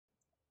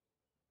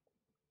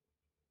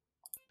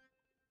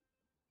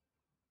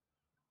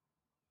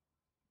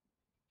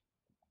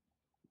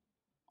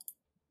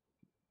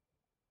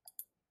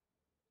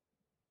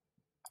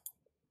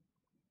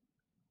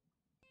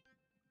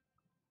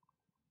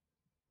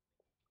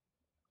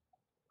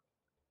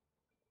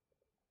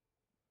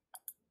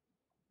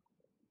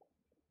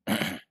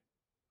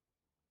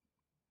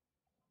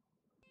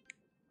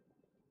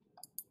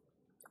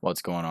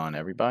What's going on,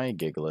 everybody?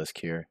 Gigalisk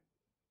here,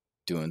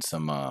 doing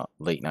some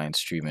late night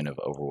streaming of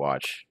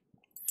Overwatch.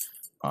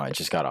 I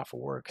just got off of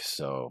work,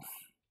 so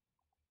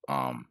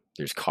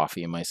there's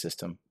coffee in my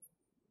system,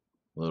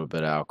 a little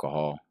bit of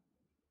alcohol,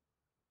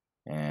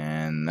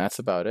 and that's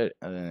about it.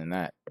 Other than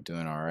that,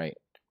 doing all right.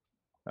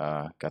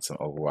 Got some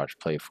Overwatch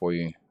play for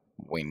you.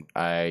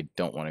 I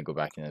don't want to go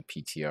back into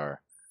PTR.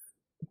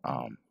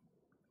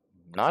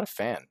 Not a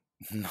fan,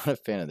 not a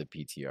fan of the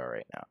PTR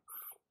right now,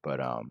 but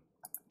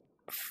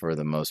for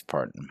the most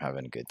part, I'm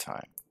having a good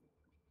time.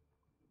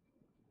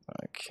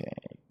 Okay,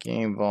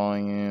 game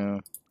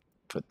volume.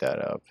 Put that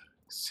up.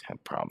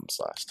 Had problems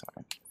last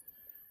time.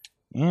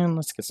 And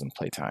let's get some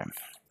playtime.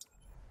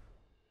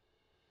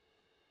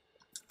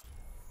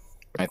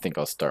 I think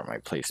I'll start my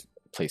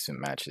placement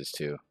matches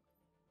too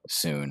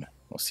soon.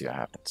 We'll see what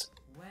happens.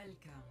 Welcome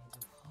to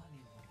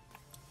Hollywood.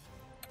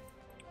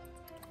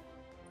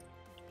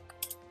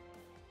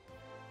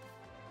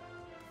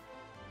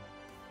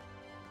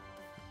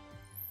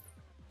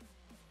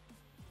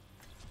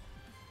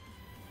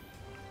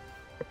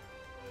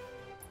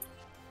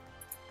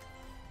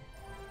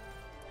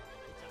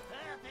 It's a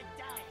perfect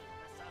day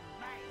for some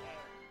mayhem.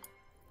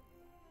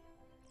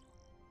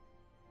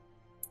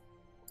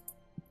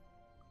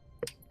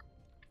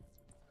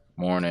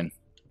 Morning.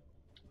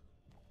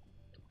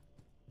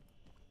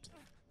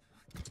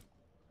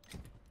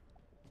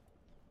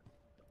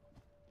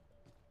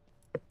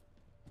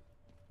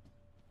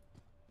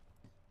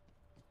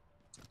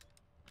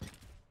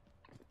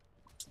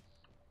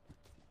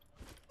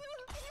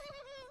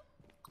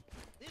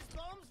 This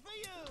bomb's for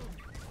you.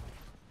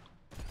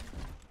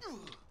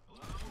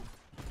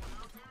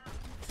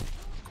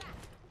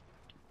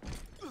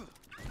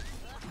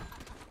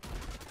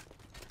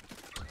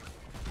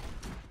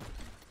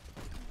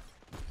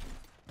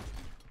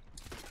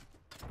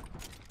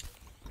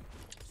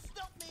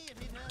 Stop me if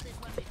you've heard this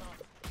one before.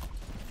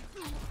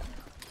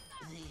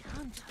 The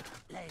hunter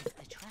lays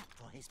a trap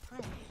for his prey.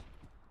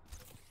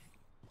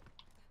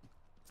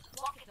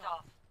 Walk it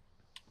off.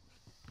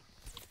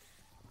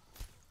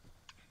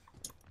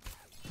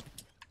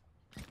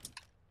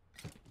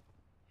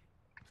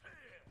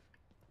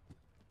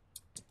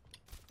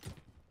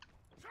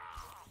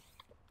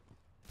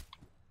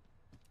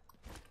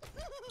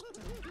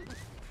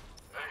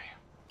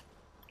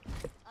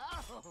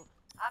 Oh,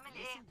 I'm in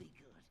this'll be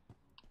good.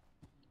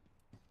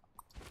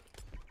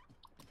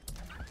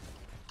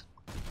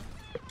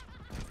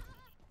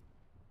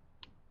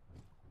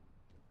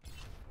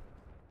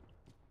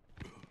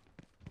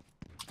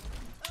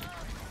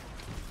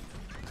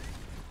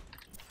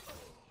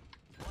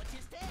 Watch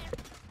your step.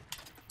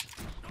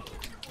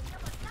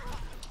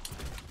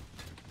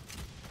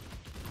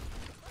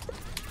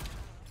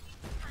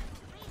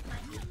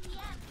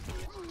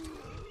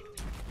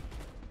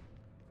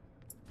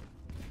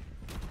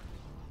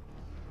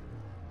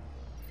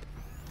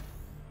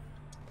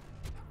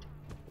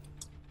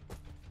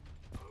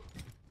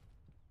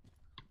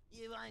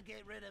 You won't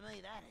get rid of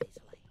me that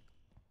easily.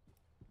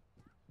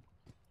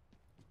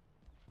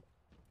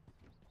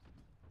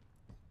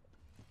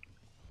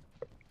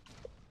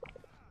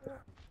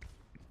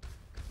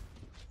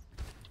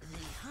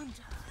 The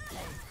hunter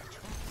lays a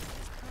trap for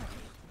his prey.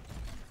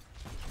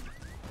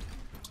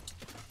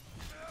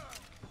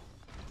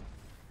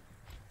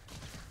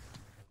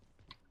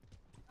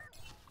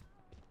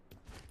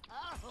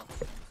 Oh!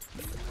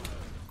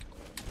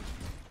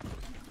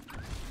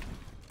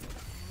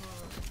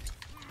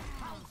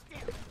 Hold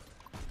still.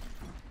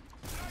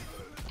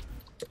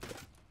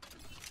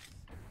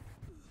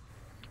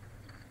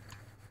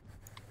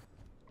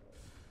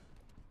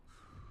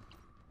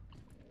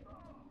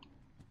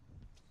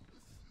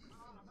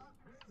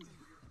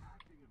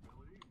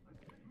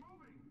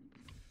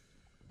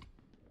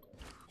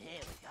 Here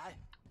we go.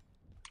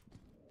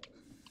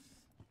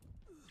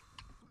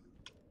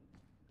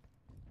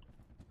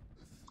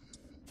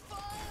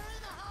 Fire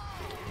in the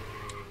hole!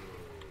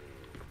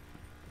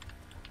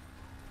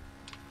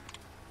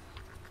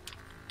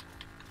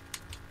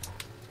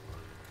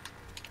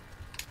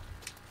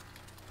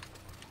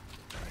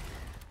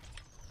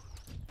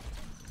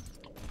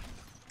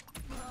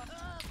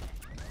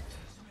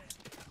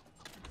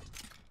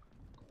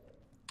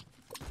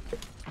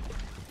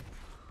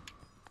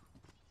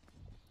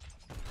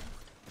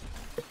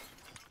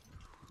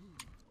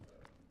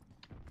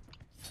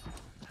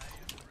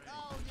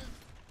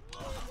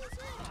 Oh,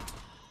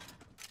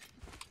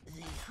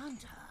 the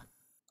hunter.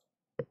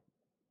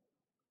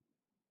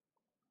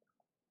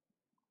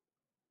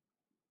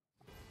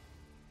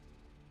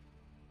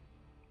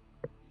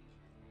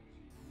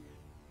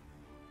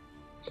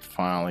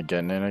 Finally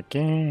getting in a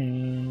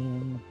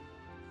game.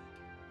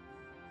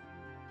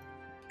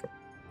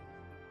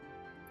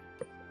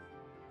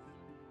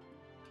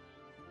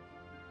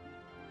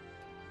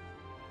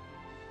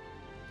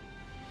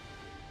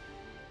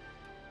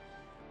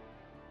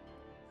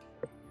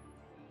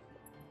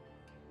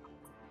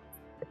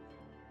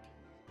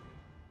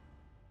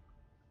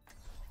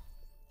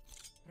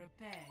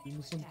 Prepare. Give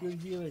me some good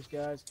healers,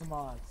 guys. Come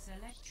on.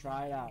 Select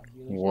Try it out.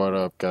 Healers What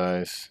up,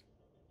 guys?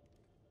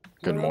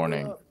 Good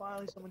morning.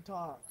 Finally, someone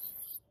talks.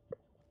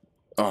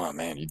 Oh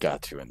man, you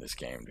got to in this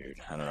game, dude.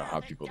 I don't know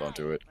how people don't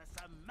do it.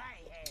 For some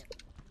mayhem.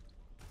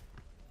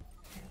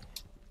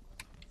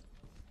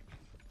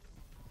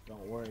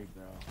 Don't worry,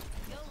 bro.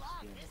 You'll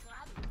like this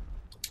one.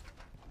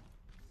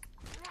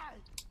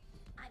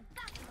 I'm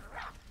back.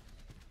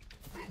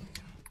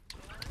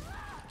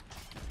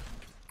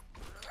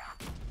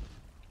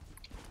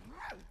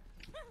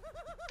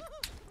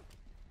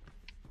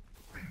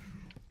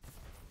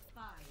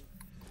 Five,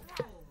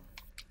 four,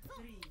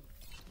 three,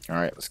 All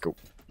right, let's go.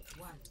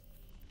 one.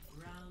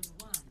 Round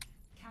one.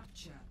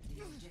 Capture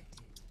the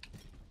objective.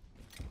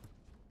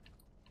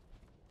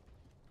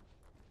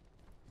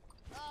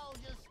 Oh,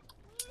 just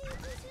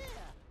leave this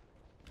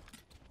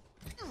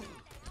here.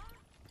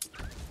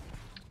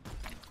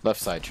 Left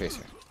side,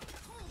 Tracer.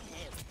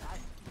 Here we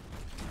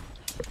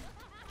go.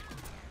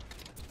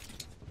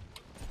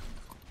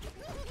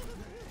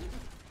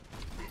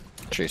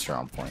 Tracer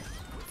on point.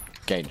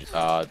 Genji,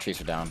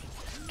 Tracer down.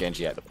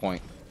 Genji at the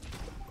point.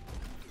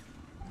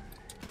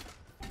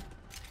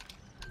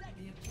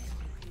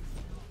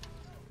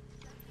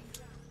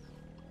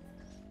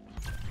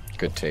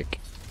 Good take.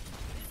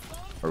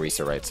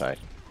 Orisa right side.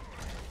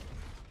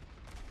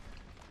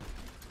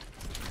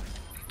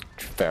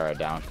 Farah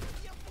down.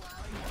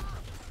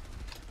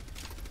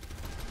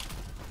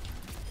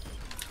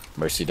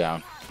 Mercy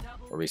down.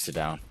 Orisa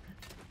down.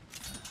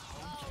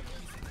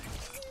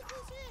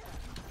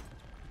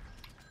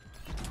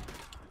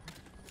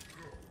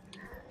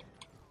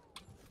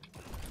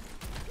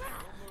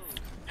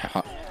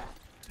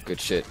 Good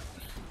shit.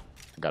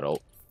 Got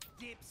ult.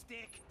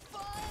 Dipstick.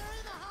 Fire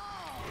in the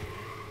hole.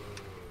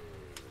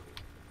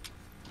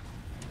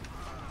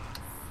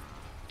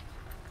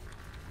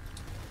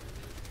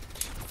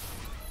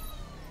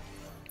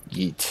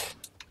 Yeet.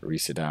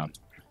 Orisa down.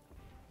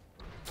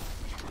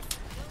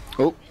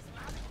 Oh.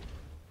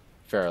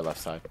 Farah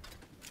left side.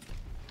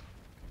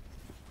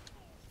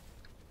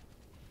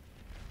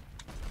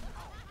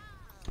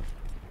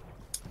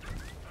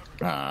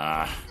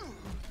 Ah.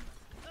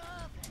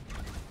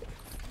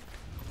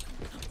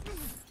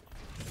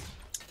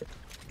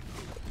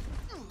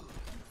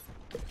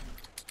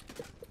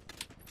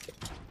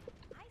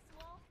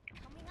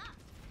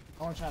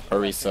 Orange half.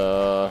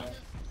 Orisa.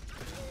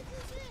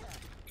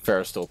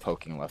 Farah still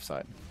poking left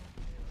side.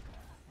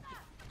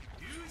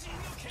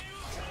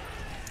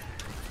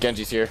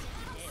 Genji's here.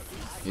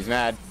 He's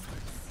mad.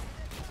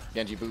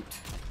 Genji boot.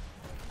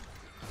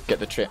 Get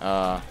the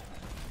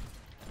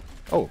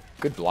oh,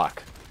 good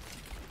block.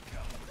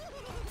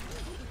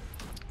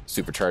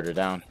 Supercharger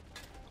down.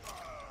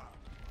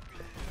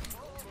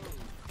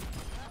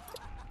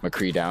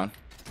 McCree down.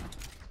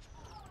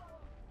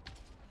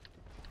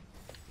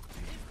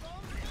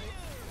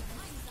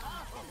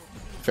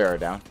 Farah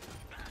down.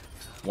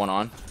 One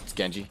on. It's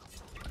Genji.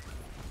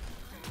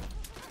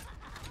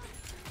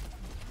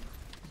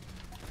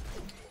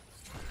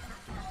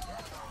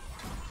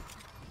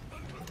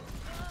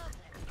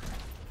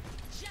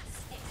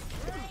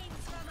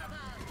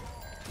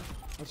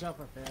 Watch out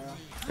for Farah.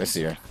 I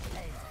see her.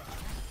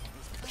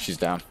 She's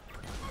down.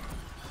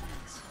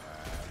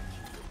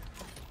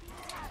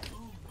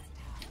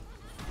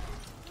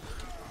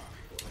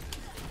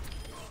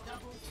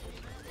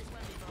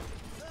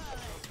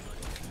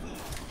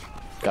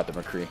 Got the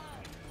McCree.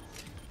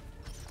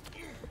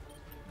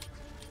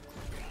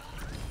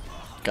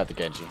 Got the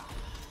Genji.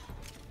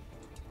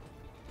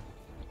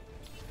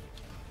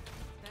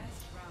 Best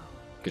round.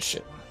 Good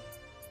shit.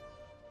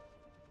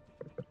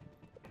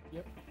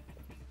 Yep.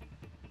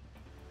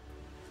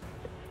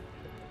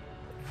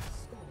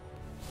 Score.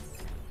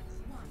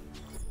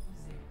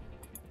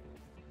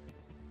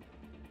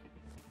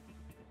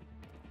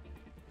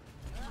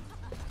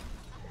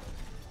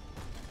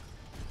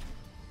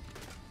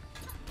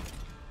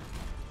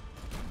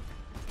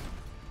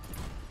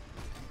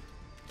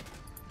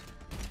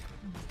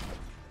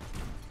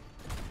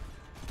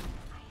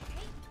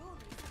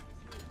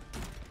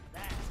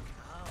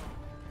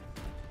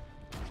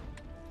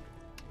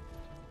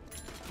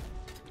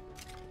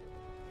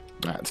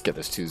 1-0. Alright, let's get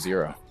this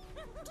 2-0. 5,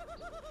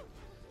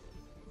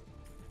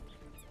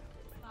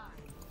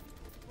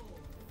 4,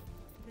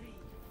 3,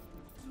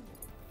 2,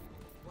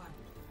 1.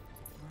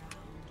 Round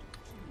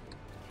 2.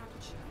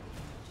 Capture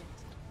the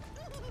objective.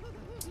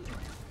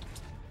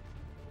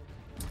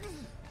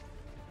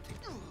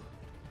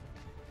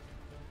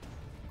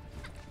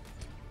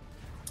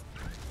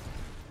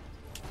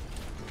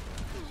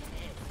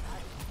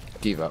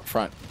 Diva up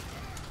front.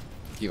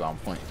 Diva on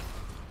point.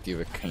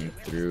 Diva came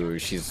through.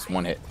 She's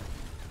one hit.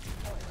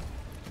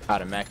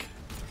 Out of mech.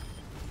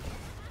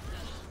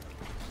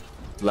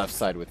 Left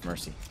side with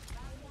Mercy.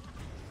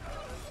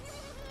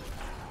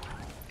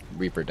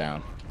 Reaper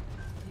down.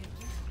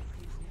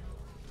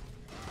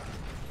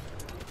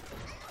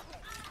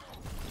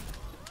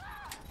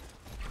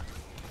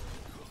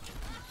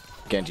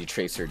 Genji,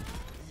 Tracer,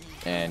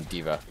 and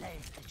Diva.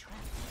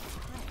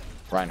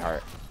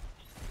 Reinhardt.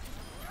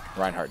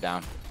 Reinhardt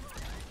down.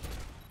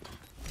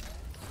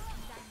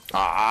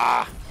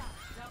 Ah!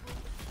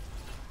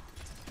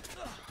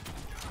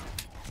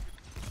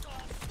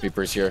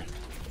 Reaper's here.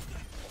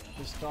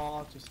 Just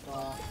stall, just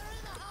stall.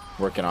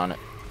 Working on it.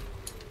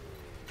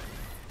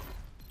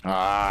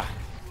 Ah.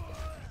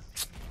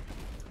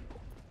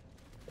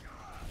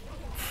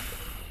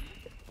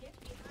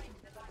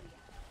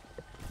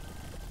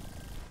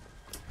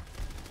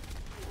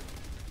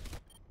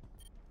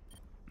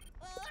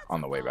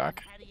 On the way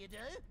back. How do you do?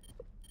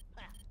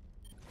 Ah,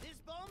 this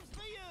bomb's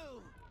for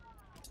you.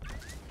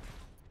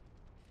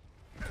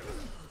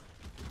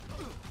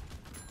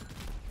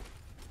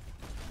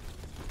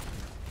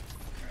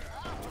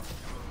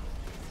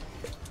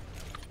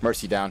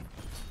 Mercy down.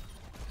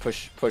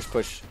 Push, push,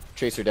 push.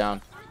 Tracer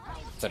down.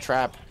 It's a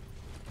trap.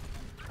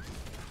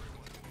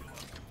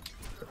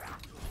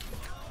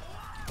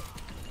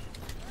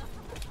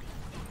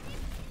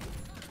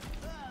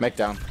 Mech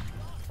down.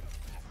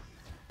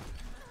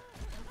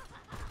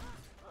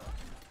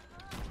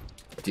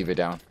 Diva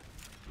down.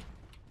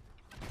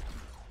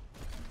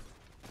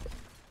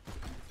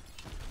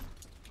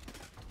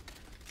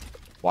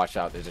 Watch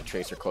out, there's a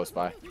tracer close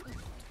by.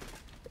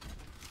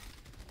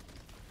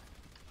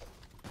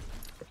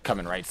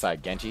 Coming right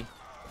side, Genji.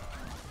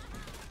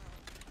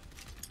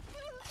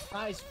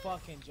 Nice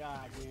fucking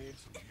job, dude.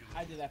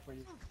 I did that for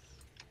you.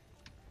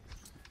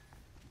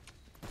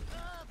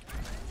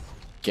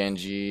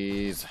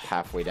 Genji's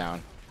halfway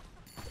down.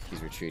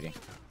 He's retreating.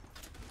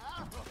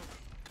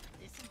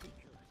 This'll be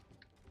good.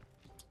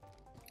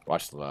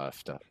 Watch the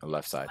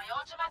left side.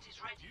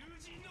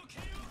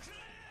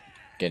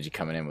 Genji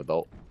coming in with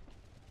ult.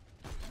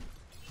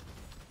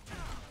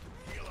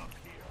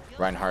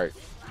 Reinhardt,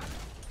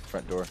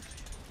 front door.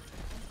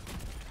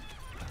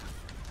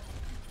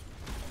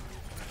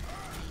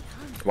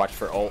 Watch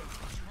for ult.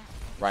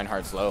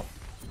 Reinhardt's low.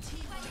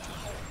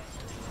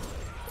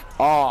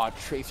 Aw,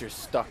 Tracer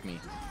stuck me.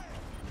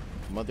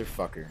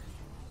 Motherfucker.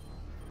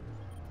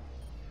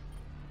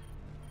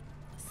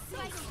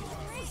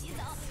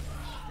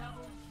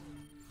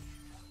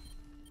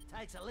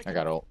 Takes a lick. I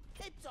got ult.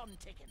 Keeps on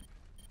ticking.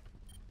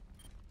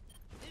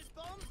 This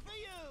bomb's for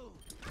you.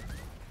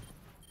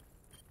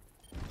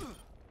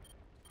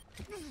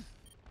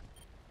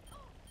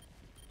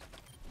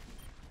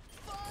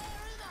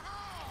 Fire in the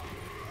hole.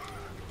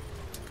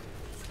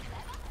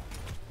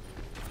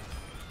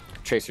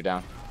 Tracer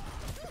down.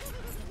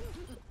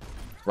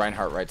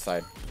 Reinhardt right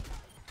side.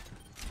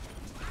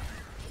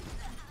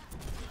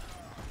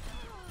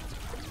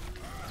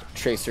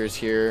 Tracer's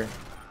here.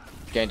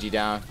 Genji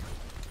down.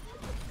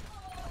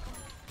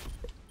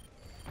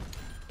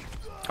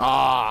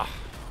 Ah!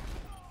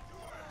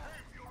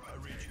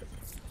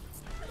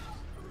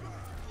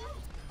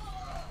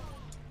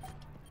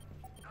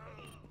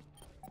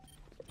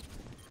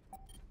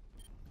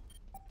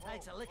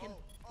 Takes a licking.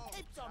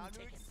 Keeps on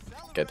ticking.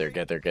 Get there,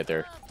 get there, get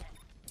there.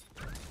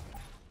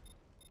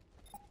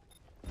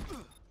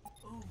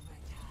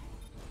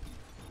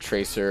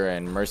 Tracer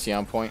and Mercy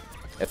on point.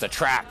 It's a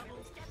trap.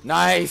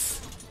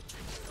 Nice.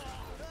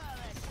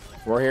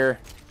 We're here.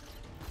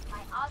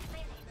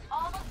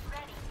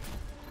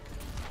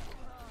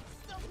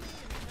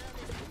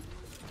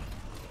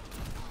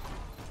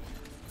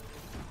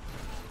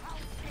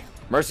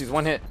 Mercy's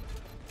one hit.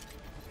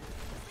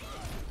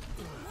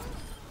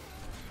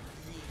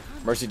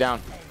 Mercy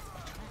down.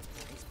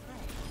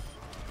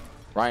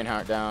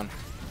 Reinhardt down.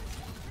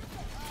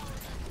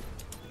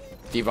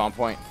 Diva on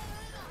point.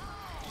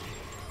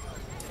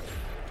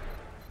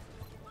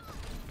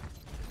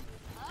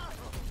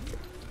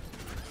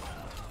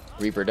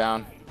 Reaper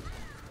down.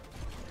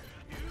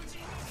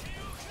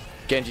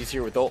 Genji's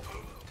here with ult.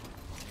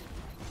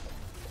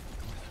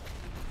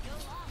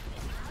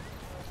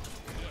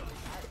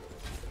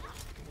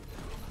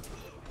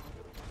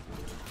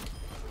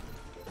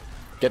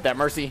 Get that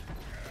Mercy.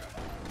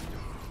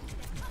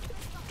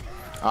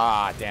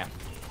 Ah, damn.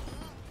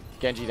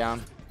 Genji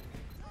down.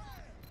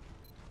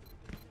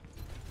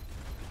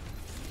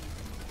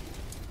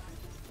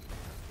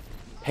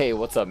 Hey,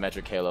 what's up,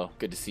 Metric Halo?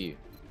 Good to see you.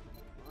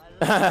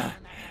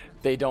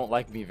 They don't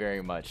like me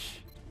very much.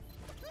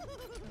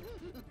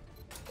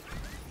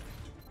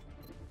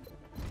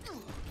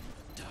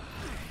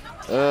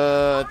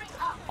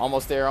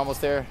 Almost there,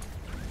 almost there.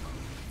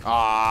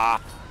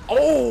 Ah.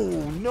 Oh,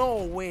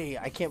 no way.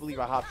 I can't believe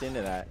I hopped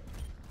into that.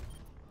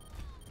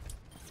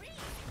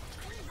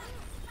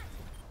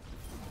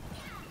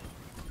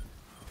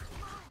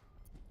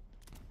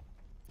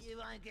 You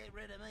won't get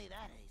rid of me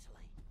that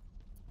easily.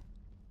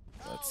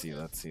 Let's see,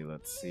 let's see,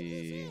 let's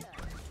see.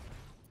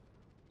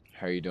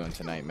 How are you doing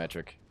tonight,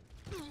 Metric?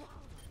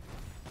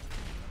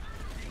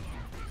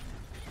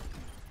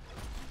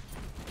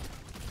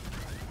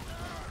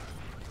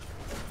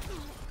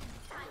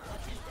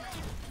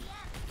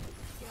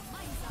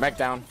 Mech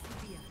down.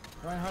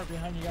 Reinhardt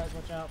behind you guys,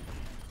 watch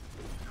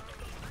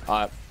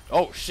out.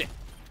 Oh shit.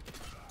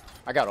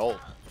 I got ult.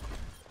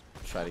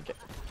 Try to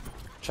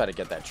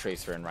get that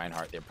Tracer and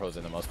Reinhardt. They're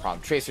posing the most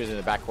problem. Tracer's in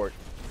the backcourt.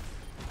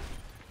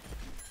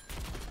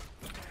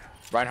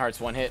 Reinhardt's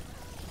one hit.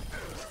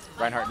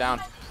 Reinhardt down.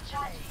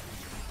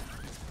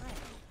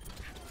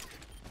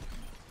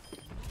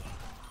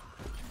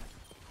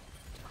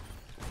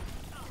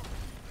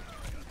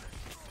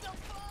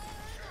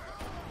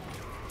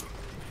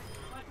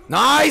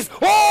 Nice!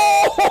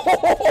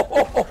 Oh!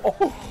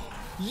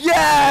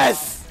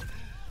 Yes!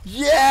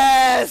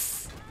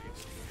 Yes!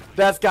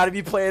 That's got to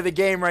be play of the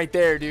game right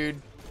there,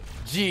 dude.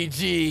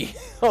 GG.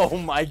 Oh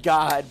my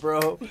god,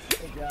 bro. Good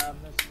job.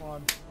 That's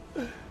fun.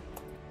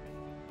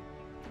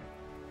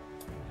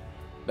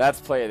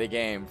 That's play of the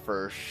game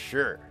for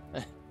sure.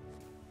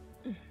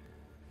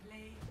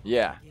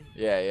 Yeah.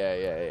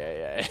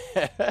 Yeah.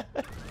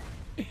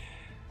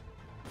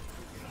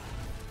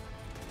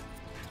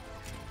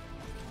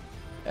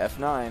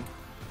 F9.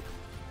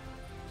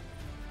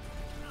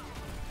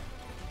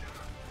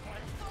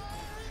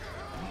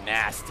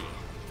 Nasty.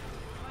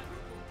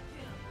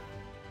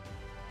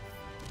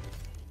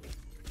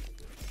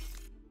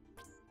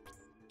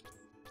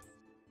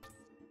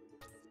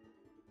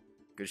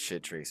 Good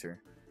shit,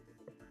 Tracer.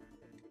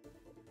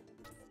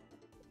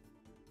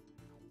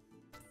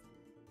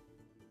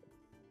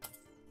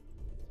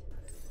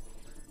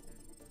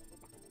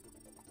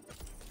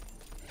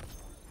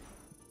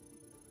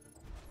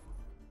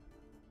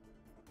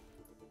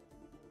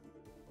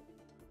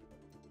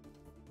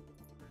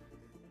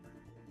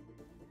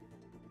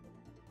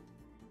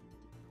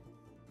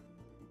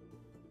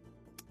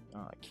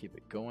 Keep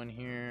it going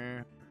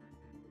here.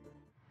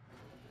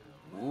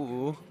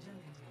 Ooh.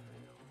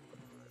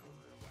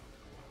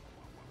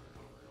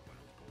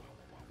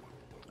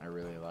 I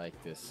really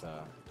like this.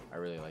 I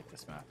really like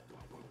this map.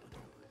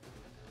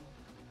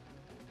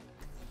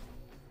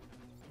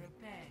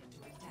 Prepare to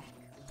attack.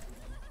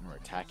 We're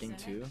attacking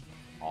too.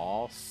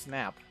 All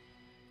snap.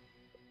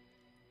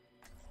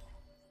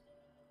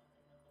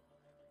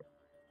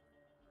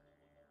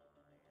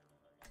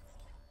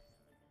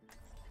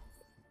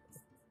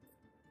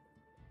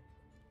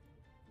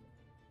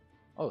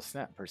 Oh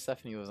snap!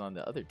 Persephone was on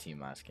the other team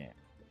last game.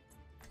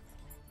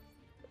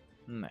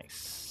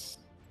 Nice.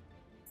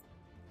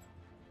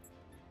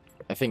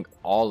 I think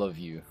all of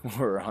you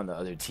were on the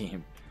other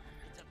team.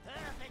 It's a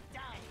perfect day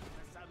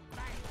for some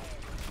mayhem.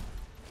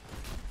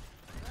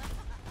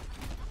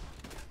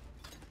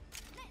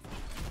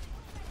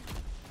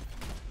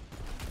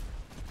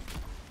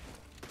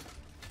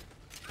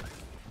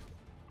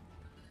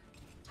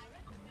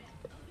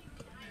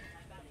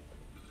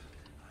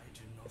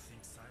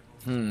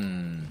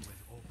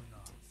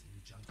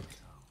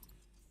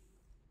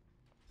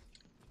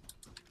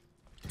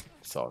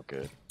 It's all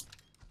good.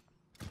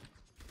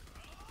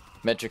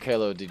 Metric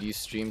Halo, did you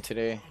stream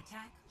today?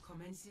 Attack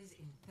commences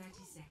in 30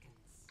 seconds.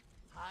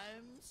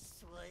 Home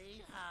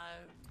sweet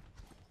home.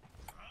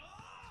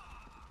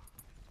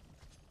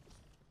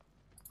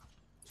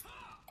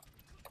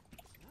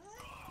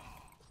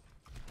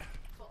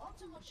 For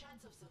optimal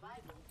chance of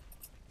survival,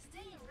 stay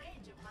in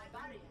range of my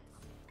barriers.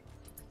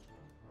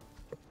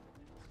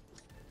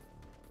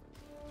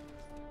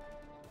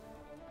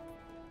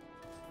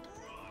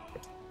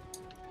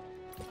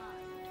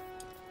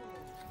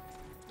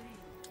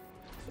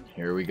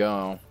 Here we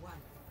go. One.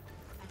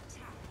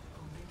 Attack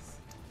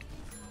commencing.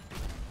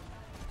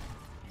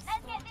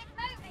 Let's get this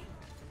moving!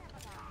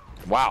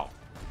 Wow.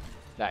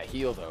 That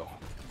heal though.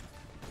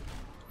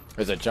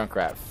 There's a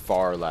Junkrat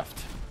far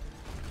left.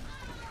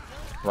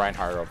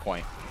 Reinhardt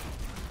point.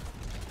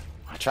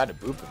 I tried to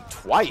boop him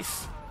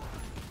twice.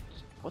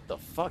 What the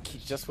fuck? He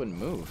just wouldn't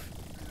move.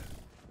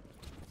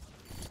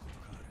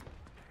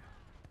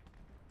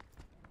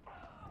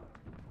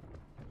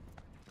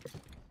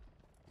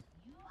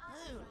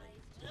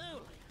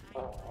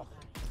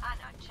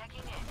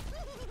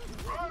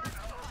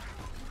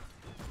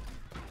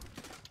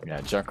 Yeah,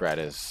 Junkrat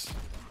is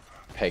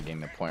pegging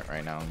the point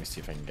right now. Let me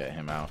see if I can get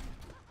him out.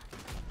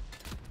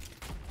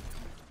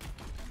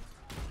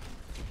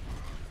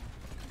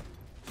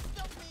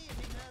 Stop me if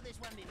you've heard this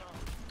one before.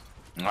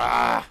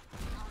 Ah!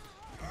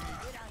 We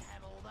don't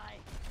have all day.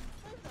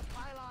 Move the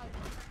payload.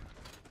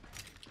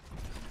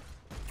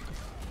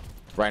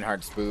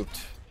 Reinhardt's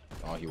spooked.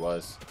 Oh, he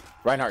was.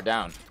 Reinhardt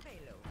down.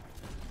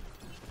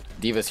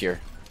 Diva's here.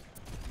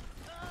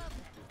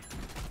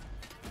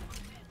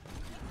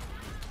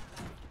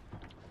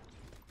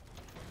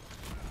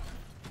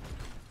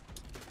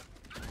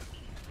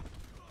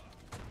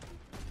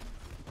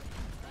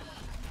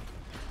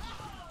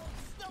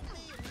 Stop me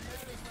if you've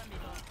heard this one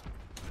before.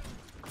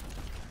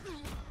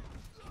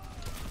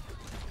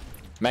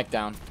 Mech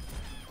down.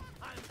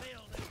 Home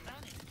field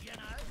advantage, you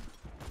know.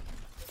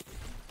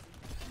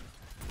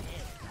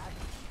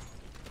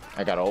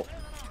 I got ult.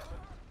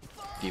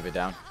 Diva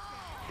down.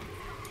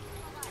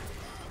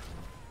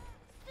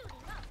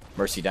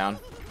 Mercy down.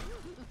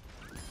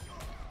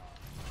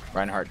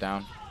 Reinhardt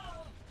down.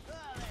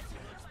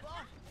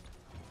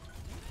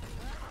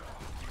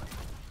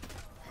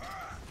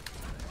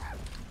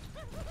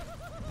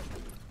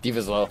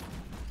 Diva's low.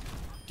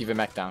 Diva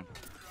mech down.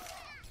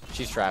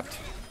 She's trapped.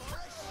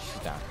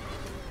 She's down.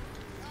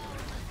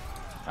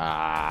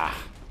 Ah.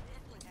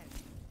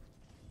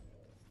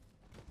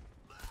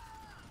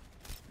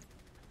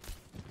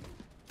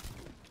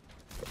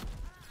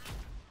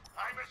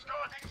 I'm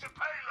escorting the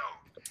payload.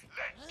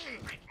 Let's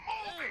keep it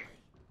moving.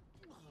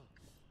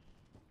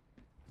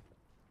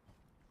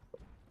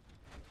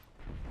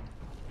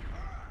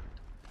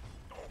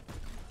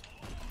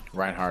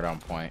 Reinhardt on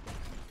point.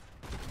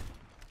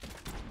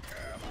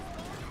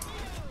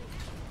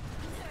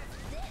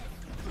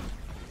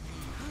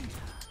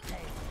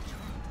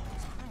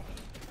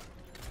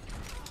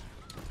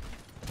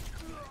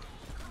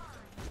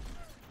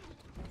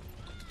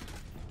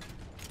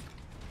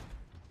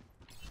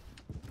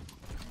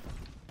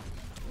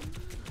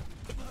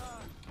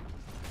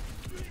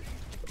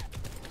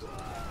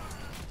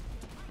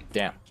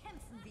 Damn.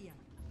 Kämpfen wir.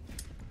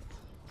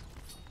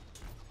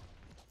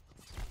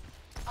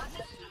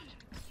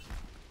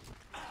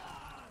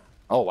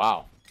 Oh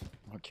wow.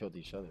 We killed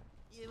each other.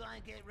 You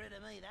won't get rid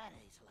of me that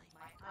easily.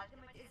 My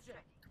ultimate is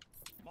ready.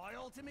 My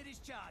ultimate is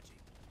charging.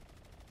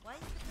 Why is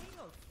the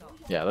payload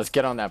stopped? Yeah, let's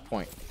get on that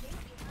point.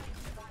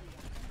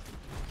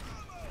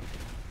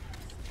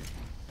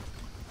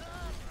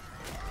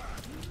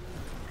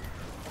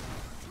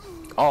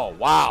 Oh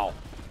wow.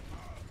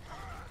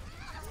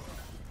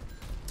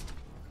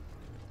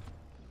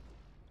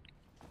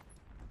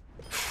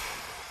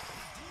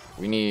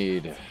 We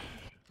need Well,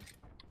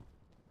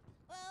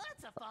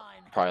 that's a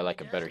fine. probably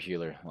like a better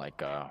healer,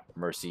 like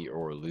Mercy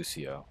or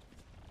Lucio.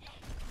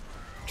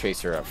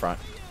 Tracer up front.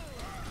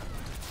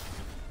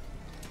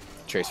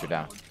 Tracer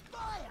down.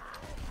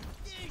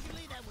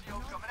 Usually that would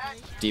not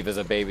be. Diva's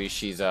a baby.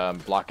 She's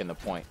blocking the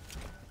point.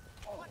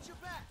 Watch your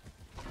back.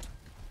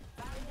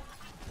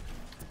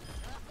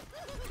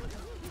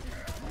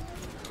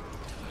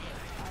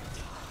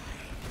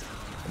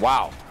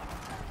 Wow.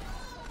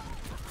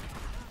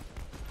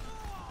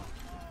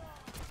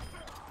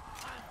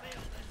 I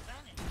feel the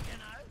advantage, you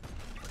know.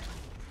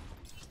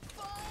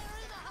 Fire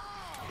in the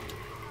hole.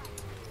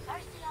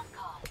 Mercy on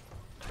call.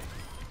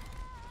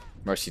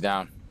 Mercy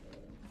down.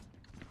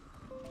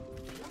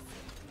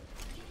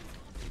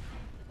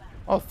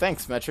 Oh,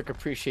 thanks, Metric.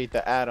 Appreciate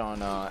the ad on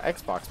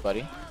Xbox,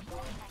 buddy.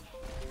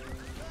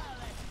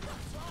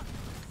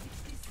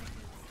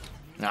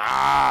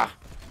 Ah!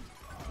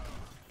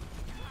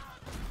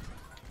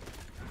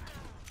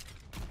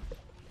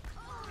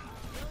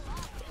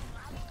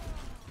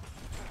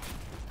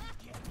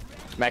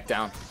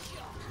 Smackdown.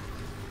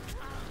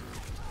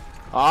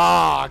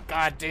 Ah,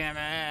 god damn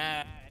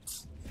it!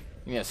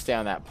 You need to stay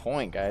on that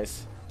point,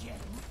 guys.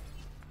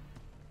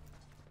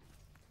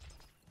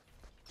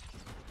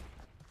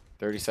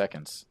 30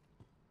 seconds.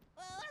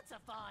 Well, that's a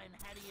fine.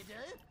 How do you do?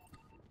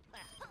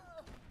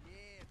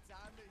 Yeah,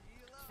 time to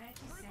heal up. 30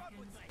 Group up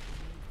with seconds. me.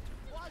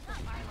 Why's the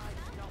payload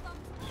stop?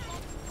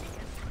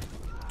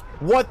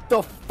 What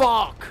the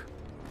fuck?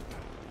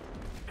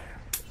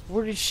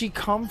 Where did she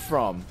come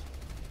from?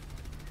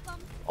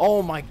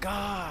 Oh my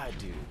god,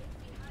 dude.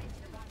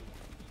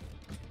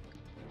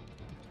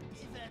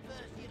 If at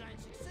first you don't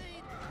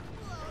succeed,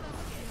 blow it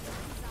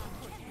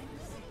up again.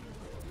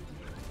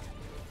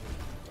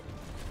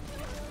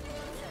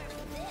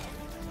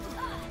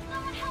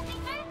 Someone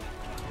helping her?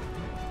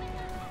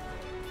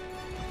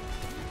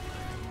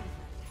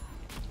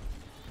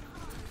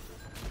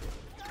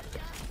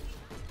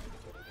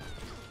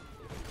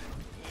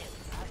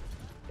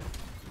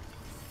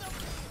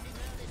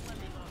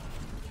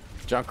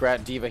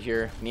 Junkrat Diva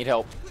here. Need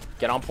help.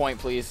 Get on point,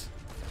 please.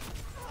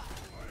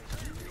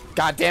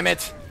 God damn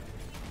it!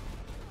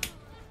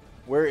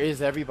 Where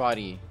is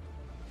everybody?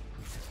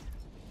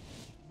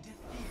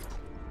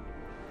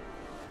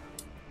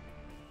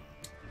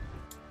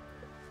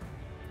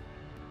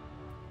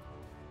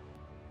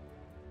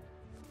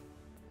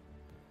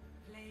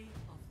 Play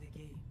of the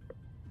game.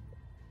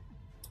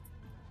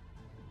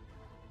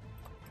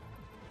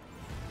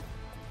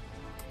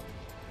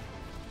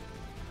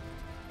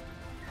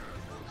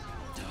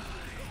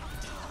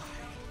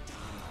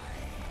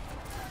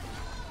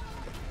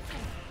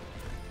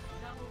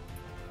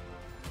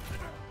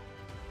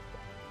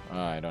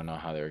 I don't know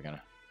how they were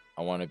gonna.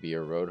 I want to be a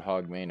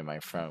Roadhog main, and my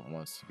friend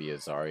wants to be a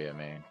Zarya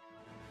main.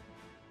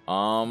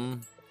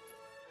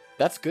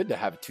 That's good to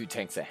have two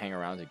tanks that hang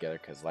around together,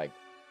 because, like,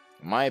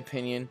 in my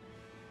opinion,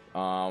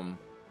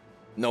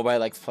 nobody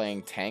likes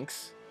playing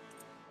tanks.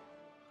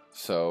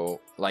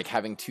 So, like,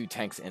 having two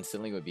tanks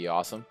instantly would be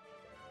awesome.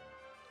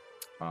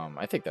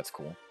 I think that's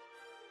cool.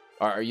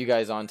 Are you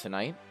guys on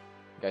tonight?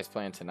 You guys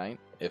playing tonight?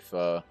 If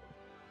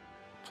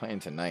playing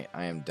tonight,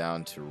 I am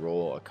down to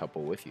roll a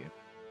couple with you.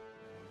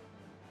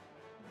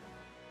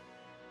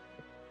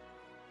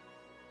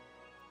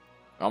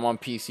 I'm on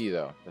PC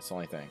though. That's the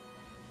only thing.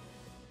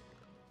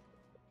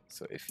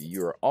 So if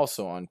you're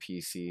also on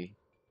PC,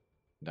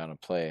 I'm down to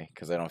play,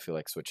 because I don't feel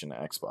like switching to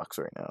Xbox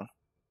right now.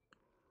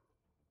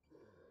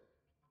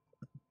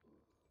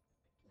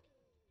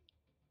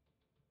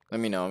 Let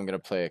me know. I'm gonna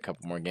play a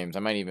couple more games.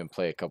 I might even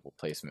play a couple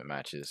placement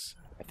matches.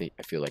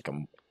 I feel like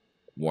I'm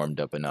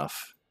warmed up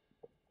enough.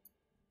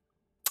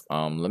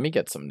 Let me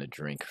get something to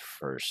drink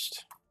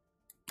first.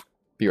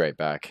 Be right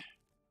back.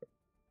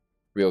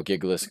 Real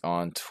Gigalisk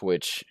on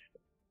Twitch,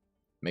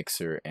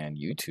 Mixer, and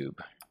YouTube.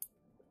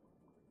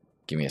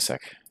 Give me a sec.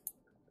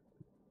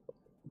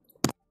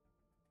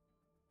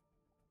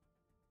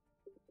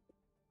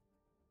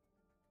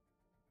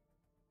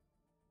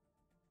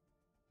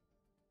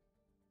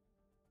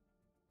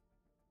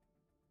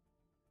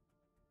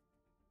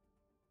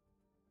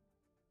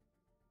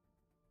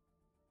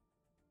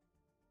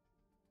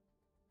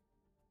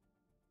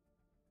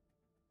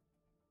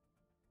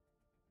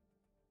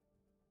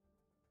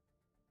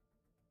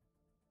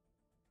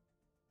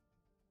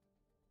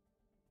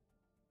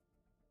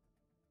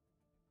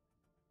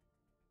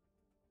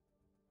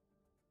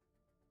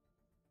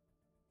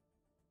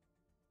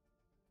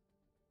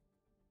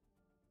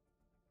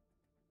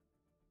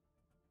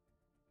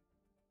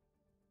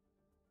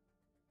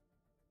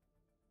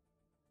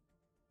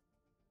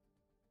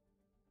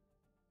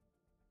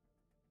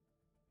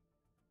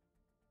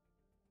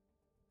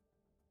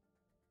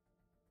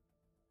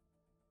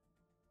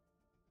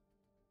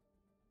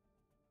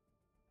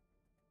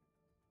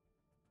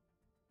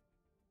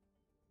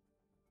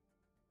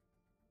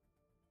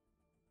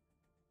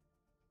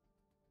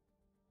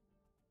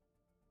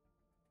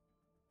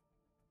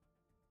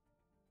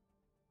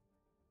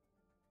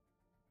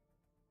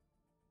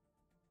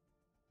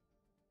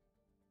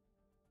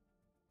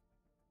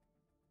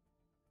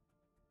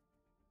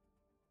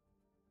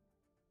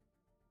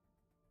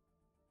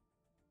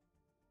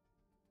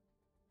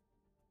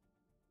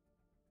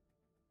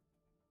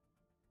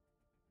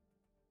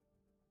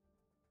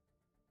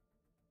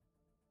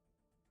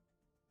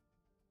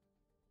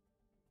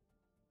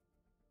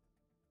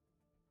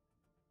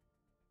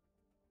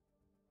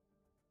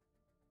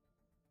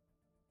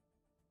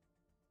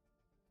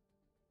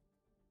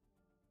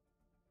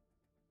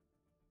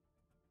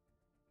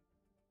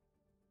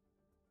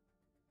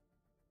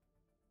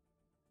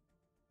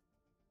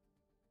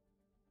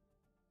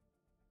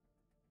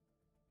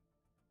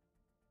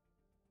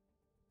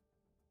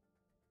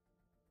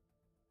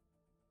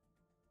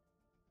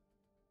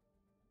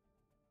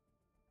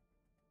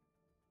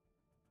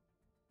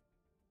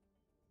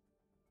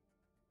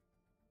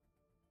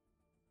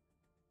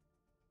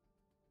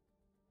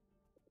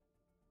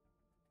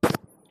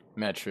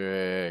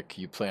 Metric,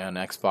 you play on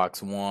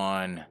Xbox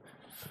One.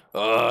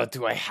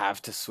 Do I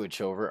have to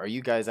switch over? Are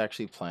you guys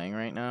actually playing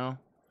right now?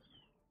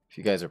 If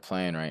you guys are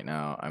playing right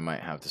now, I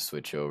might have to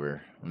switch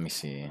over. Let me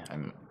see. I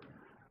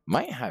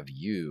might have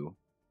you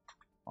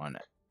on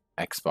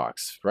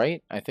Xbox,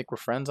 right? I think we're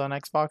friends on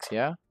Xbox,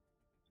 yeah?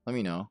 Let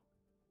me know.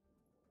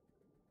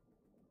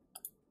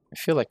 I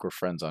feel like we're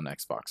friends on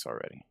Xbox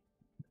already.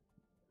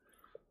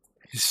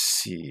 Let's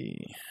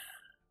see.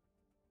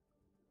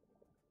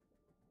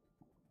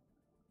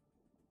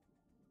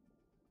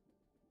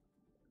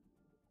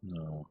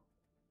 No.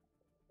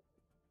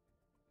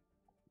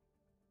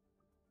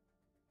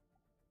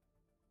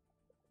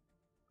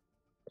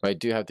 But I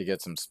do have to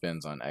get some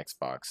spins on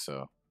Xbox,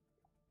 so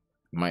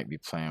might be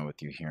playing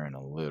with you here in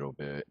a little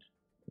bit.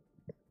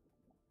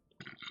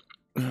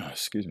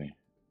 Excuse me.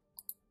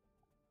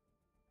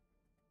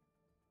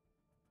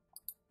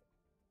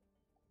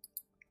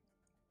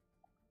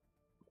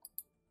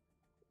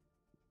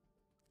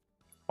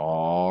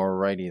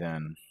 Alrighty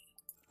then.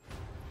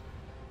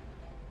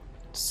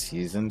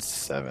 Season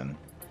 7.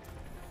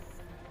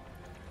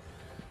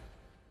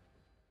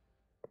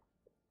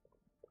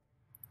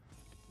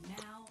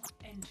 Now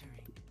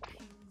entering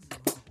King's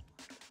Row.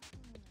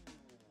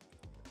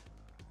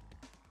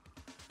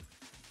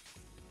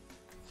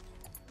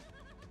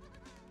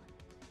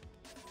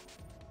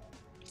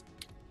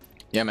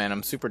 Yeah, man,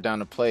 I'm super down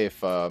to play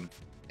if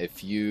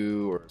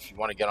you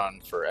want to get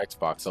on for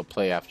Xbox, I'll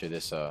play after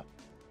this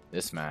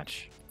this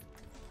match.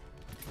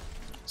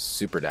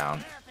 Super down.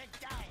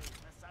 Perfect day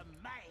for some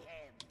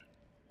mayhem.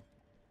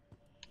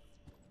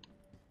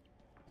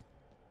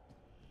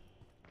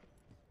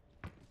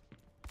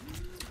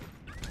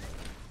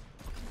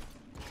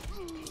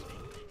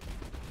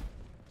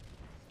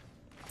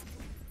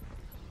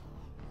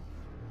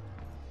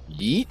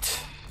 Yeet.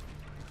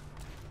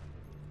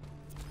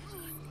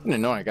 I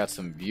didn't know I got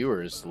some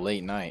viewers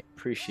late night.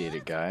 Appreciate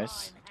it,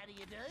 guys. How do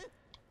you do?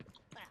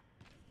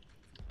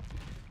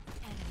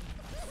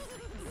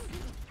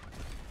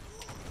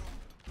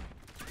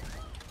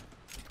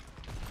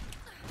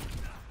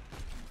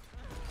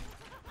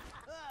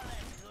 Well,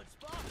 that's a good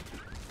spot.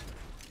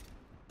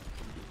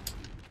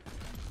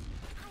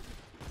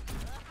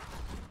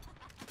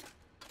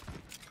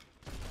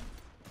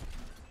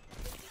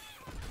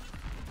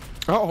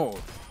 Oh,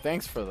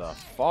 thanks for the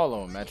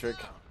follow, Metric.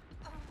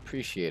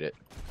 Appreciate it.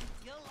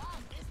 You'll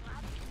like this one.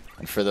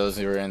 And for those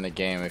who are in the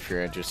game, if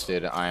you're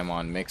interested, I'm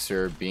on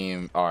Mixer,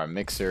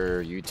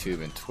 Mixer,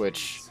 YouTube, and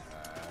Twitch.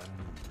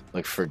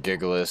 Look for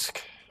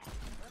Gigalisk.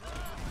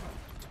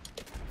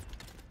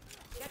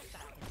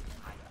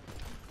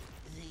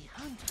 The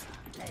hunter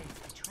lays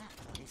a trap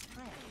for his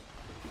prey.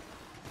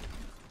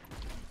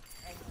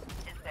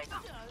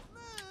 Don't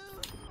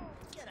move.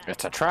 Get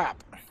It's a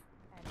trap.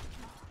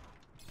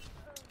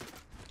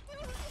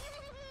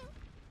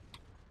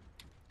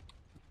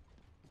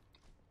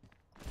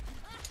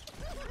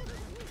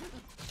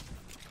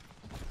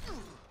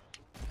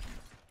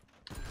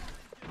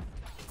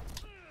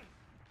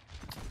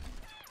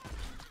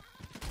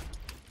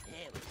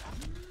 Here we go.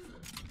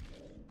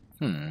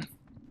 Hmm.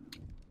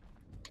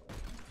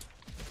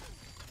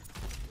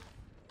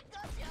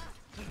 Gotcha.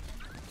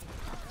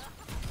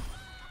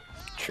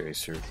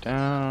 Tracer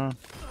down.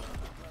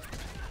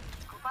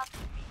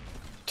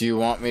 Do you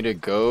want me to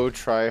go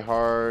try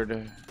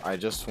hard? I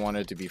just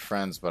wanted to be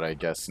friends, but I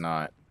guess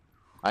not.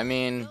 I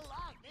mean, You'll like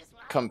this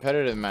one.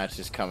 competitive match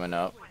is coming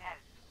up.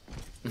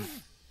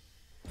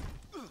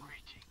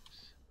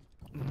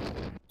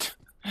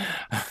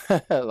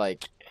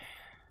 Like,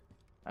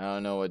 I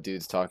don't know what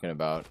dude's talking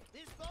about.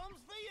 This bomb's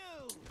for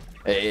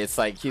you. It's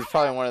like he's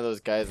probably one of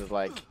those guys that's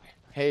like,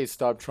 hey,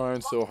 stop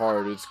trying so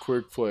hard. It's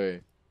quick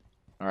play.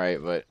 All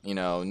right, but you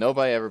know,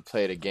 nobody ever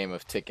played a game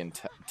of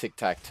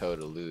tic-tac-toe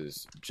to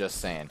lose. Just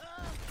saying.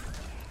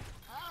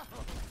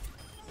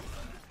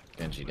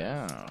 Genji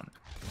down.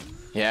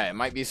 Yeah, it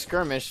might be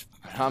skirmish,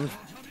 but I'm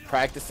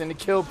practicing to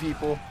kill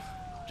people.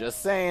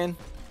 Just saying.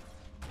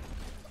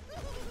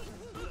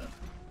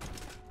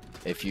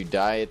 If you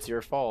die, it's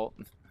your fault.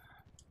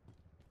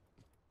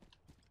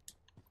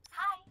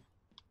 Hi.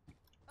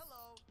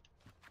 Hello.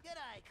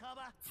 G'day,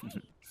 cobber.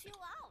 Chill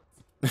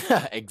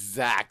out.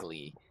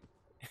 Exactly.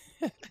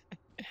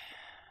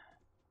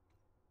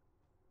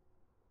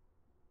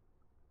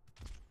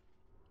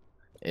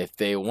 If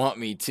they want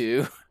me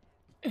to.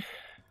 Hi.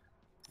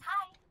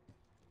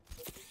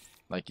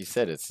 Like you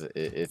said, it's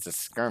a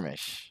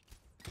skirmish.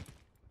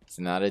 It's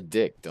not a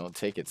dick. Don't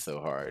take it so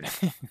hard.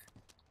 G'day,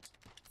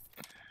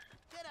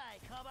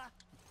 cobber.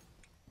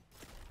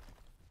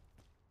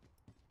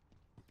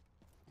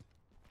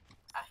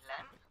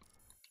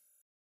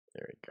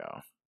 There we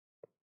go.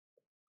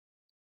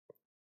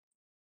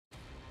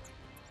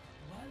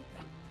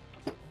 Welcome,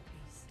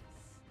 Oasis.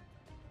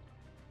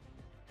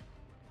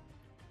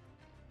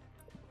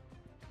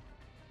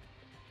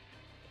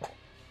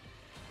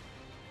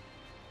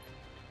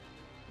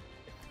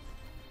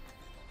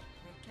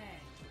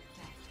 Prepare to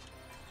attack.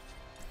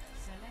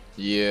 Select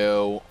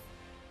Yo.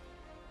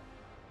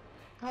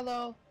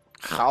 Hello.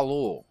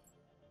 Hello.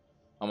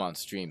 I'm on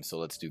stream, so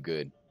let's do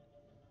good.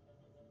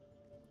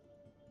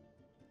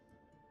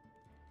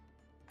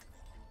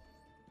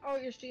 Oh,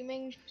 you're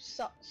streaming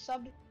sub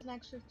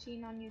next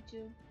 15 on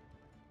YouTube.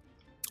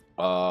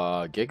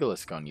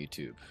 Gigalisk on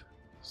YouTube.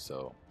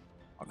 So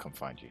I'll come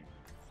find you.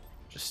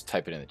 Just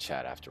type it in the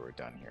chat after we're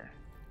done here.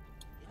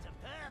 It's a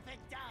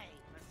perfect day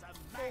for some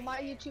Well,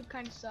 my YouTube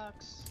kind of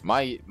sucks.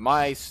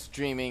 My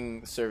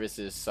streaming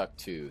services suck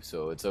too,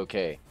 so it's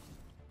okay.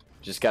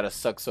 Just gotta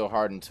suck so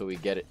hard until we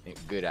get it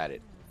good at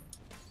it.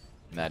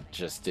 And that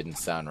just didn't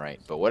sound right,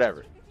 but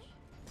whatever.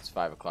 It's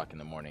 5 o'clock in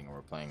the morning and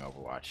we're playing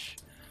Overwatch.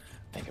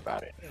 Think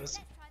about it. Yeah, I was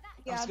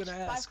it's gonna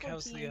ask,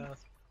 5:14.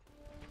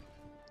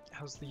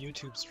 how's the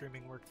YouTube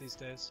streaming work these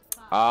days?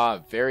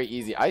 Very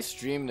easy. I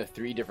stream to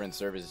 3 different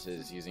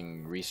services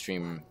using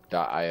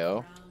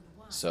restream.io.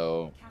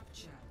 So,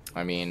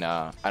 I mean,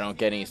 I don't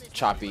get any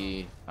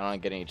choppy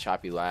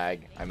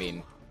lag. I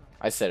mean,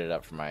 I set it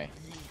up for my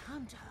The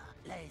hunter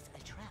lays a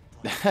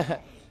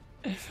trap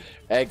for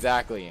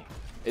exactly.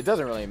 It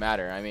doesn't really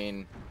matter. I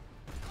mean,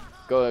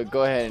 go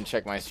ahead and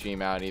check my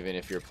stream out even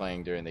if you're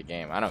playing during the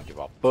game. I don't give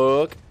a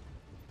fuck.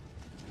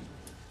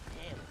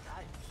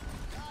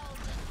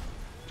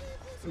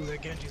 Ooh,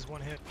 that Genji's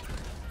one hit.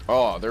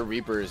 Oh, their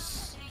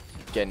Reaper's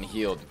getting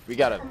healed. We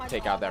gotta Oh my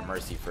take God. out that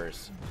Mercy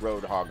first.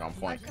 Roadhog on I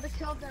point. could have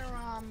killed their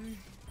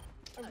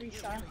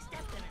Orisa.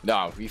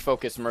 No, we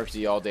focus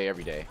Mercy all day,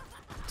 every day,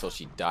 until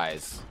she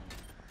dies.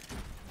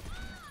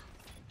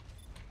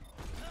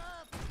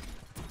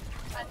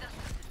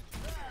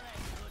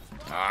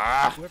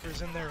 Ah,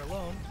 Whoever's in there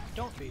alone,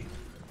 don't be.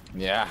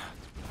 yeah,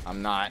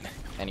 I'm not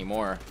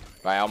anymore.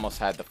 But I almost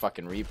had the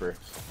fucking Reaper.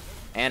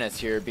 Anna's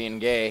here being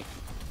gay.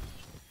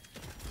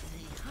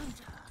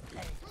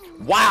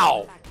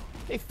 Wow!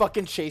 They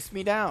fucking chased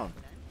me down.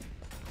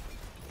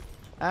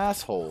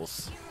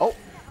 Assholes. Oh,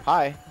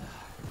 hi.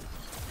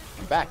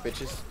 I'm back,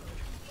 bitches.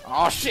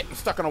 Oh shit, I'm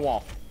stuck on a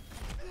wall.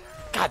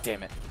 God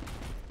damn it.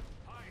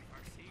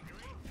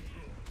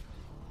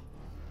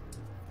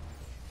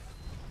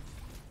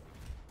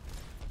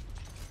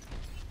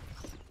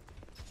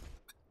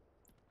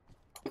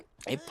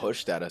 They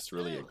pushed at us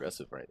really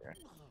aggressive right there.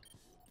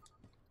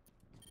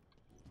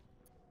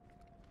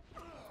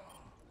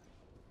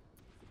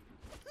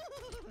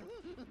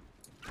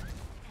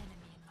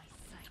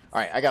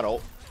 Alright, I got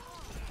ult.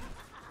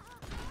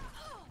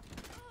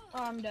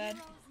 Oh, I'm dead.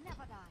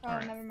 Oh,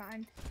 Alright. never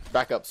mind.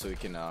 Back up so we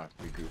can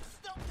regroup.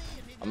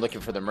 I'm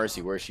looking for the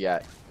Mercy. Where's she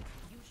at?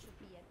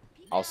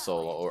 I'll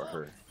solo or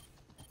her.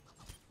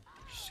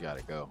 She's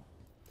gotta go.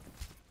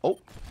 Oh,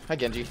 hi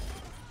Genji.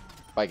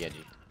 Bye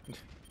Genji.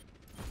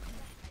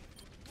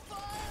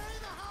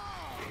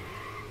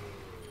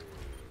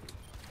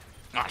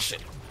 Ah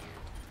shit.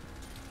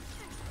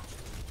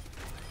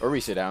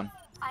 Orisa down.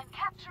 I'm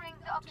capturing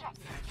the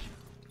objective.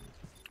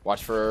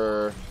 Watch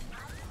for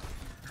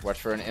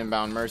an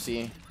inbound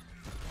Mercy.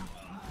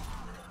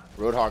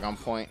 Roadhog on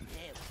point.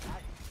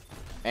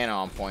 Anna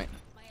on point.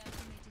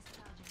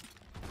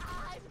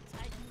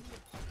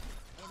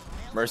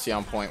 Mercy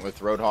on point with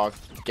Roadhog.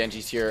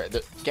 Genji's here.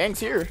 The gang's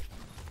here.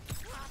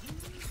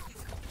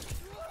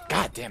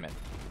 God damn it.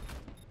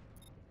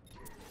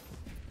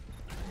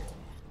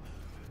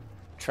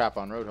 Trap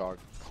on Roadhog.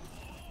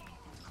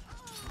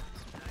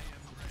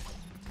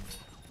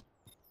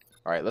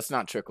 Alright, let's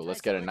not trickle.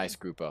 Let's get a nice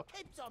group up.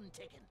 Keeps on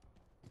ticking.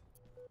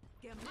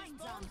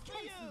 Gemeinsam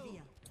kämpfen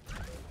wir.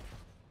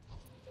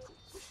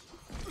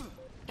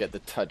 Get the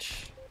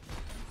touch.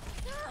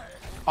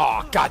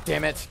 Oh, god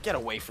damn it. Get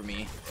away from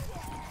me.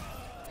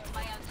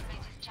 My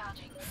ultimate is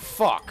charging.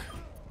 Fuck.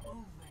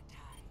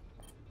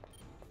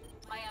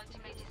 My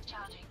ultimate is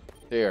charging.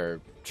 They are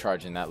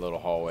charging that little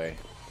hallway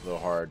a little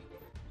hard.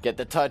 Get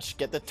the touch.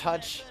 Get the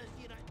touch.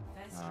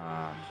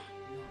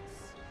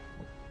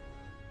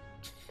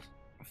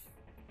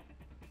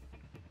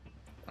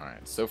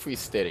 Alright, so if we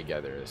stay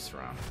together this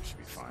round, it should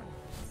be fine.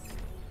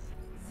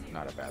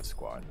 Not a bad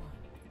squad.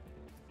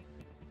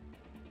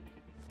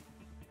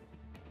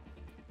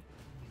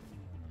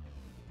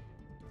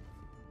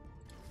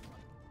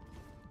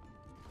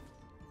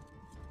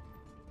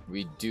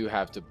 We do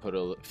have to put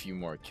a few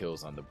more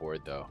kills on the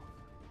board, though.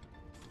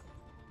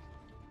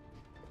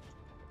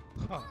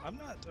 Huh, I'm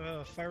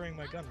not firing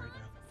my gun right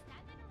now.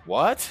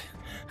 What?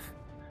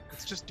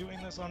 It's just doing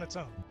this on its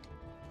own.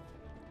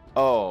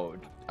 Oh,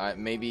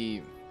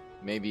 maybe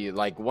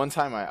like one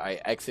time I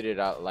exited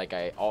out, like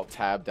I alt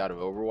tabbed out of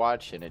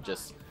Overwatch and it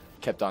just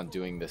kept on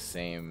doing the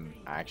same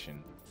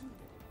action.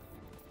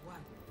 One.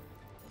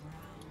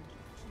 Round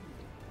two.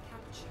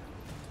 Capture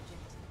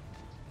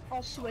objective.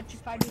 I'll switch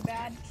if I do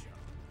bad.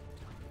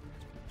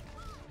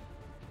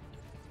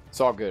 It's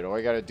all good. All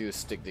I gotta do is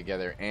stick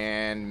together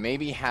and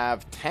maybe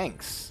have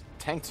tanks.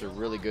 Tanks are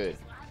really good.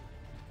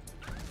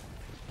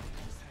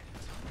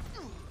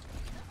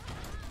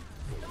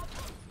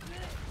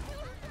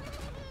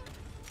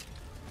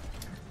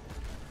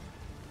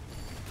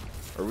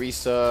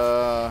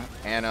 Orisa,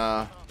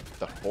 Anna,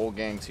 the whole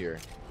gang's here.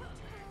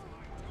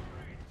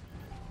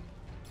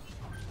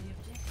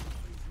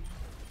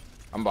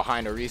 I'm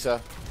behind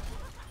Orisa.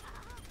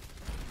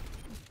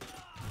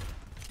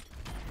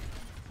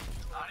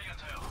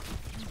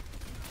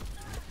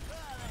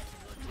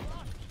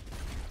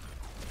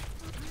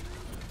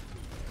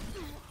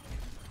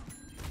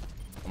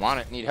 I'm on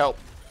it. Need help.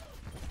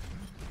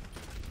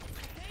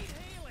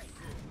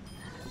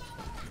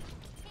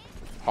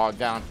 Hog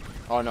down.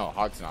 Oh no,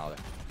 Hog's not there.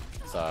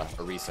 It's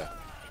Orisa.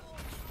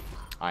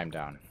 I'm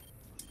down.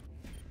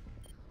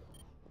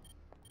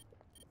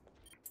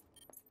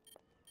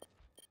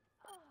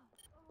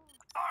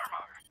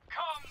 Armor,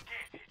 come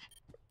get it.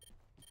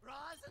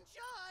 Rise and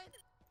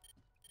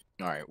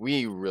shine. Alright,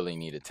 we really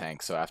need a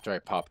tank, so after I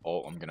pop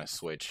ult, I'm gonna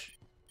switch.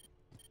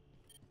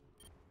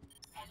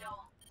 Hello.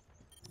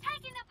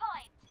 Taking the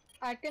point.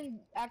 I can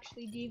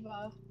actually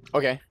diva.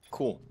 Okay,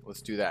 cool.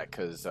 Let's do that,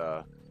 because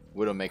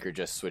Widowmaker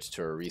just switched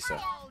to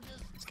Orisa.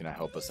 It's gonna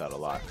help us out a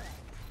lot.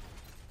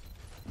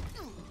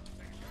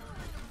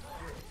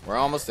 We're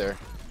almost there.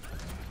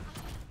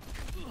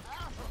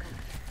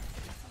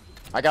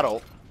 I got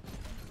ult.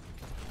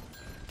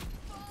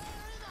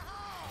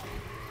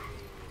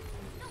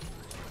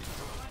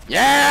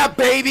 Yeah,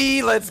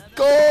 baby! Let's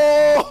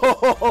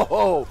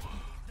go!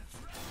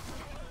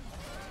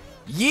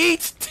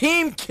 Yeet!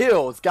 Team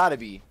kill! It's gotta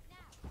be.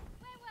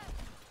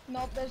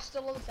 Nope, there's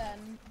still a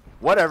 10.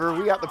 Whatever,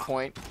 we got the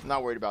point. I'm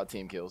not worried about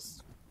team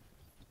kills.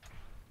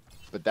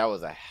 But that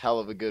was a hell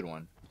of a good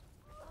one.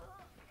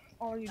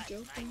 Are you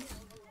joking?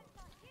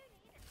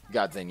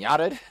 Got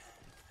Zenyatta.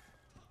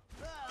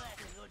 Well,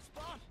 that's a good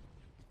spot.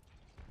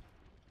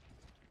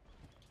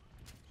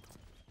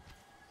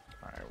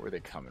 Alright, where are they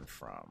coming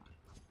from?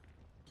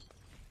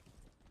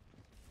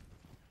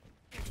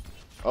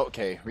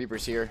 Okay,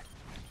 Reaper's here.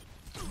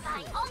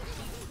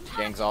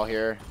 Gang's all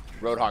here.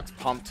 Roadhog's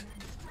pumped.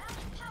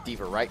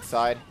 Diva right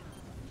side.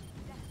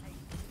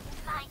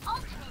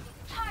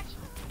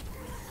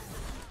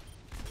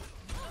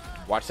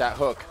 Watch that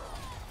hook.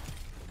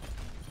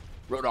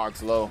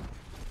 Roadhog's low.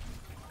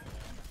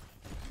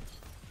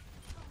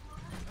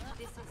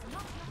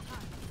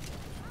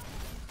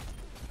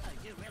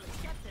 You really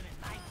stepped in it,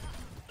 mate.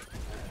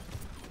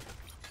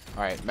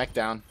 Alright, mech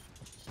down.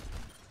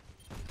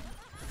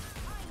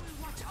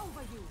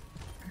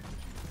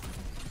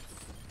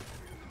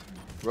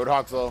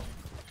 Roadhog's low.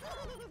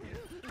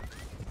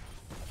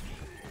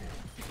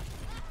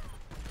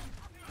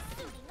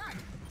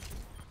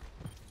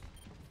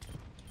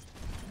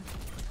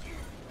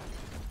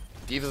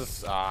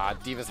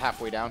 Diva's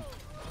halfway down.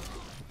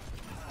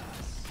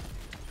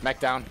 Mech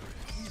down.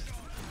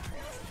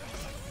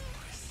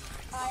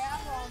 I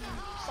have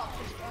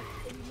self-destruct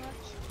pretty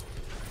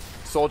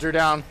much. Soldier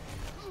down.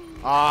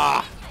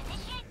 Ah.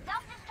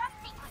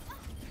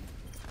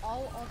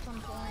 All ult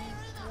on point.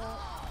 Well,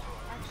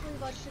 actually,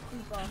 let's just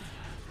diva.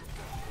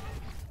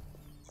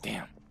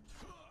 Damn.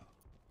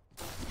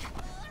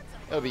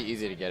 It'll be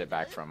easy to get it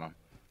back from him.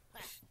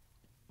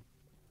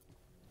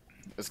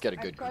 Let's get a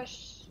good. Oh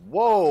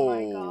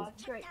my Whoa. god,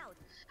 great.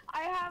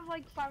 I have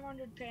like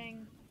 500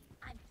 ping.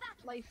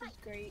 Life is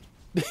great.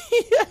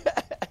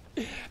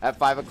 At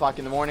 5 o'clock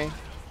in the morning?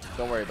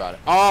 Don't worry about it.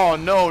 Oh,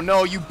 no,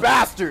 no, you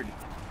bastard!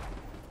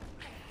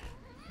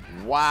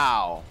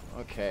 Wow.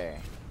 Okay.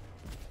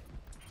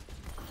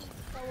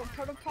 So it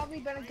would have probably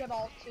been a good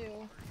ult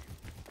too.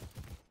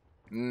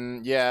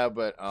 Yeah,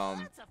 but,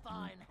 That's a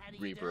fine. How do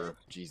you Reaper, do?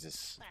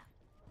 Jesus.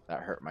 That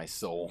hurt my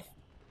soul.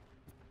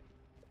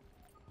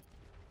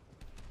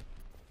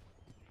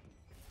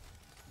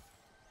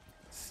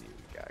 Let's see what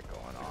we got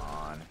going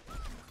on.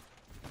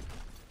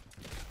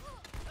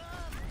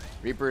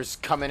 Reaper's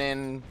coming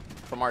in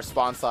from our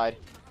spawn side.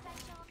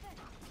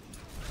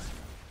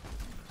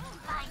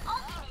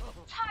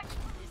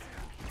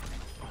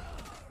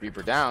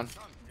 Reaper down.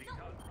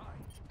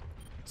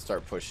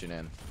 Start pushing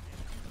in.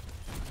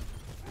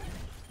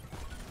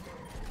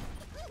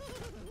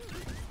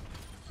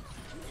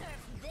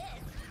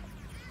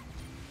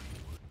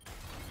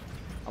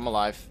 I'm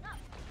alive.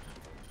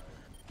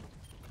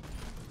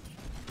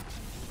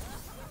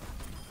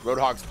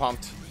 Roadhog's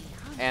pumped.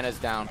 Anna's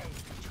down.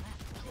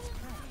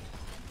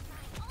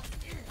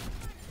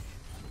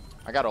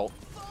 I got ult.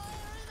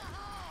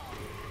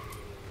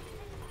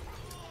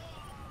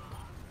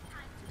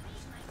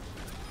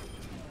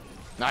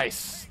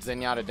 Nice.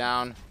 Zenyatta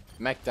down.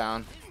 Mech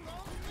down.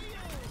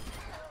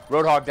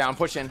 Roadhog down.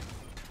 Pushing.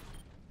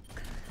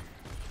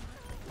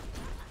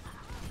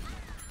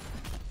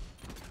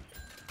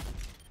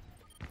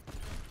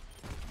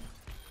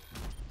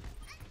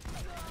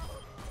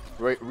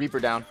 Reaper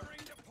down.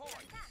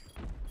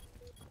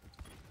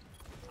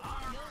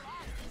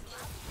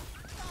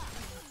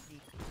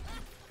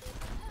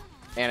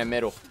 And a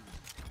middle.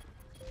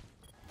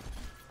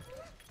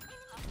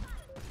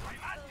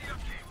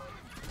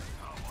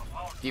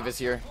 Diva's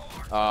here.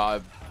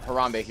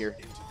 Harambe here.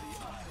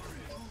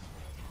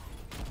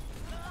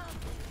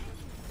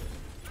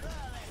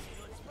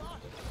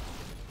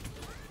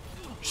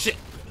 Shit.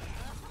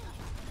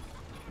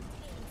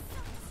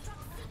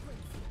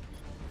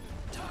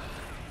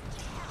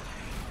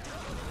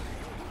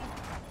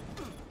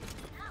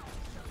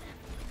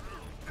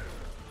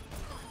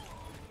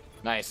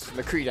 Nice.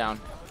 McCree down.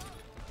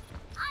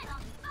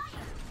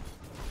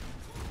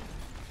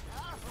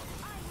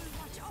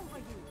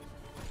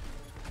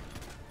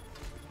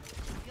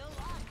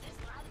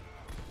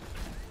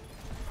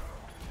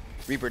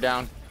 Reaper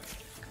down.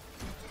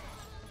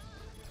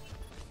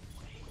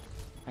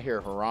 I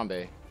hear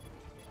Harambe.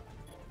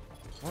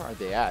 Where are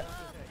they at?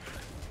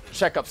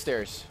 Check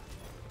upstairs.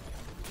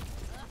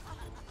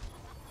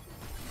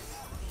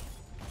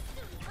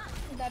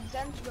 That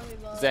Zen's really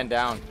low. Zen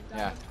down.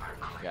 Yeah.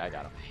 Yeah, I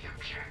got him.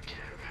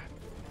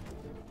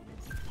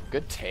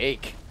 Good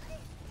take.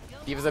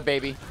 Diva's a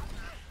baby.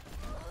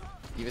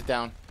 Diva's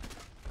down.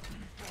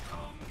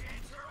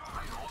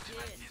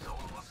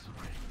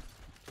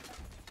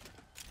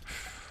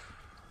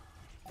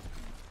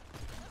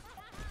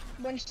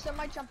 When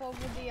somebody jump over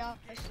the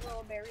this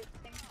little berry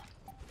thing.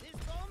 This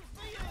bomb's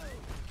for you.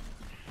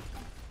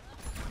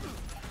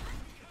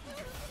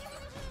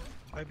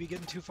 Might be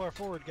getting too far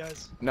forward,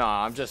 guys. No,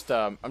 I'm just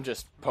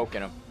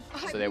poking them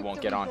so they won't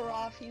get on.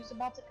 Off. He was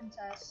about to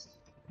contest.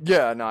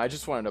 Yeah, no, I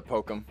just wanted to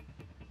poke them.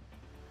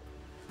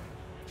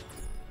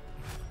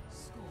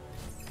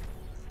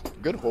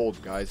 Good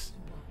hold, guys.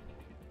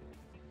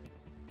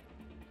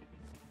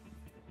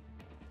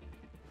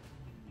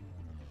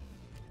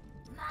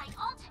 My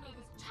ultimate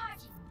is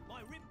charging.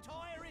 My rip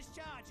tire is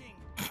charging.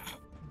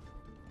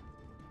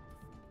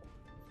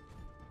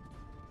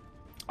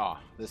 Oh,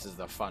 this is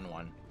the fun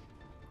one.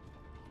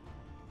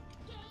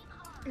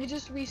 He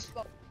just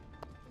respawned.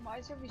 Why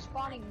is it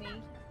respawning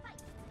me?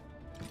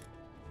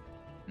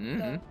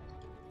 Mm-hmm.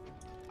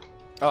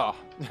 Oh,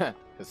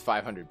 because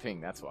 500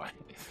 ping, that's why.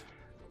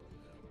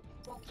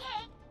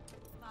 Okay.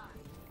 5,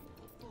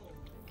 4,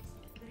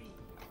 3,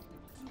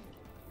 2,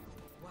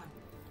 1.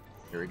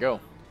 Here we go.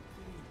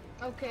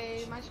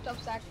 Okay, my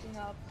stuff's acting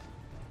up.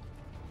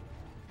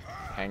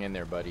 Hang in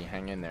there, buddy.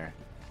 Hang in there.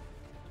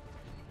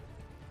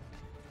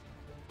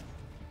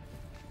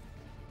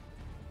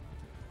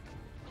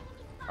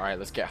 Alright,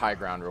 let's get high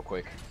ground real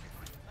quick.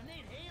 I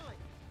need healing.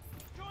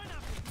 Join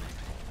up with me.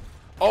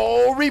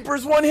 Oh,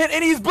 Reaper's one hit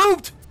and he's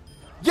booped!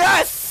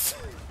 Yes!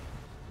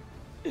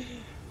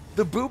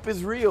 The boop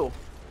is real.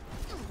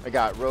 I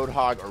got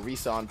Roadhog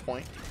Orisa on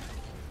point.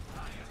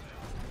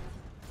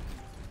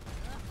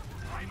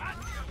 I'm at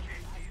you,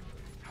 Casey.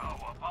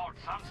 How about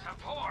some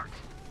support?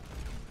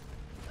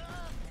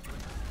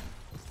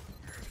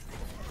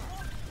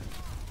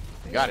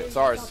 You got it. It's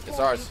ours. It's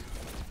ours.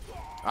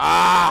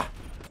 Ah!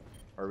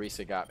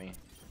 Orisa got me.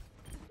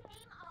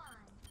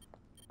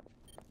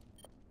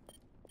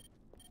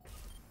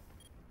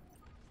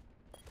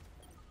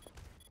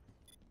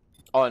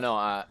 Oh no,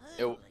 I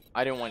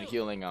didn't want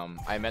healing.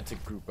 I meant to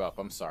group up.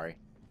 I'm sorry.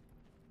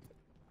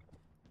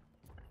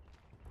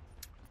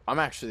 I'm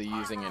actually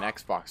using an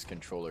Xbox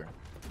controller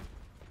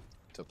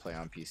to play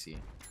on PC.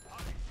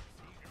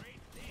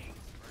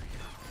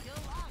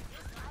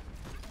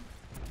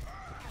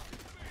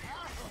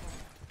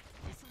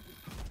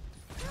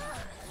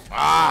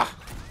 Ah!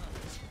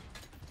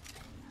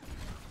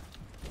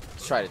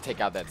 Let's try to take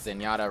out that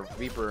Zenyatta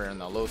Reaper on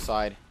the low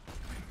side,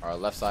 or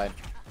left side.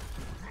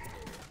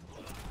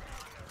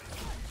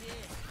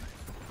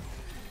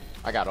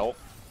 I got ult.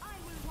 I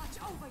will watch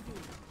over you.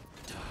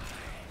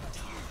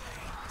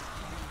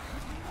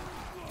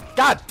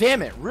 God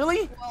damn it,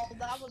 really? Well,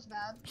 that was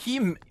bad.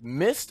 He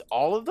missed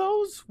all of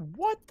those?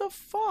 What the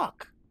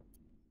fuck?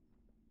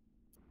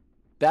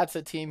 That's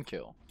a team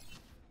kill.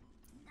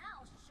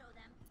 Now show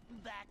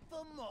them. Back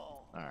for more.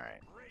 Alright.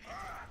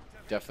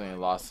 Definitely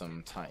lost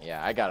some time.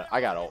 Yeah, I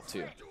got ult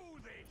too.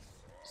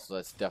 So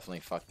let's definitely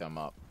fuck them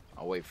up.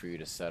 I'll wait for you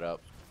to set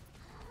up.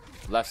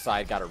 Left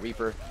side got a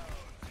Reaper.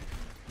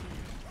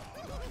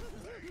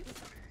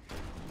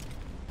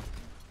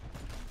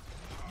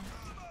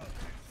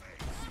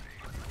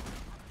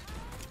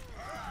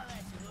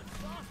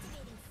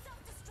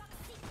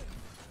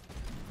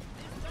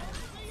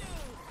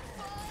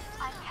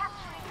 I'm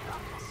capturing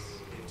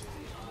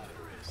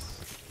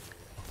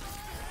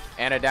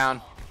Anna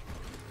down.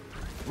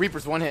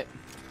 Reaper's one hit.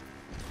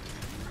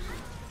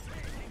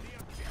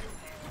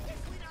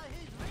 We know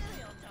who's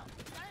really on top,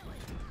 don't we?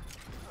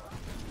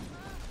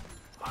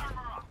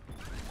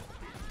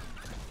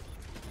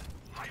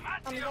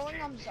 I'm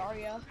going on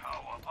Zarya.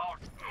 How about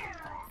I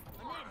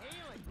need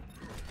healing.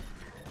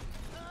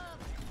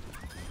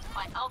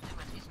 My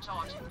ultimate is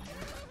charging.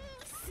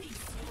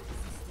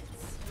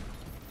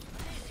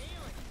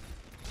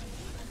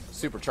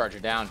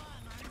 Supercharger down.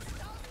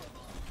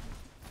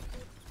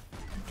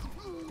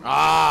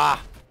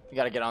 Ah! You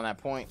gotta get on that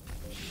point.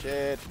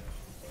 Shit.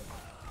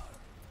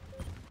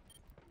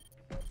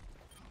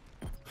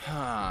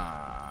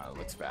 Ah,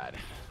 looks bad.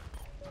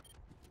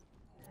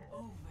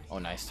 Oh,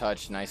 nice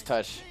touch. Nice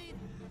touch.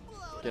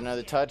 Get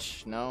another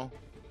touch? No?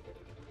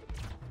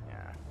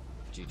 Yeah.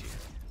 GG.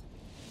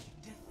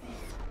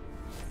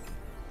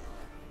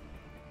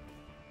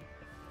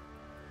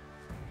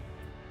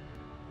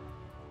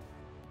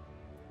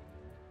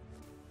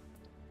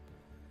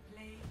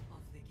 Play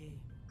of the game.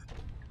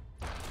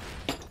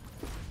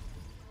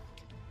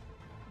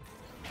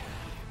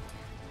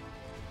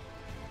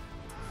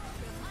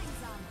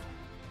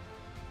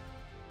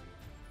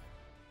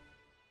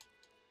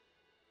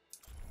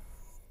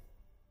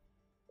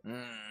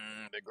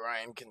 The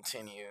grind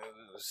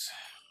continues.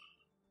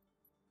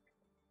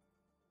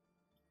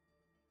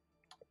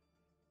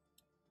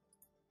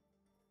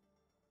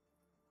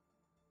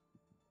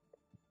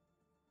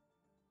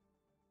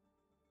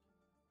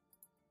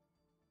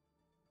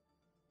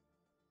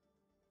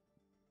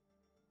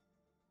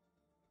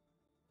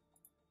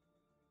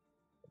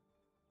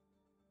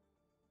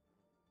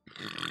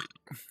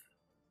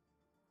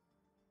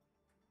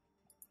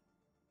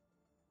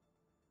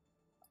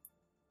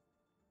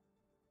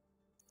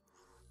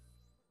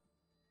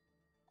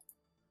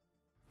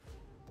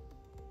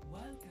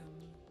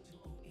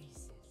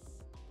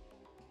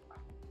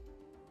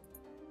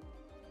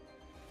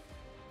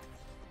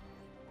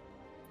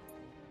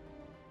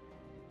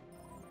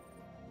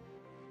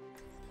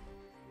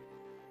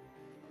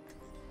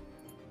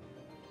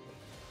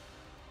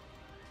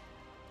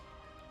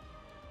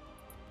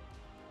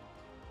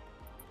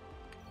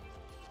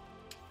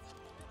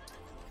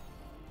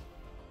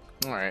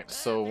 Alright,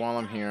 so while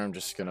I'm here, I'm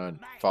just gonna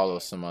follow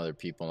some other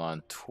people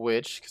on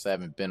Twitch because I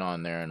haven't been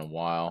on there in a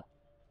while.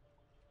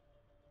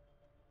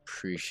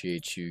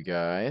 Appreciate you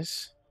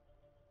guys.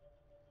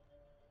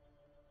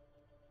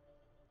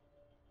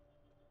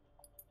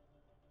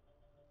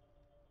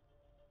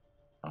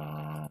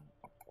 Watch.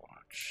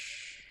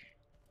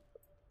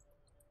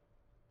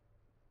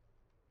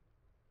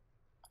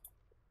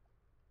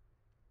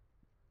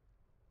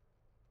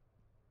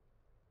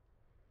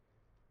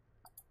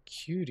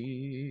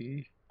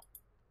 Cutie.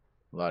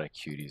 A lot of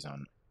cuties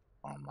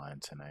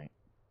online tonight.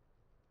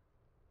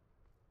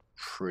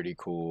 Pretty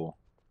cool.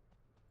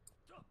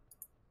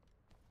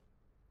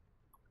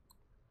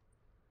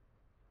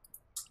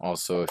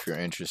 Also, if you're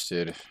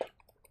interested,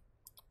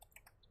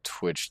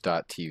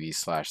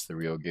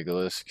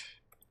 twitch.tv/therealgigalisk.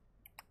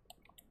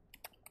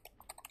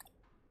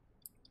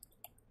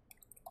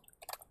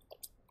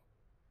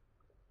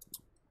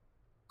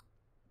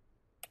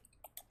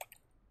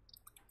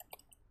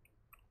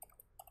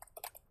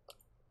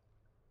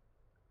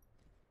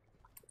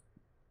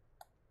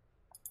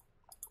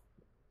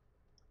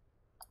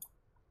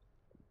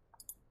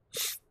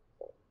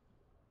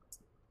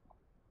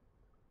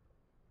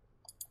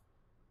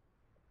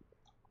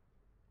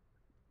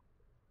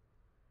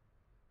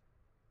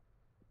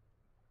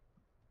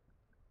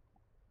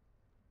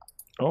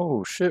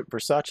 Oh shit,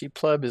 Versace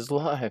Pleb is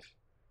live.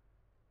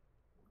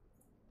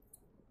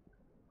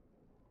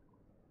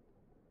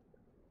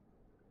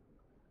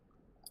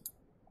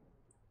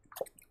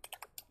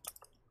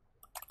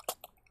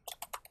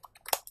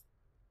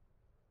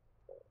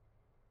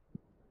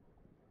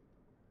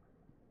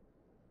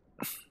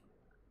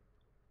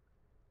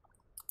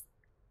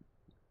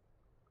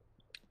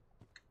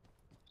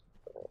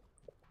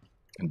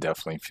 I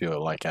definitely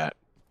feel like at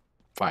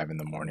 5 in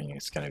the morning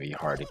it's gonna be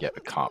hard to get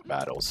the comp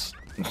battles.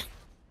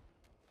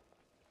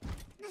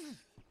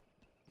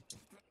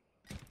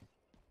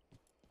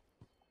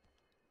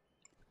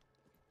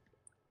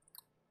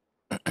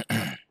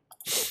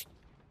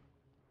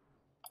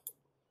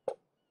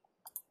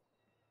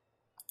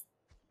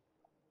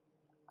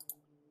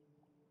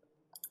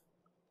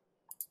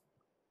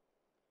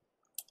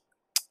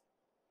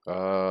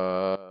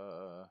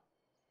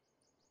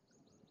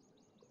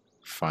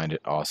 Find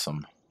it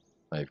awesome.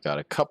 I've got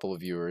a couple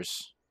of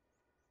viewers.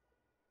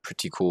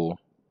 Pretty cool.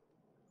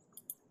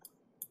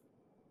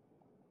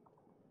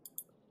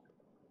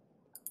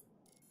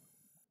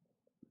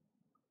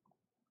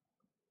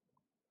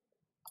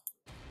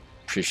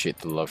 Appreciate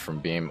the love from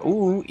Beam.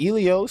 Ooh,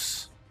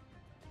 Elios.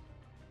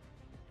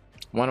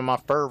 One of my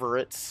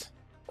favorites.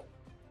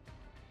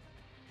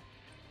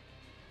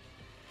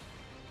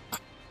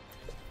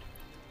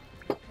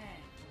 Prepare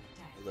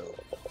to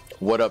attack.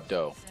 What up,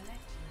 doe?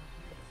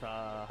 Select your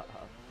hero.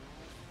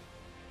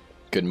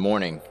 Good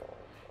morning.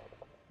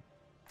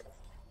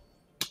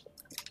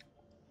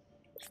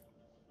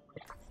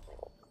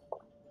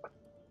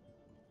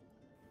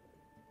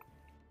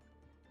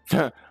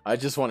 I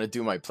just want to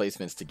do my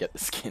placements to get the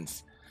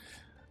skins.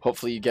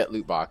 Hopefully you get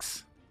loot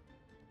box.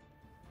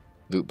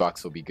 Loot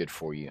box will be good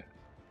for you.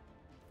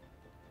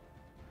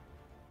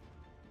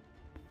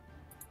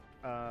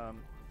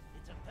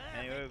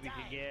 Anyway, we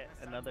could get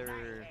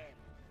another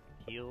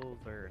heals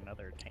or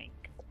another tank.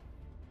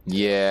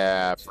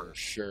 Yeah, for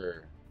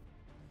sure.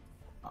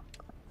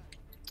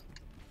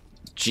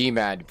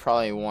 G-Man, you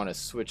probably want to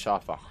switch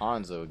off a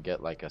Hanzo and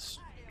get like a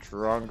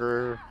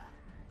stronger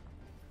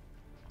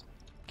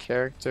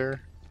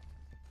character.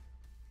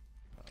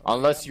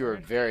 Unless you're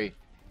very,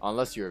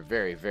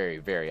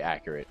 very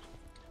accurate.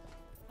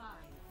 5,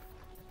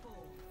 4,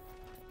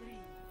 3,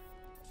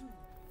 2,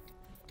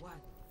 1.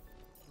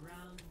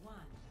 Round 1.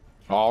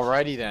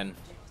 Alrighty then.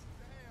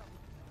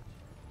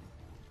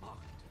 At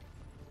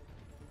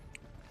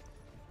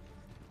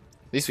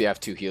least we have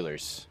 2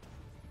 healers.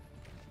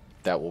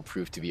 That will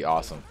prove to be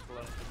awesome.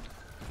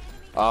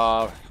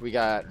 We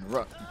got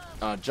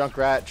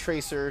Junkrat,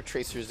 Tracer.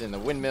 Tracer's in the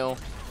windmill.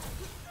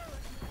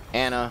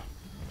 Anna.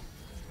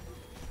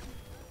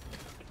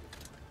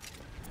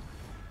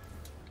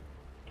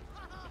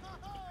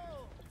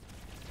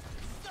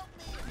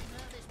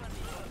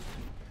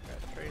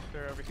 Got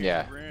Tracer over here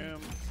Yeah. in the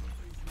room.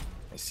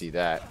 I see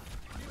that.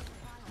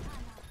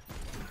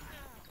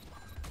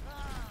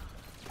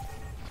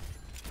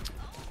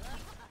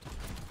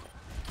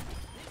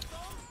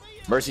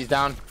 Mercy's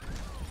down.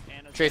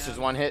 Anna's Tracer's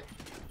down. 1 hit.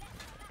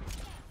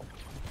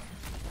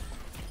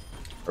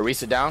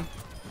 Orisa down.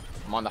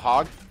 I'm on the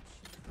hog. The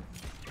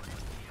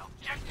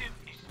objective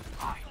is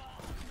mine.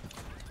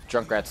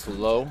 Junkrat's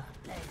low.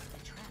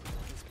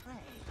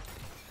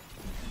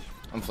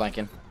 I'm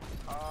flanking.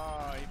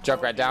 Oh, he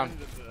Junkrat pulled down.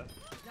 into the-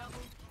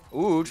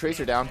 Ooh,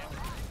 Tracer down.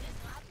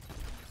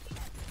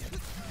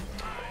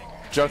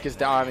 Junk is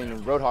down. I mean,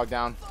 Roadhog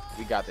down.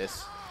 We got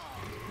this.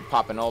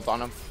 Popping ult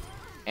on him.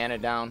 Anna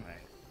down.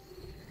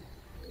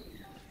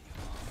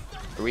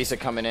 Orisa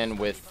coming in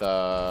with,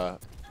 I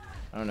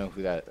don't know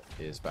who that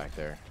is back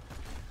there.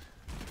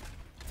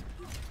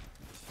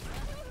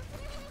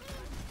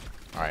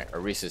 Alright,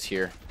 Orisa's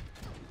here.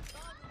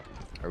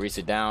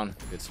 Orisa down.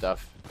 Good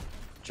stuff.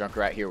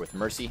 Junkrat here with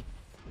Mercy.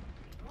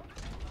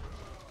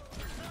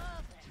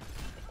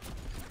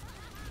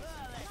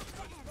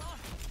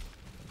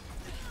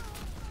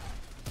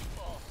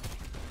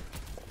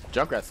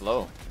 Junkrat's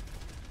low.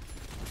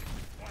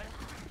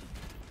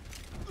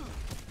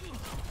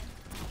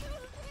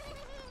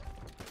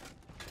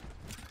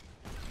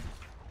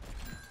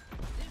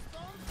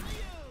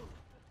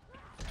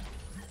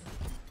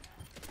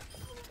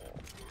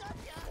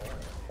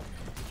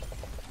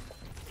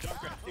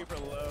 Junkrat super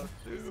low.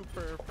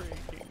 Super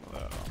freaking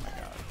low. Oh my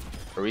god.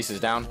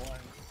 Orisa's down.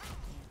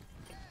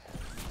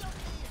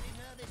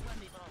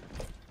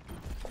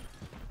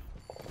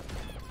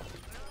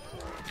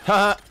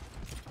 Haha.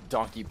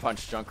 Donkey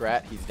punch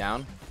Junkrat. He's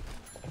down.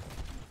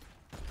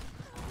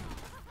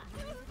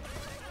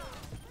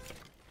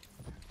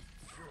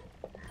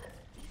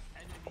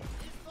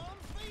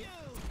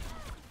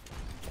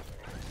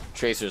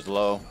 Tracer's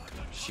low.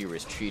 She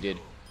retreated.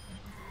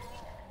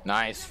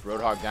 Nice.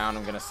 Roadhog down.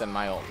 I'm gonna send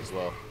my ult as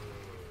well.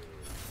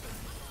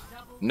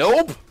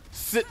 Nope.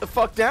 Sit the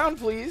fuck down,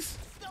 please.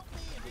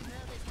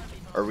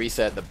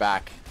 Orisa at the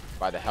back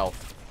by the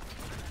health.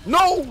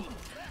 No!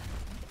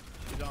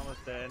 She's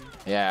almost dead.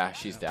 Yeah,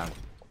 she's down.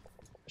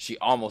 She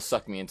almost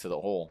sucked me into the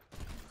hole.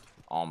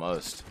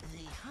 Almost.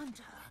 The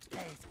hunter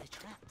lays a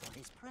trap for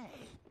his prey.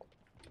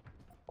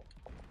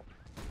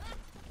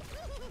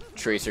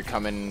 Tracer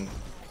coming.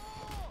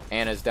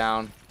 Anna's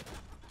down.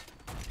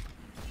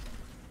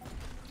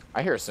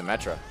 I hear a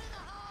Symmetra.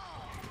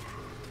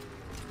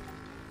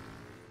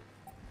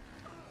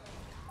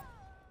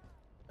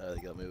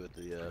 They got me with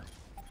the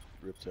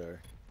Riptire.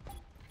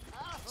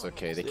 It's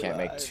okay, they can't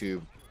make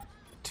too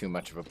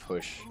much of a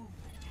push.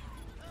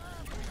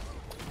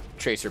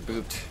 Tracer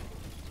booped.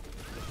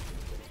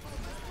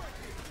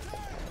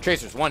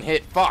 Tracer's one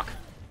hit. Fuck.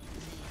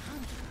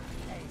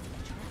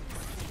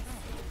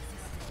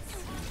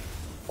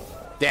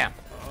 Damn.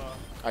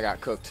 I got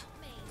cooked.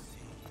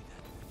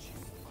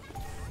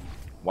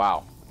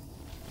 Wow.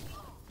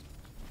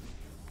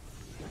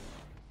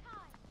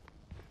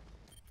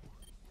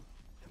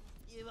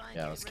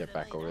 Yeah, let's get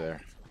back over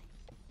there.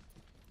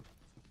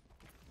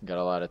 Got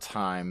a lot of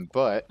time,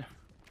 but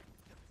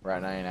we're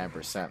at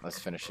 99%. Let's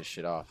finish this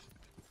shit off.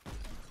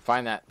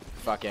 Find that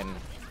fucking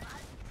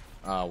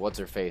what's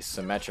her face,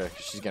 Symmetra.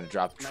 She's gonna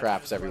drop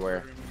traps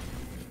everywhere.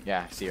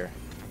 Yeah, see her.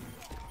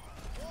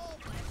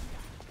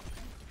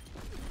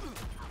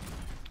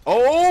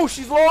 Oh,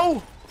 she's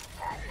low.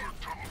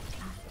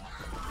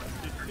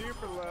 She's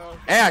super low.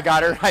 Hey, I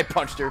got her. I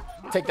punched her.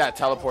 Take that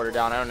teleporter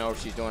down. I don't know what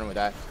she's doing with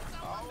that.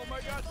 Oh my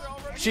god, they're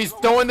already She's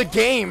throwing the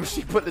game.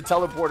 She put the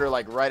teleporter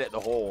like right at the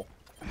hole.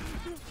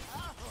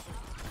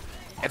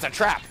 It's a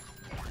trap.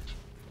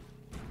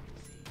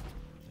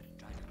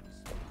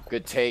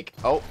 Good take.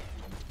 Oh.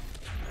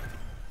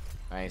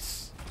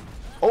 Nice.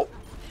 Oh.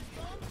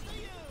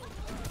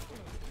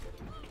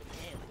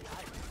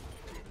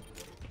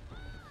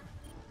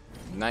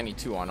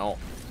 .92 on ult.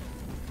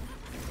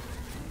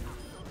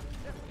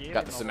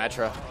 Got the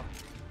Symmetra.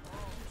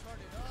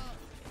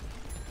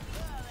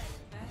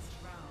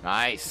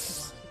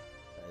 Nice.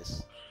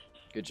 Nice.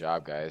 Good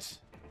job, guys.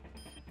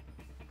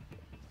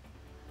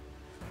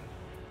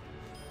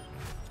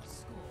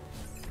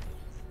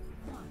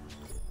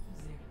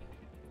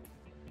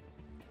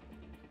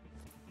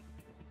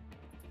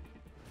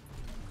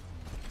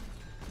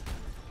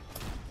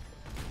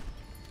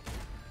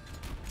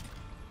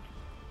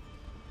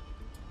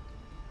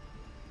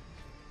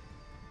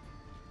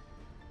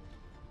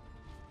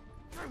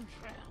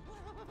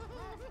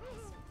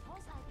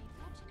 Suppose I'll be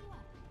catching you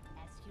up,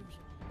 as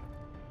usual.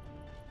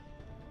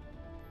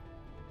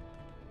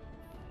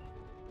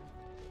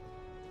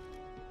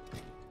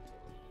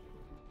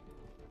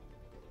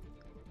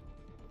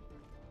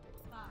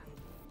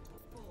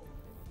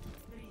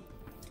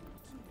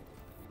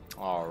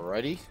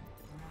 Alrighty.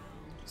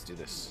 Let's do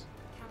this.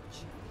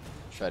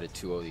 Try to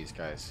 2-0 these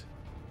guys.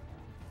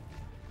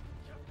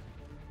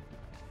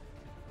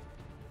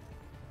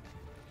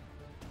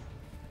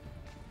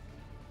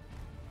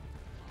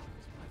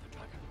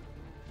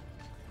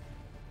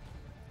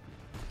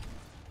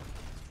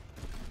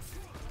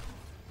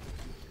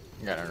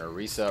 Got an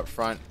Orisa up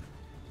front.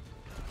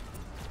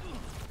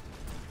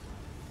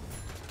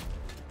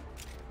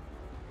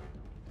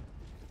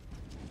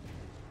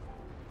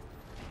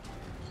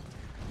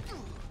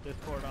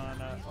 Discord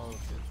on. Oh,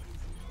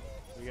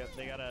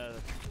 they got a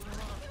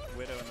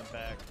Widow in the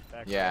back.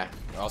 Yeah.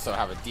 We also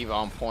have a Diva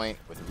on point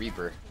with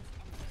Reaper.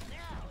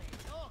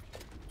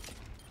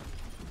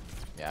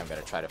 Yeah, I'm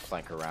gonna try to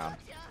flank around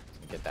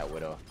and get that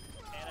Widow.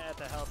 Anna at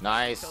the health.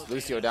 Nice. Kills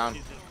Lucio Anna. down.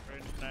 She's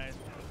just nice.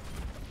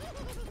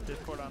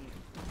 Discord on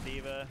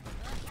Diva.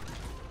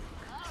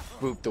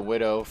 Boop the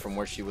Widow from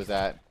where she was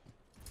at.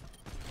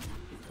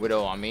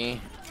 Widow on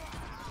me.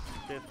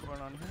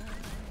 Discord on her.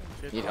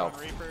 Need Discord help. on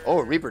Reaper.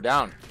 Oh, Reaper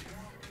down.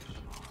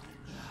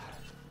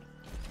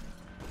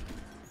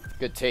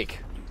 Good take.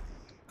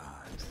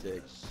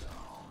 Mistake.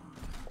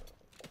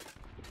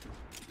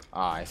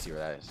 Ah, I see where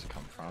that is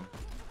come from.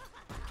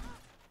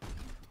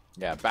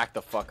 Yeah, back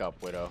the fuck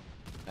up, Widow.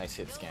 Nice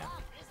hit scan.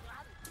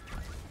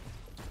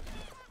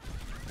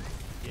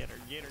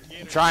 get her, get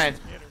her. I'm trying.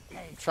 Get her.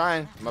 I'm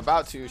trying. I'm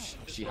about to.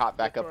 She hopped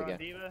back up Discord on again.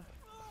 Diva.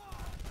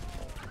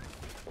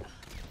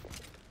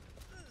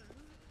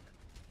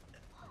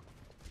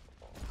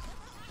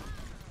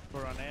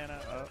 Discord on Anna.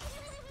 Oh.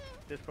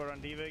 Discord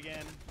on Diva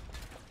again.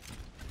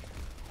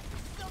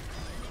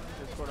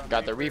 Discord on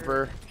Got the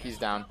Reaper. He's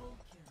down.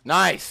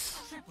 Nice.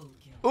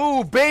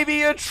 Ooh,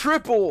 baby, a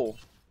triple.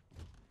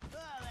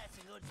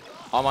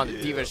 I'm on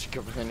the Diva.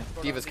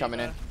 Diva's coming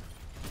in.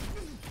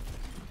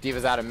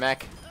 Diva's out of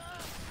mech.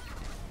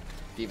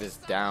 Diva's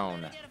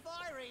down.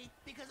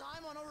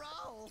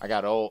 I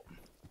got ult.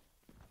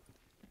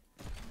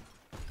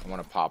 I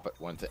want to pop it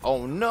one thing.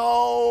 Oh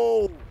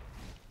no!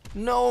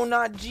 No,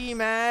 not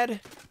G-Mad.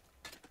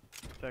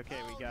 It's okay,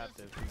 we got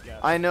this. We got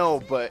I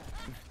know, but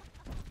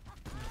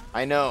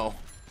I know.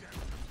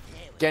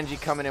 Genji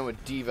coming in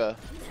with Diva.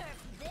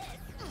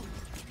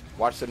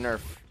 Watch the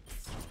nerf.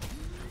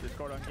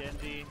 Discord on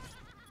Genji.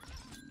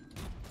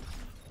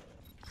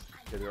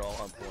 Yeah, they're all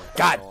on point.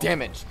 God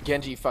damn it!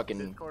 Genji fucking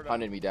Discord on-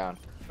 hunted me down.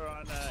 Discord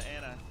on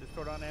Anna.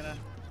 Discord on Anna.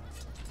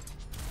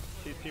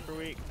 She's super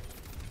weak.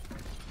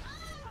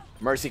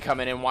 Mercy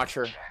coming in. Watch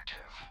her.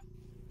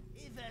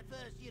 If at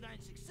first you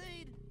don't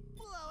succeed,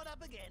 blow it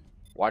up again.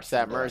 Watch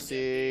that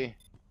Mercy.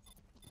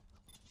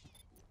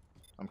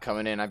 I'm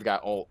coming in. I've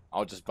got ult.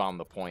 I'll just bomb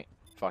the point.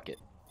 Fuck it.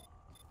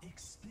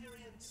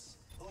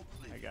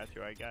 I got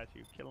you, I got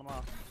you. Kill him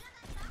off.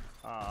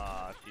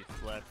 Ah, she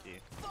left you.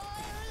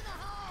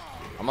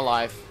 I'm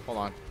alive. Hold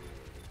on.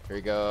 Here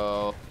we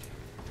go.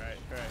 Right,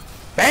 right.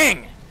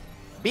 Bang!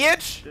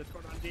 Bitch!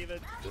 Discord on Diva.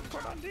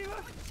 Discord on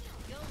Diva.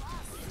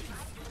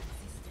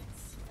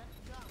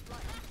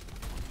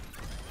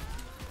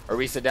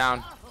 Orisa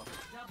down.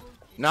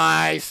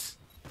 Nice!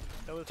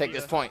 That was Take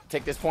Diva. this point.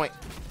 Take this point.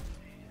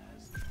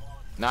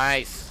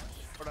 Nice.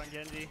 Discord on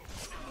Genji.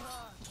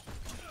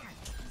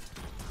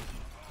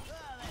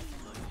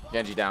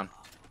 Genji down.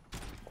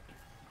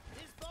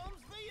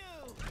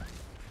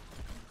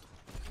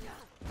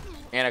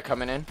 Anna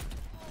coming in.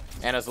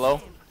 Anna's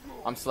low.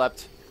 I'm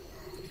slept.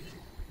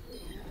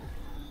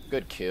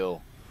 Good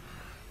kill.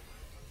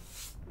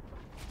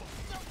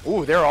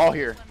 Ooh, they're all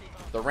here.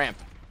 The ramp.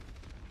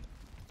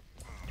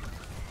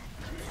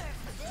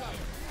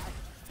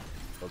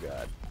 Oh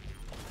god.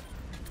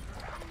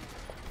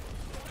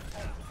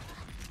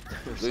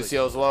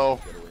 Lucio's low.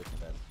 Get away from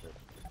that shit.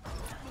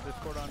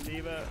 Discord on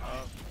Diva.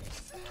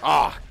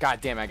 Ah, oh, god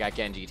damn, I got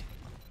Genji'd.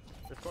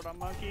 Discord on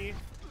Monkey.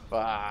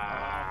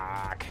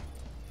 Fuck.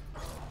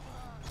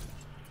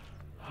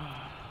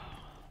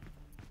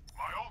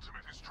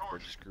 Or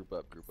just group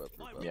up, group up,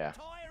 group up. Yeah.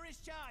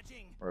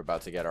 We're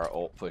about to get our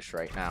ult push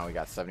right now. We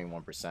got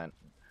 71%.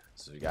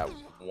 So we got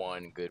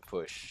one good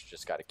push.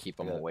 Just got to keep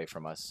them away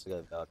from us. We got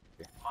a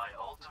Valkyrie. My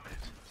ultimate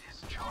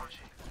is charging.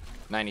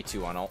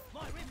 92 on ult.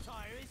 My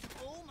riptire is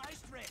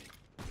almost ready.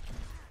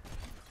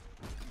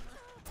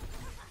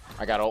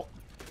 I got ult.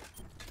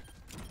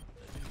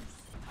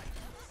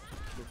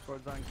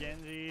 Discord's on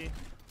Genji.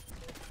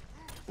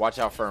 Watch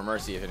out for a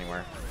Mercy if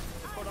anywhere.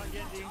 Discord on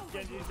Genji.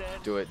 Genji's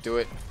dead. Do it, do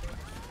it.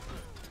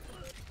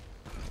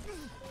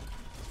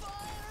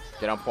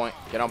 Get on point,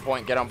 get on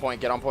point, get on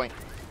point, get on point.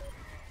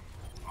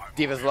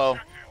 Diva's low.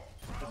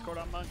 Discord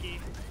on Monkey.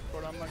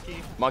 Discord on Monkey.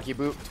 Monkey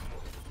boot.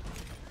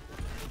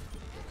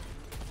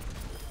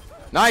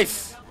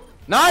 Nice!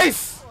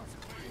 Nice!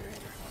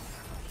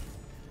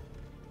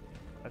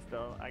 Let's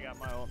go. I got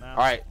my ult now.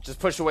 Alright, just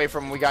push away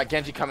from him. We got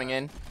Genji coming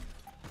in.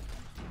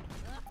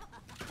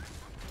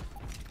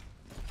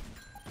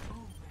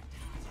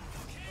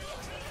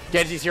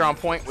 Genji's here on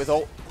point with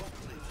ult.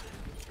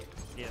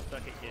 Yeah,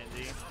 suck it,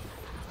 Genji.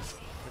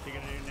 What you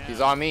gonna do now?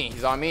 He's on me.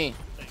 He's on me.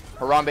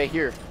 Harambe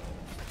here.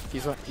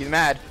 He's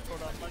mad.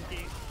 Discord on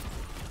Monkey.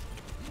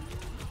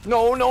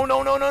 No, no,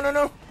 no, no, no, no,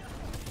 no.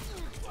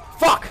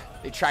 Fuck!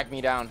 They tracked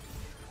me down.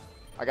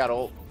 I got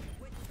ult.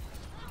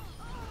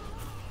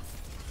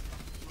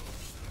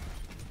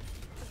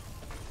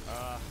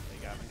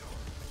 They got me.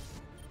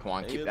 Come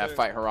on, Hey keep there. that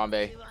fight,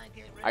 Harambe.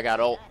 I got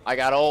ult. I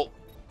got ult.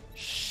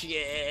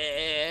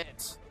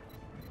 Shit.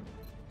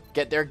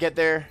 Get there, get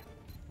there.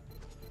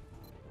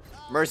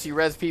 Mercy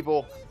res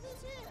people.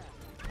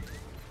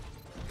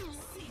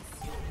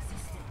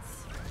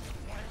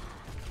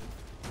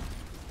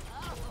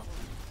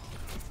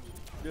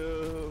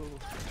 Go.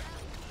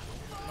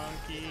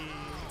 Monkey.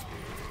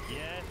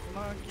 Yes,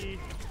 Monkey.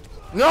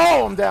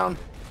 No, I'm down.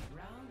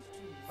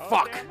 Oh,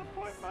 Fuck. Down the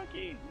point,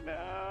 Monkey.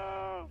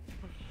 No.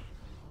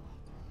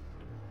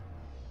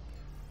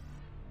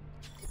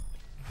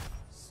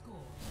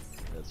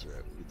 That's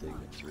right. We take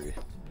it in 3.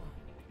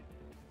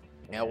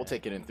 Yeah, we'll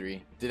take it in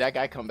 3. Did that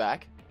guy come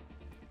back?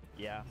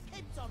 Yeah.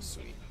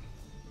 Sweet.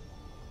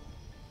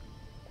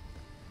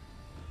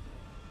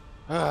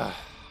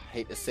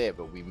 Hate to say it,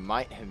 but we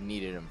might have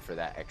needed him for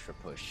that extra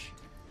push.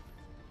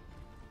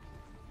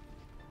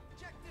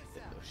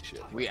 No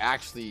shit. We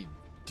actually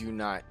do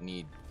not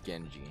need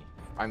Genji.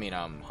 I mean,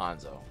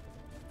 Hanzo.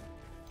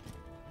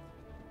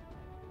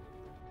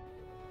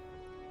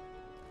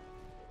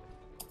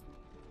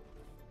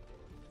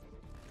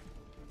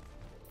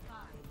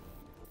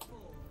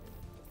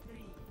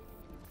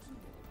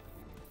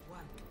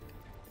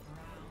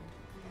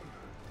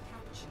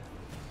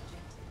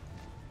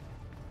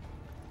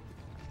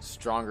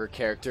 stronger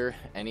character.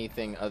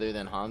 Anything other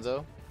than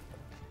Hanzo.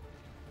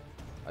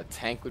 A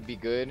tank would be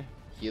good.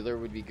 Healer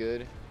would be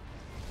good.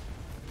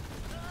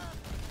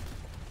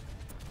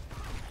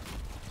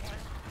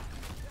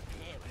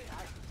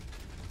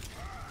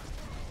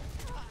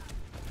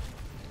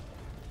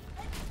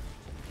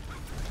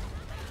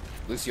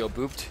 Lucio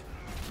booped.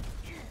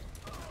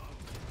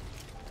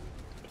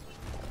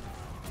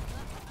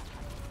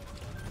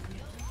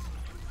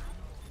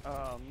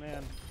 Oh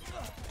man.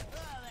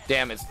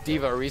 Damn, it's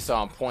Diva Orisa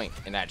on point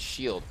in that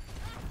shield.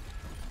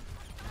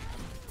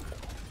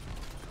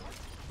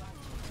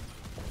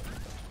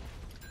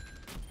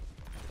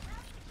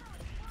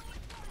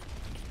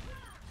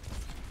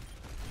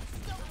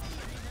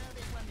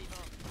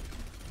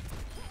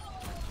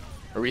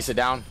 Orisa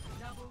down.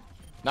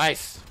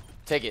 Nice.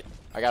 Take it.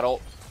 I got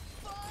ult.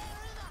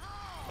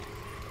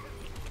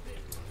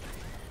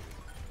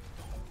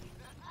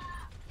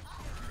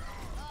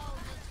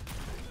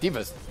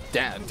 Diva's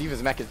down.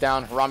 Diva's mech is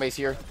down. Harambe's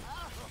here.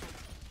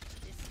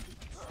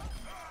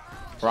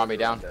 Harambe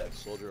down.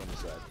 Soldier on the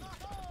side.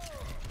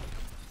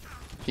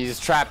 He's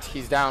trapped.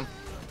 He's down.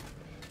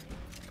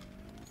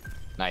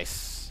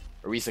 Nice.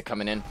 Orisa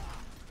coming in.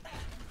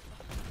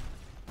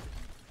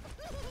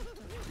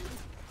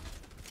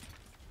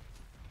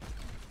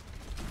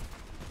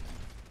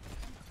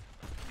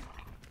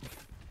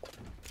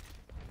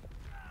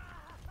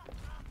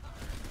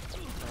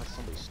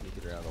 Somebody's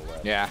sneaking around the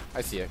left. Yeah,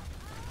 I see it.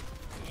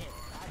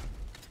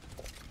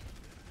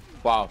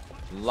 Wow,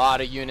 a lot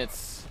of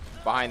units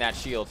behind that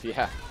shield.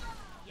 Yeah.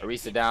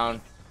 Orisa down.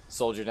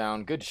 Soldier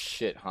down. Good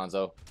shit,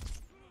 Hanzo.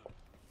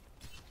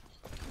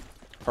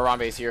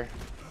 Harambe's here.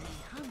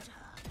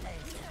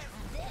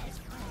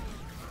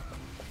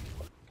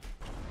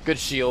 Good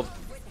shield.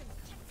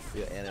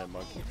 Yeah, and a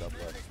monkey top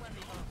left.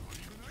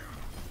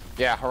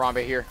 Yeah,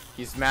 Harambe here.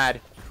 He's mad.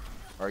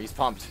 Or he's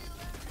pumped.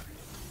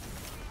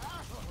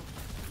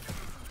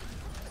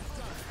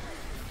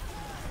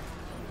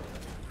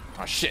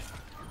 Oh shit.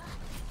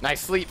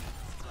 Nice sleep.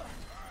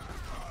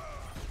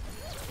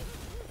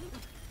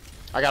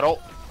 I got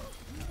ult.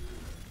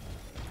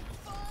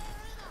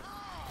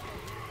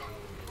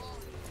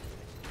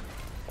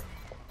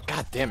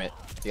 God damn it.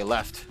 He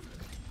left.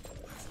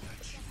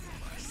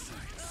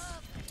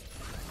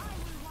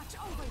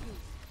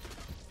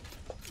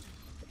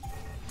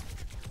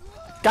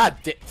 God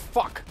damn.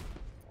 Fuck.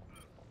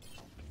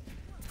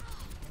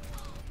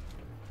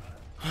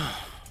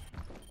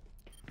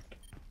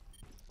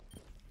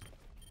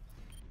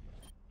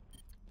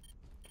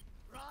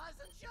 Rise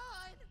and shine.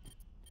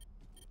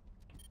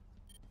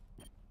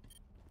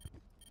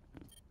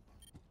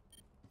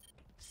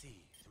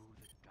 See through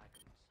the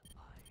dragon's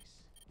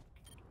eyes.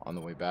 On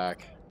the way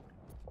back.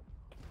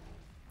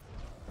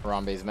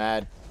 Harambe's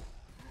mad.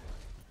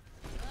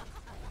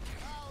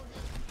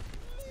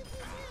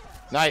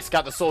 Nice,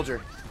 got the soldier.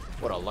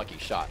 What a lucky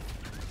shot.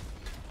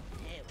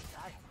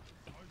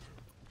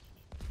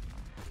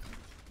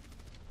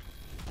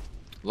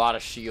 A lot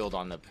of shield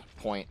on the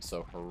point,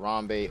 so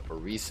Harambe,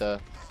 Orisa,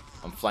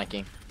 I'm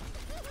flanking.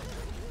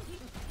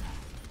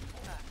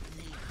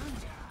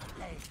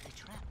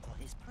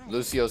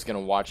 Lucio's gonna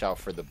watch out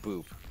for the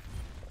boop.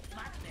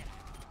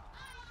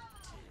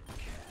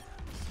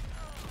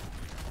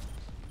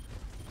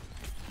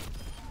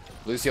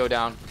 Lucio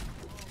down.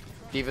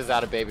 Diva's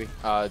out of baby.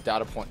 Out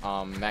of point.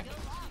 Mech.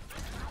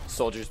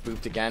 Soldiers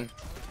booped again.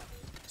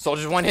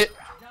 Soldiers one hit.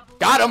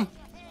 Got him.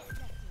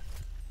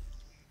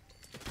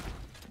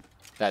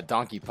 That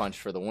donkey punch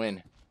for the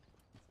win.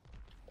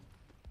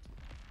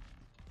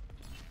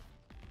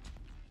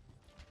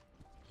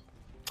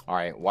 All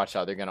right, watch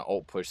out. They're gonna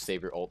ult push.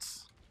 Save your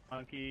ults.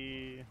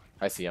 Monkey.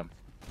 I see him.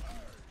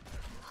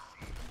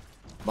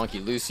 Monkey,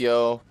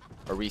 Lucio,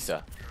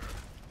 Orisa.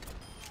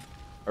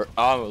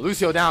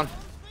 Lucio down.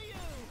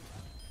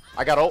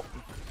 I got ult.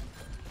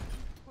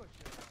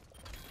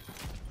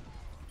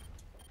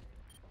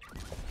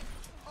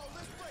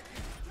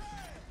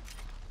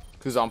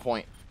 Who's on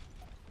point?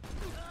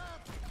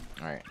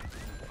 All right.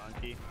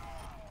 Monkey.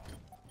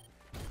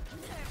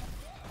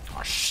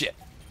 Oh shit.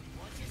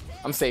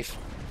 I'm safe.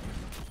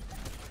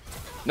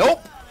 Nope.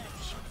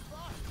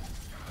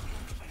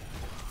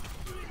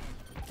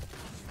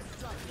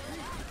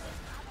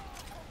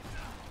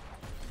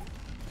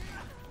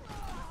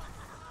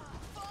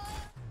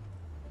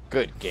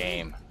 Good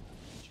game.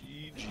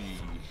 GG.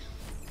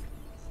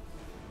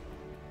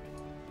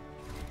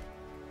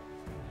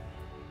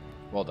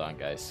 Well done,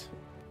 guys.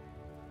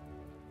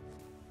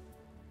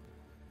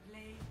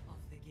 Play of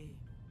the game.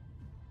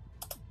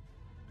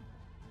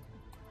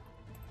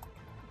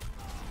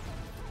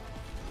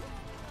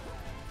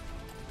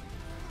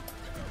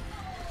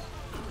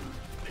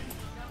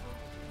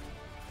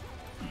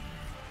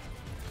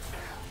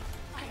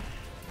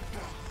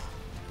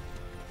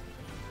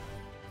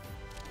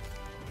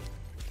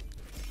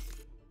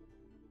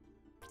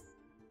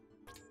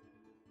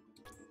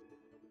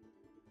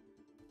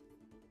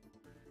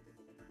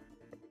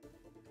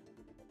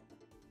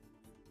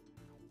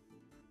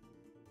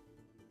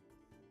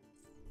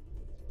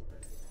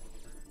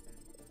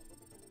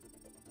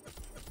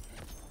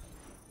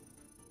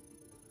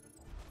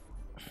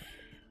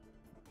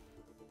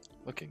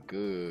 looking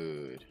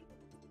good.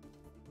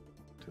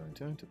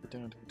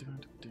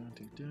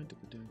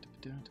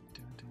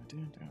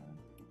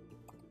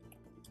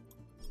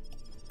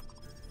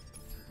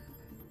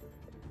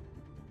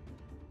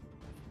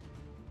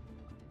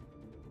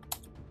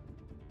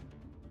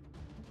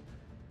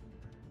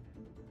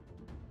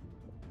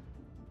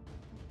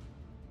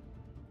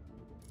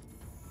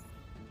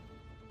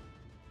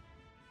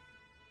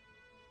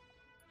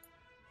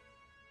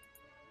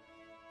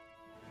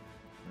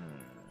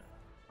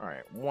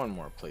 Alright, one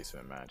more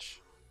placement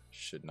match.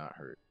 Should not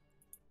hurt.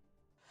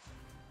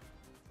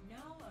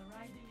 Now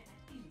arriving at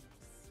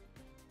Gigalisk.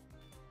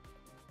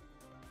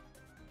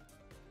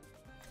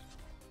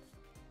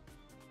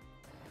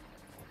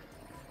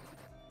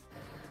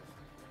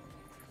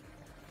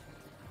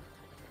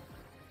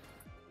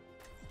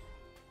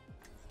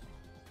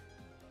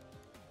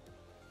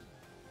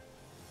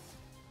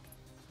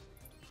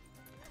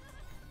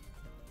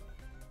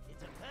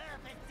 It's a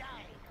perfect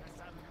day for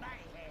some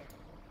mayhem.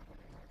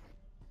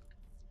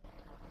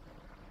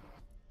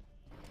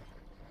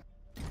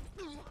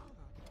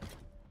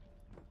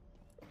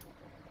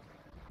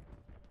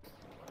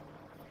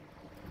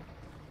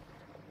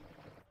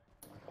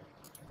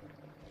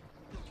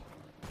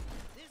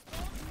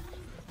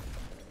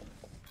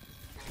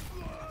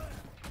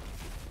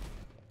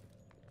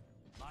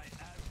 My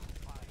arrow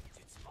finds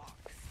its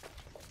mark.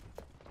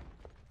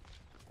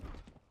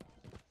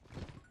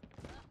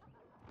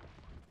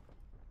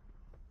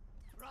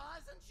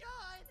 Rise and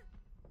shine.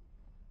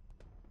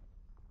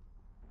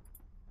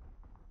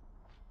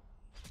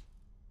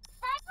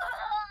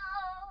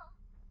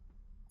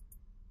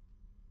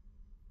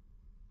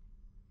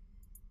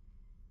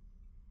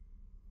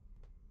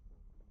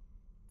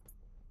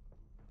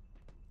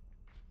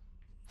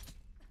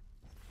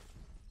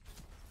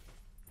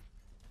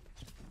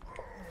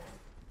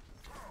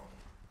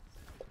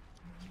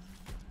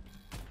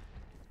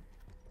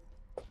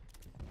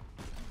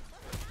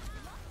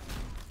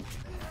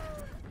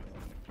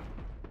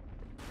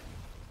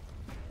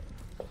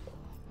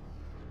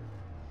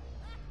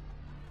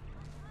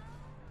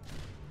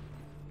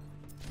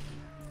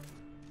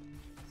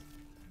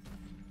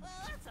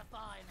 Well, that's a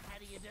fine how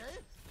do you do?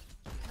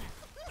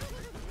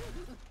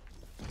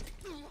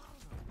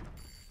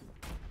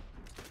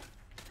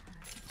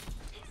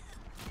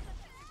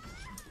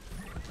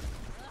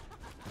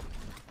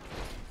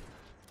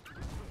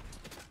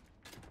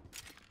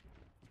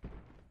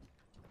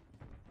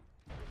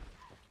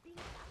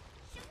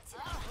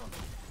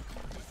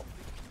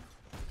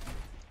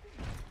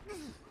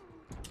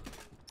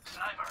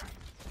 Sniper,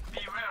 be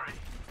wary.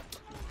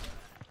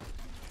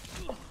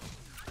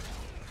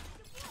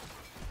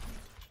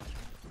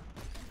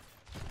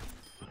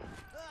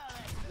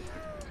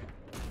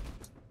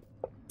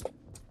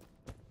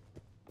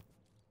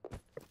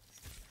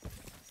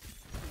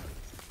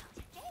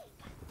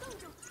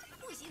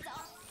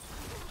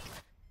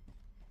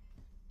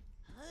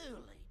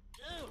 Holy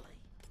dooly.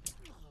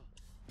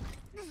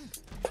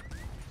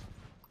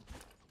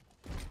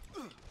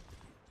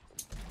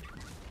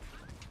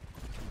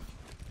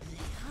 The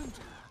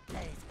hunter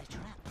lays a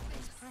trap for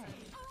his prey.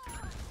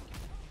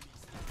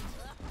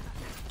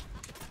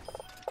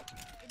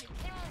 If you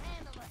can't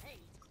handle the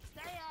heat,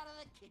 stay out of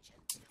the kitchen.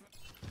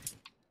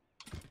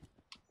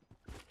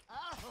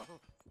 Oh,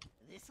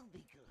 this'll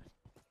be good.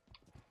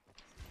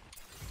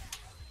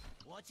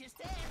 Watch your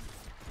step.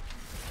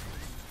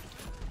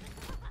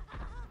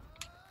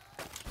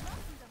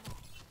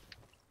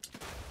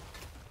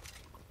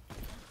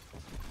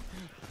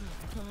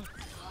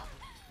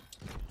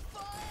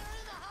 Fire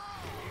in the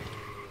hole!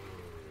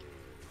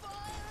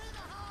 Fire in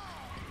the hole!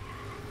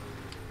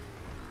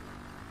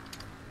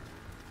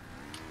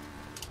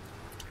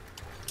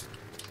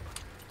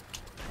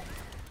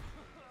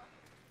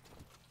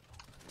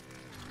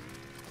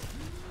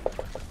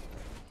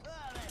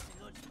 Oh, that's a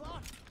good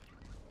spot.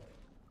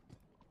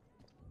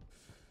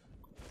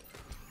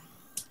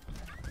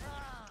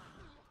 Ah.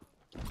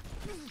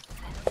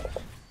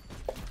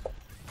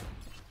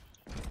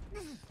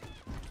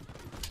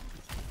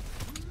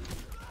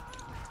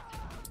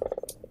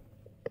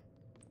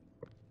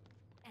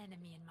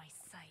 Enemy in my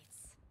sights.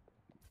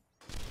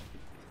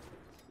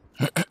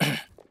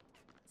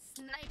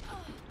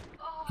 Sniper.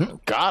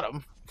 Got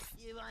him.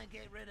 You won't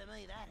get rid of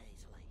me that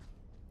easily.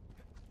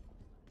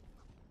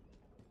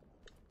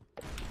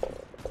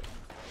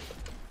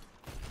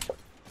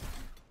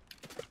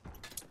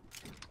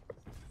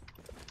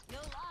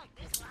 You'll like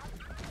this one.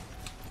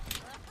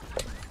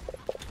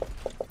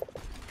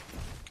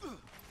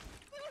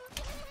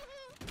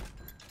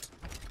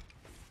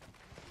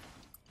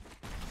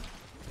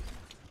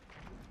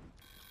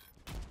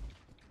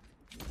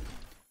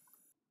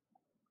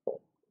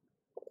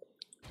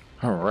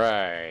 All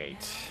right.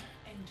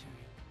 Enter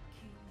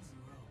King's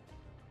Row.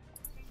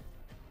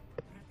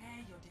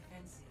 Prepare your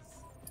defenses.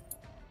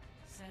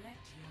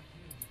 Select your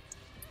hero.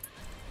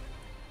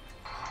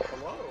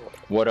 Hello.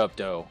 What up,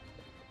 Doe?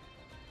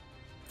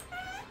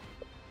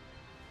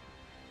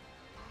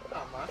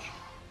 Not much.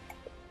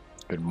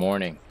 Good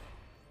morning.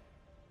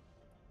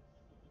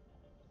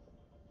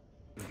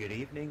 Good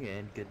evening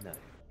and good night.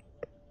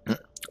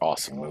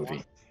 Awesome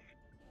movie.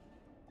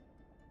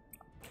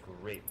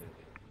 Great movie.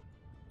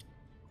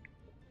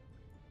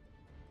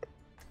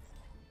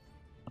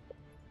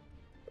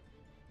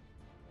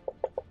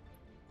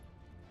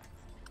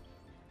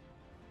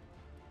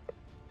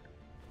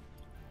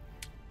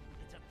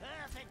 It's a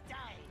perfect day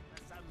for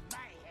some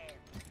mayhem.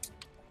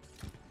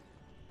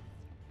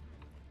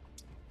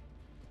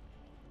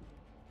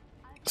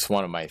 It's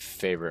one of my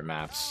favorite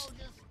maps.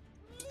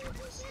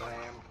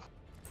 Slam.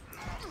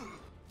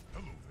 I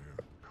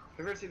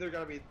figure it's either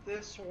gotta be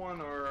this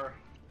one or.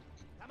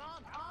 Come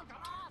on, come on,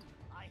 come on!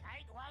 I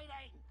hate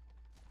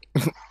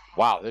waiting.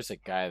 Wow, there's a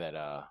guy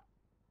that's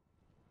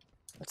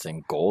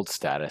in gold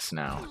status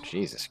now.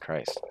 Jesus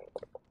Christ.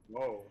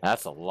 Whoa.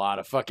 That's a lot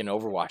of fucking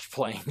Overwatch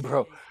playing,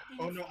 bro.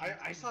 Oh no,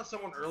 I saw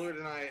someone earlier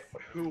tonight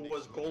who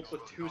was gold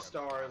with 2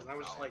 stars, and I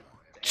was just like,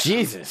 damn.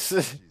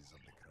 Jesus.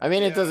 I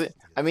mean, it doesn't.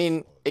 I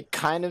mean, it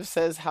kind of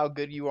says how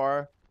good you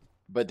are,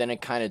 but then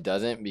it kind of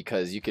doesn't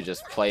because you could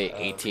just play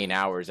 18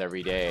 hours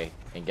every day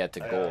and get to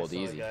gold I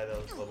saw easy. a guy that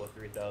was level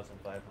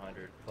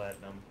 3,500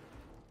 platinum.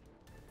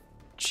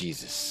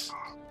 Jesus.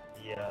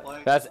 Yeah.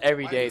 Like, That's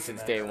every day my-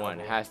 since day one.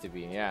 It has to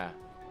be, yeah.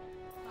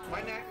 My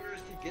nightmare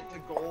is to get to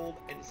gold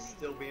and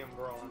still be in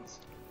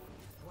bronze.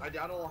 I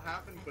doubt it'll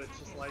happen, but it's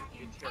just like,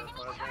 it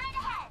terrifies me.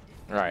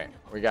 Right.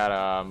 We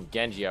got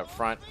Genji up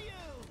front.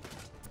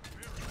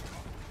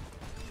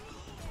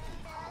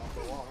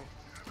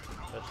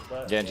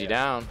 Genji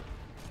down.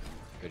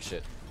 Good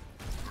shit.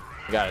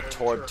 We got a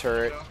Torb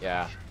turret.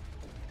 Yeah.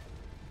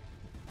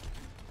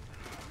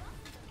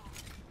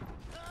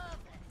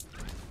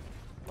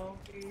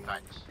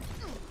 Nice.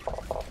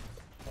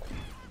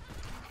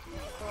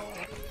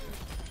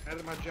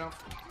 Added my jump.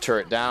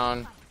 Turret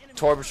down.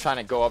 Torb was trying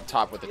to go up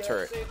top with the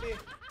turret.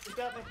 She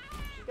got me.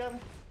 She got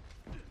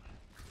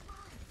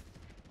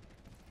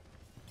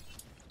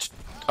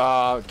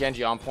me.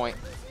 Genji on point.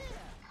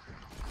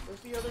 Where's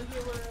the other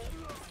healer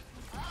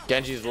at?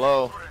 Genji's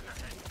low.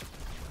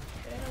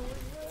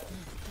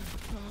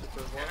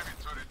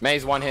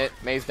 May's one hit.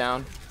 May's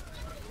down.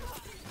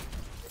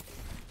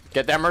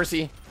 Get that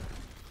Mercy.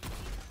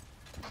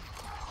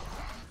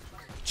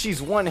 She's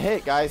one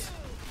hit, guys.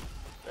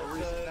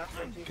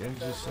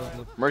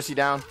 Mercy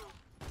down.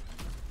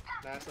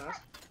 Nice, nice.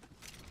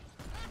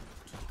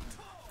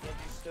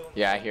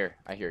 Yeah, I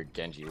hear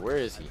Genji. Where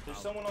is he? There's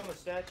someone on the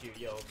statue,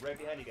 yo, right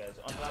behind you guys,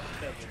 on top of the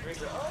statue. Right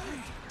there. Oh!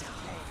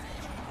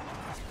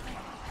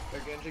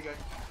 There, Genji guy.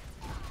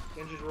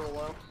 Genji's real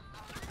low.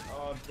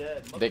 Oh, I'm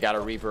dead. They got a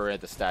Reaper at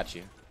the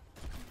statue.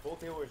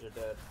 Both healers are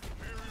dead.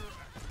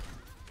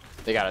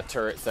 They got a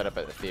turret set up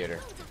at the theater.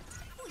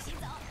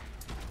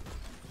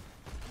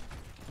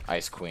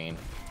 Ice Queen.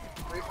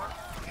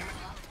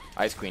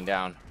 Ice Queen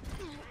down.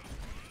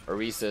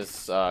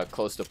 Orisa's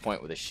close to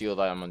point with a shield.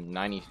 I'm on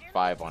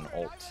 95 on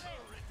ult.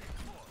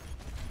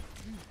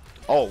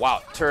 Oh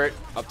wow, turret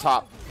up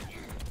top.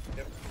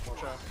 Yep,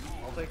 watch out.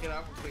 I'll take it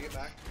out and take it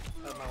back.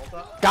 My ult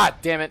up. God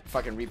damn it!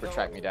 Fucking Reaper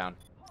tracked me down.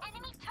 I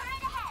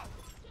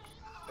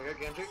got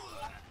Genji.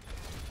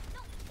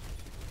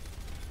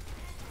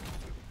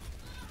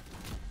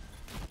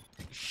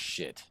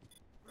 Shit.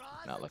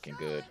 Not looking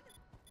good.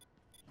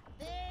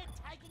 They're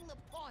taking the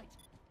point.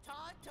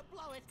 Time to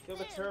blow it. Kill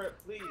the turret,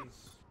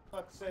 please.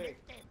 Fuck's sake.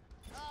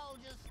 Oh,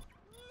 just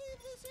leave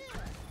this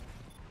here.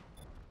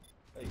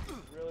 Hey,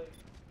 really?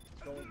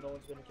 No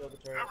one's gonna kill the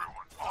turret.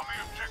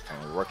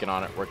 We're working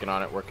on it, working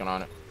on it, working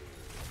on it.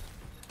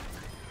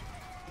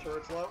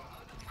 Turret's low.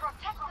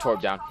 Torb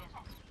down.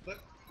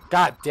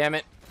 God damn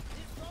it.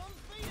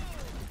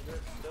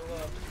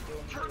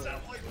 Turret's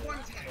at like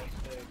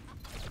 110.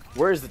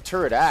 Where's the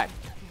turret at?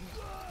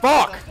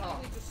 Fuck!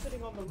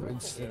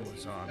 Winston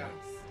was on it.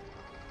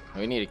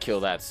 We need to kill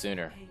that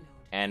sooner.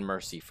 And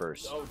Mercy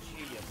first. Oh,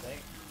 gee, you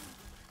think?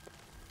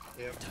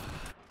 Yep.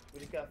 We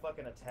just got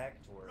fucking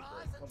attacked towards it.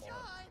 Come on.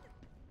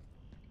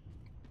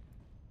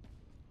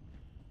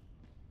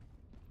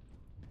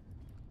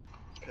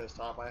 Pissed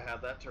off I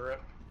had that turret.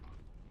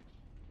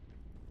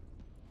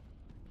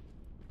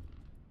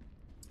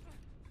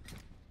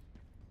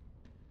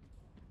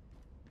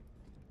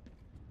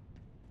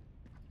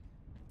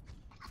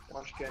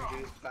 Watch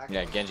Genji's back.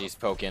 Yeah, Genji's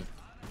poking.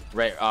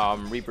 Right,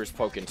 Reaper's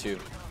poking too.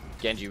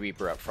 Genji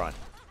Reaper up front.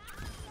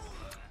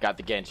 Got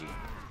the Genji.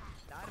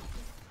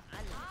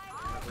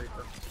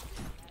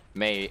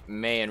 May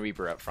and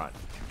Reaper up front.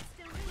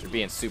 They're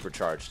being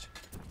supercharged.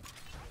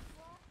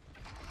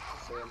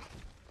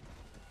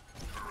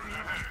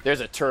 There's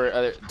a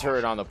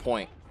turret on the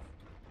point.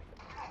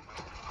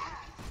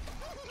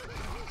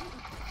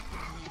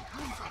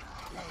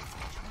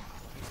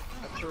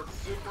 That turret's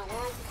super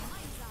low.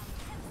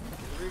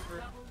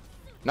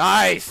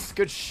 Nice!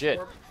 Good shit.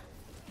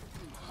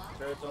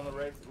 Turret's on the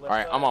right, left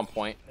Alright, I'm side. on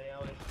point.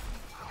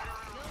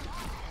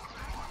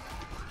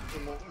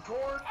 Molten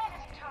cord.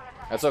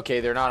 That's okay,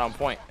 they're not on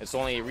point. It's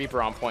only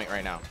Reaper on point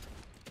right now.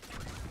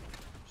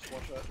 Just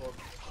watch that cord.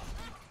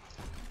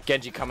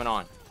 Genji coming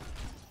on.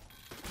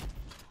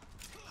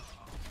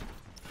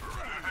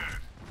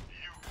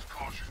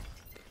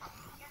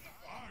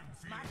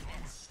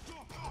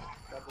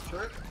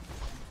 turret.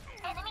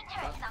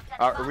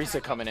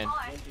 Orisa coming in.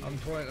 On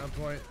point, on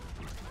point.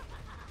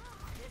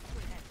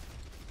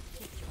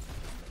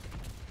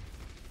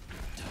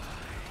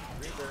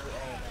 Reaper, oh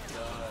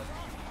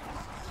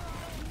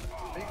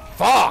my god.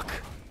 Fuck!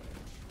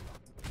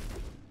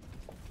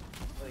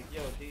 Like,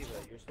 yo, Diva,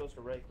 you're supposed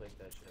to right click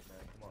that shit, man.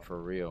 Come on.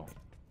 For real.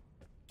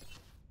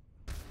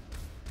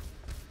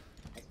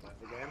 That's not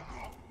the game.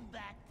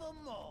 Back for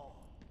more.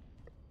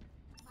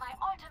 My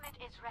ultimate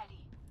is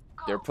ready.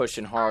 Go. They're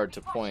pushing hard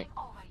to point.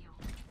 Over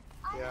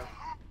you. Yeah.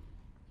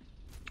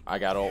 I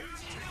got ult.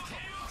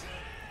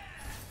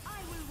 I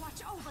will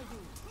watch over you.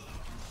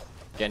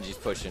 Genji's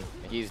pushing.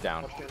 He's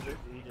down. Watch Genji.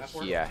 That's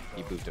working. Yeah,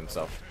 he booped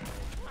himself.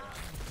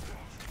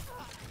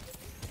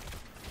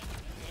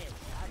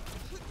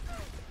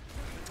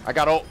 I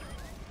got ult.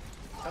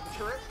 Got the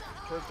turret.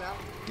 Turret's down.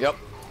 Yep.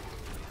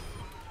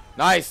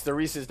 Nice. The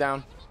Reese is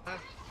down. Nice.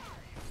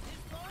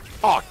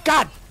 Oh,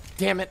 god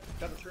damn it.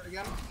 Got the turret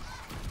again.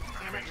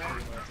 Damn it,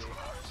 man.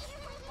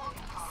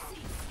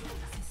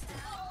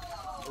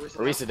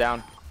 Orisa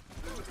down.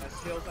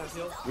 Nice heals, nice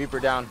heals. Reaper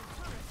down.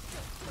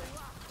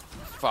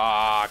 Fuck.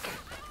 I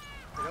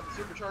got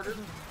the supercharger.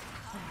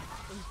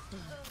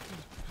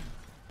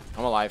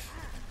 I'm alive.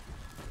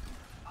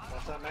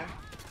 Watch that, man.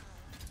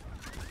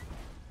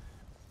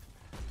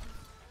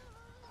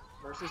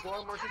 Mercy's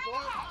low, Mercy's low.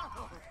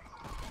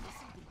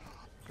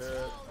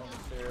 Turret on the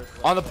stairs.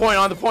 On the point,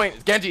 on the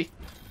point. Genji.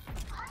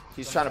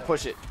 He's trying to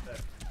push it.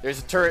 There's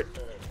a turret.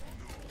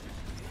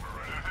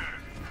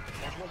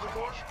 Watch Mercy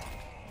for.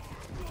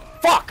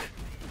 Fuck!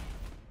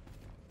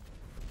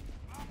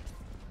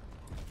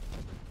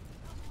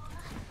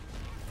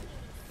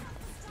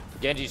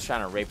 Genji's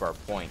trying to rape our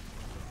point.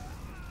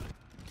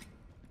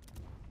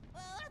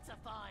 Well, that's a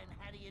fine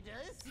how do you do?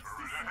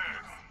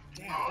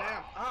 Damn.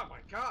 Oh my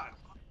god.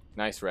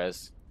 Nice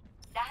res.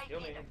 Kill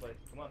me, but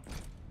come on.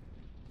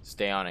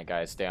 Stay on it,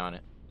 guys. Stay on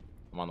it.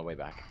 I'm on the way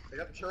back. I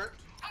got the turret.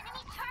 Enemy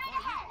turret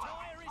ahead.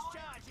 Fire is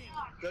charging.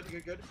 Good,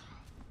 good, good.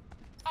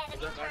 Enemy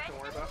Is that back? Don't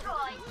worry turret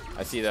about it. destroyed.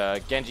 I see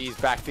the Genji's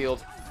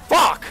backfield.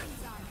 Fuck!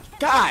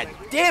 God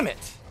damn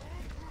it!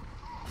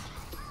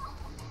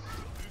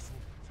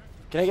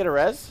 Can I get a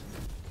res?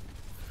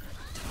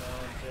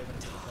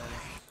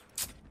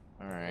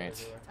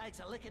 Alright. Takes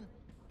a licking.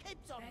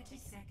 Keeps on 30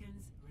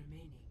 seconds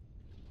remaining.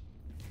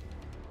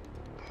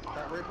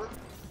 Got Reaper.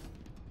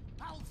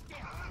 Hold still.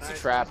 It's a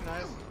Nice, trap.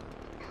 Nice.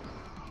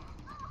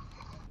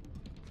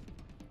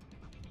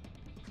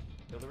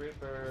 Kill the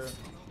Reaper.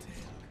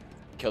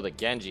 Kill the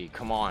Genji.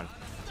 Come on.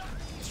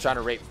 He's trying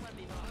to rape.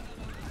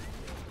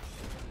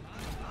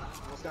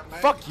 Almost got Meg.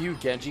 Fuck you,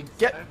 Genji.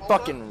 Get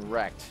fucking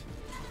wrecked.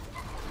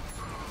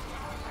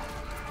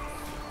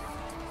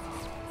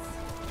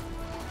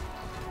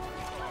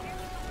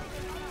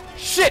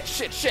 Shit,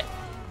 shit, shit.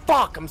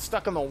 Fuck, I'm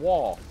stuck on the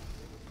wall.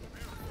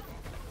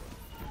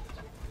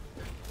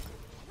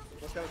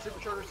 Almost got a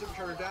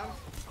supercharger down.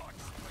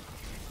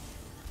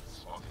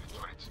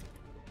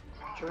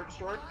 Turret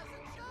destroyed.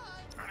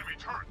 Enemy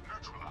turret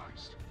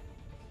neutralized.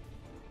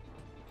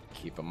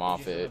 Keep him off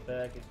He's in it. the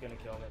back, it's gonna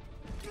kill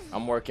me.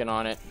 I'm working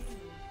on it.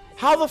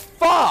 How the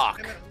fuck?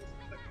 Damn it.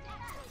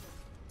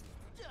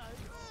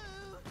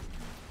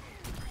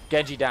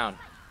 Genji down.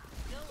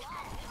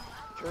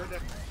 Turret down.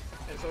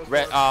 And so is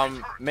Red,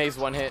 Mercy. May's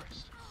one hit.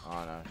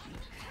 Oh no.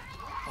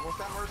 Almost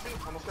got Mercy.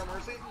 Almost got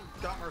Mercy.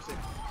 Got Mercy.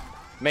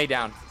 May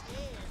down.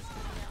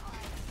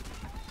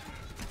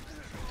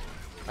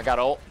 I got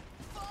ult.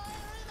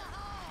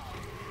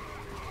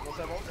 Almost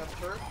have ult. Got the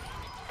turret.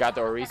 Got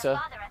the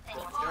Orisa.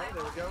 Okay,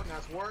 there we go.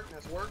 Nice work.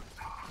 Nice work.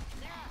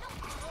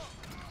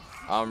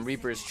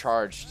 Reaper's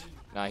charged.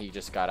 Nah, he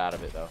just got out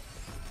of it though.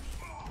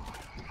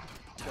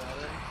 Got it.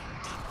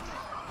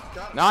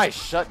 Got it. Nice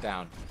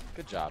shutdown.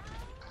 Good job.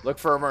 Look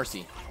for a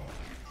Mercy.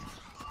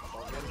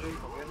 Oh, Genji.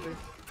 Oh, Genji.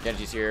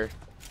 Genji's here.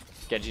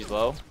 Genji's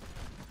low.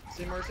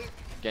 See Mercy.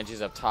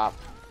 Genji's up top.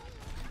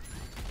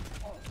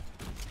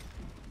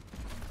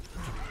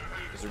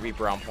 There's a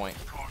Reaper on point.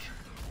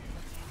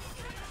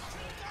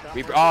 Got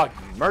Reaper. Mercy. Oh,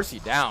 Mercy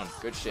down.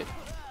 Good shit.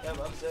 Yep,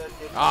 I'm dead.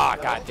 Ah,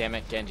 god damn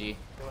it, Genji.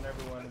 Killing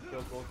everyone.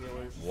 Kill gold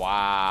healers.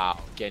 Wow.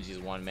 Genji's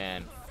one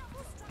man.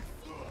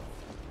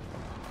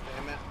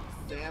 Damn it.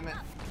 Damn it.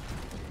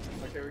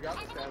 Okay, we got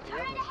this, guys. We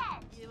got this.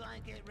 You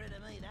won't get rid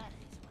of me that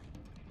easily.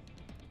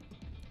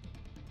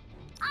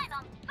 I'm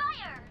on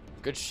fire.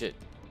 Good shit.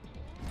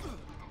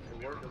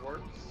 It worked. It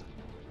works.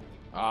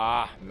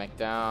 Ah, mech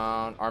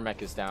down. Our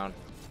mech is down.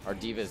 Our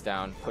Diva's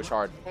down. Push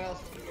hard. What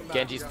else? Go back.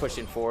 Genji's We got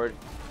pushing this. forward.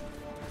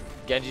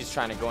 Genji's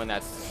trying to go in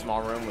that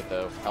small room with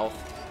the health.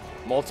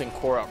 Molten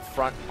core up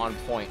front on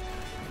point.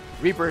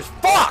 Reaper's.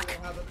 Fuck!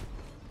 Don't have it.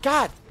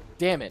 God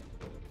damn it.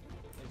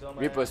 He's on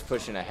my Reaper's ass.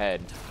 pushing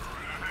ahead.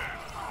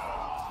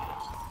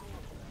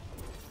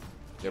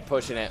 They're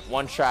pushing it.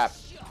 One trap.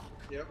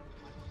 Yep.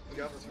 We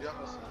got this. We got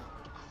this.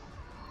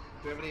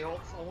 Do you have any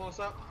ults on us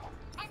up?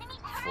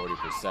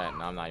 40%,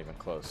 and I'm not even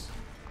close.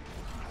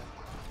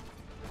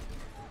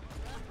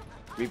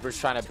 Reaper's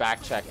trying to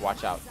back check.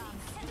 Watch out.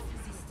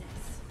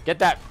 Get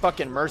that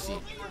fucking Mercy.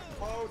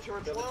 Low,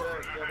 turret Kill the low.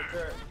 turret. Kill the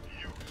turret.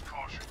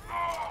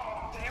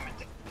 Damn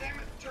it, damn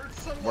it.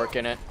 Turret's so low.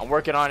 Working it. I'm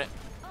working on it.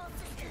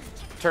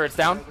 Turret's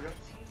down.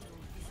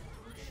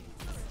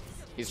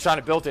 He's trying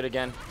to build it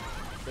again.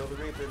 Kill the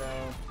Reaper now.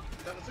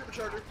 Down the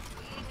supercharger.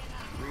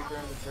 Reaper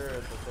and the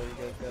turret, that's all you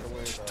guys gotta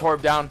worry about.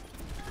 Torb down.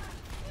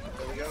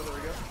 There we go, there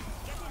we go.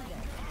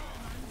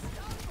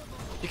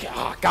 You can,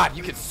 oh god,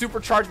 you can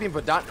supercharge me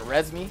but not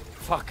res me?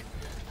 Fuck.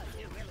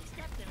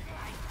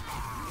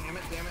 Damn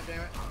it, damn it,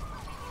 damn it.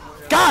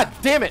 God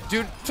damn it,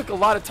 dude. Took a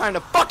lot of time to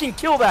fucking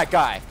kill that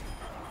guy.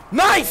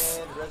 Nice!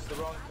 And res the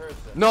wrong person.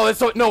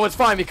 No, it's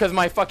fine because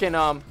my fucking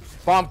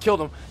bomb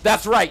killed him.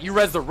 That's right, you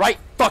res the right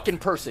fucking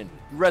person.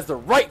 You res the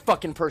right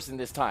fucking person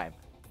this time.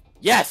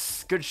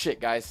 Yes! Good shit,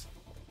 guys.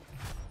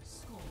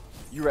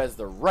 You res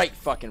the right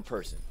fucking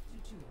person.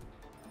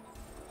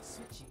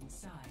 Switching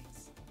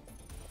sides.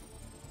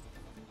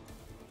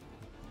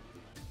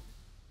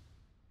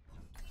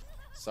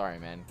 Sorry,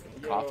 man.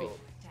 Yo, Coffee.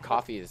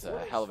 Coffee is a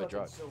hell of a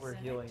drug. So we're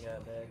healing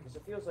at, man, because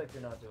it feels like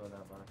you're not doing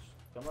that much.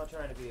 I'm not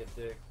trying to be a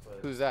dick, but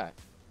Who's that?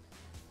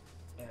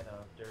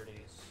 Anna,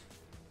 dirties.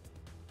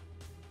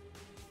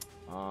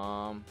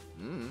 I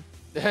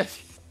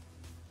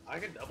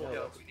can double Yeah,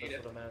 heal that's, if we need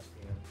that's it. what I'm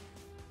asking him.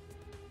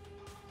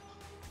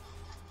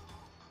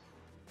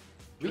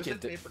 We Just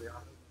could hit me pretty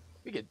often.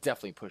 we could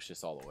definitely push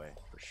this all the way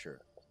for sure.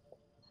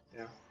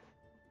 Yeah.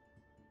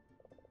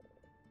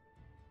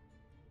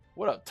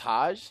 What up,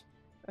 Taj?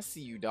 I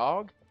see you,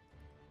 dog.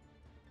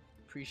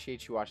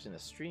 Appreciate you watching the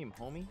stream,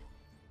 homie.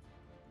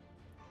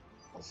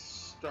 I'll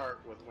start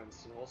with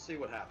Winston. We'll see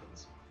what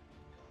happens.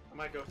 I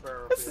might go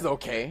for. This is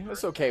okay.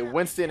 It's okay.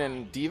 Winston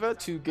and Diva,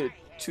 two good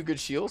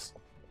shields.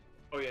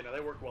 Oh yeah, no, they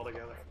work well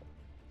together.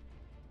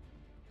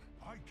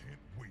 I can't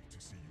wait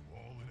to see you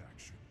all in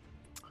action.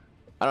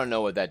 I don't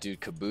know what that dude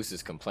Caboose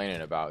is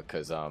complaining about,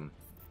 cause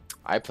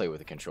I play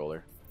with a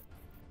controller.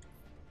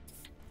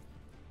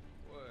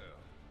 Well,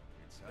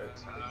 it's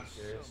Are you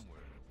serious?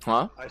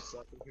 Huh? I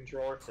suck with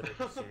controller.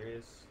 Are you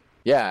serious?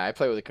 Yeah, I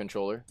play with a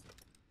controller.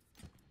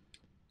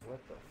 What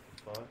the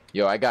fuck?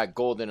 Yo, I got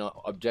gold in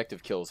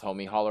objective kills,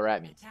 homie. Holler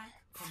at me. Attack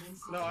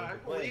commences. No, I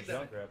Playing believe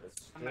that. Junkrat is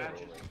still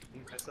Imagine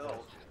like,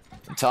 myself.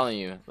 I'm telling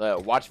you,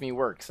 watch me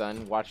work,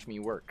 son. Watch me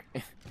work.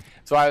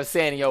 So I was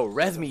saying, yo,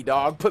 res me,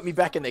 dog. Put me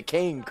back in the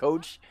game,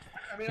 coach.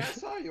 I mean, I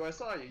saw you.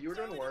 You were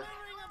doing work.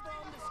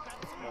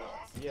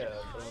 Yeah,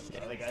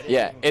 but, like, I didn't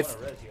Yeah, even it's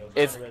wanna res you. I was trying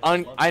to res you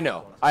once, I know.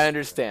 once. I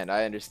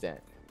understand.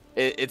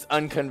 It's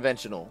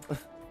unconventional.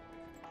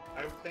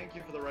 I thank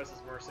you for the res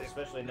as mercy.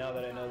 Especially now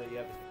that I know that you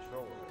have the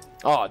controller.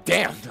 Oh,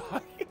 damn,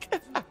 dog.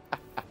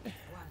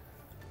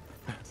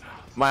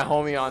 My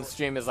homie on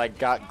stream is like,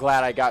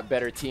 glad I got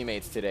better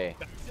teammates today.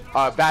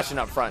 Bashing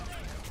up front.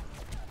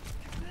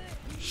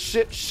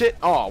 Shit.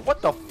 Oh,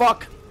 what the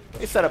fuck?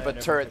 They set up a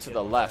turret to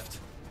the left.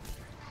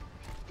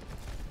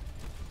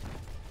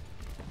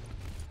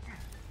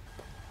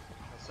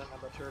 I'll set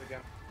up that turret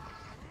again.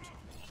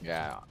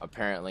 Yeah,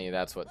 apparently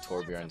that's what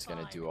Torbjorn's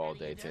gonna do all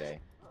day today.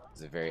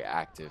 He's a very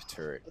active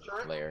turret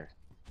player.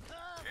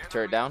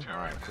 Turret down?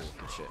 Alright, cool,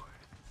 good shit.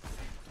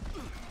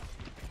 Come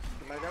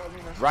back out with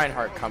me, Mercy.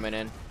 Reinhardt coming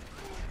in.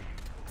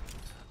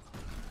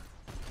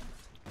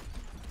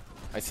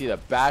 I see the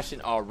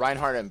Bastion. Oh,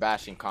 Reinhardt and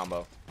Bastion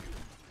combo.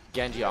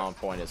 Genji on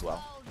point as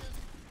well.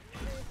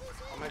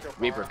 I'll make a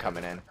Reaper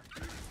coming in.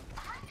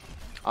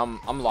 I'm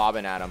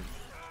lobbing at him.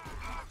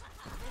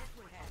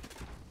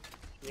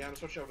 Yeah, I'm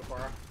switching over to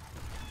Pharah.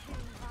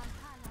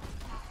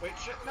 Wait,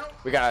 shit, no!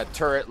 We got a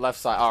turret left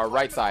side,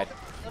 right side.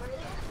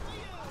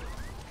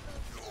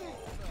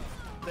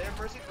 They have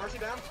Mercy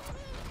down.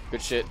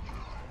 Good shit.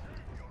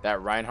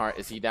 That Reinhardt,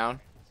 is he down?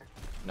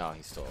 No,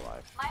 he's still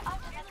alive.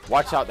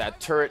 Watch out, that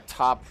turret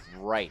top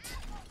right.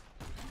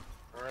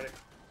 Alrighty.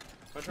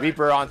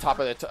 Reaper on top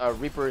of the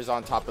Reaper is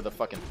on top of the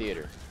fucking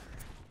theater.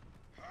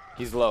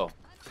 He's low.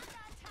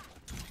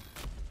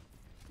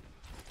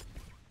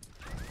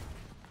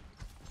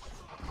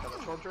 Got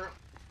the short turret.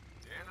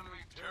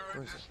 Enemy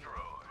turret destroyed.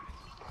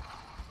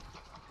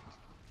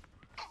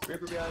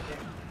 Reaper behind you.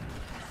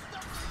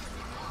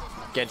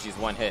 Genji's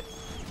one hit.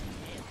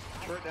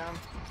 Turret down.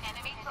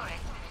 Enemy turret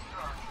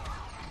destroyed.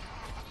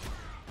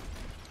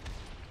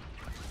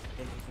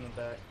 Genji's coming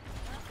back.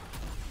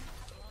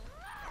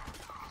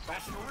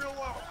 Bashing real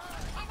low.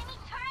 Enemy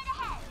turret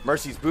ahead.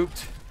 Mercy's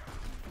booped.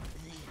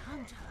 The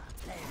hunter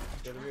plays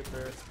Get the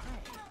Reaper.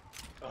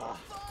 Ugh.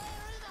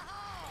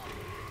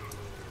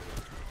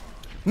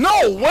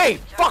 No way!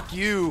 Fuck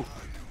you!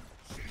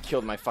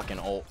 Killed my fucking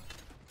ult.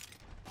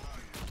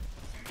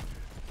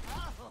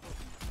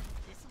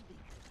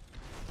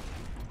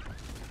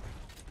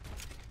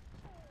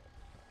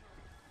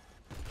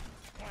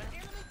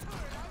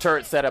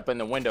 Turret set up in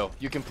the window.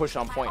 You can push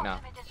on point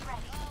now. Ultimate is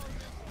ready.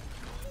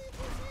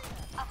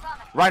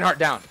 Affirmative. Reinhardt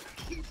down.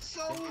 He's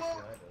so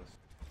low.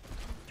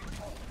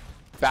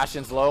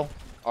 Bastion's low.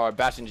 Or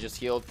Bastion just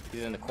healed.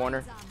 He's in the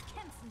corner.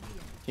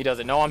 He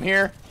doesn't know I'm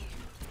here.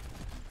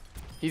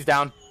 He's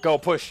down. Go,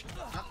 push.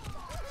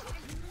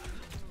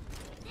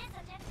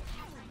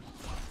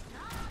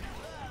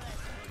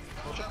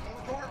 Watch out on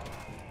the door.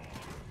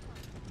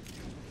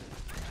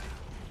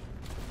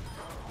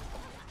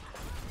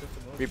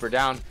 Reaper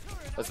down.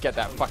 Let's get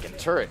that fucking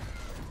turret.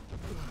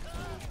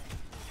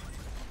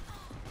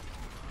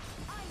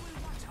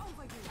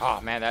 Oh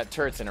man, that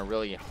turret's in a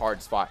really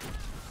hard spot.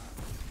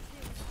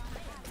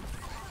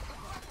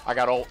 I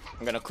got ult.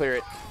 I'm gonna clear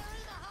it.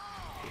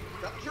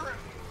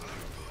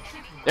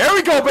 There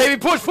we go, baby.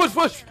 Push, push,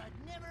 push.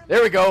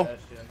 There we go.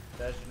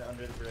 Bastion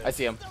under the bridge. I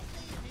see him.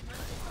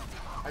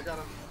 I got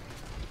him.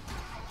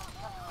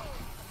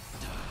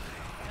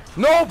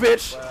 No,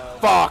 bitch.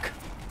 Fuck.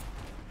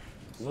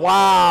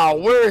 Wow.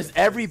 Where is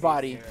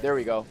everybody? There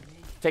we go.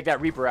 Take that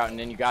Reaper out, and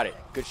then you got it.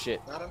 Good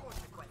shit. Got him.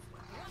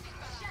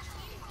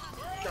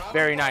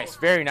 Very nice.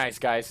 Very nice,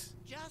 guys.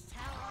 Just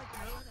how I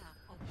drew it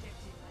up. Objective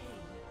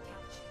A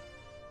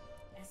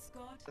captured.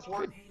 Escort Let's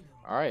work. payload.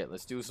 All right,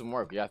 let's do some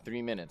work. We got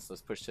 3 minutes.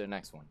 Let's push to the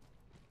next one.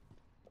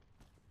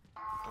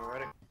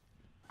 Alrighty.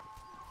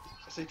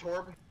 I see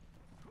Torb.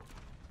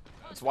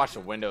 Let's watch the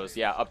windows.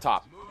 Yeah, up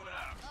top.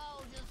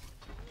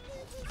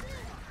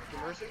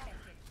 Mercy.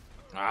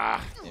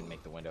 Ah, didn't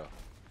make the window.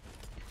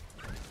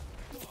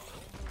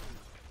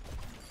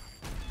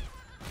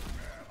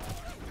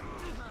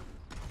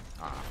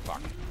 Ah,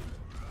 fuck. I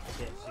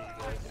can't see you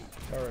guys.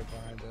 Turret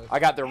behind us. I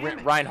got the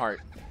Reinhardt.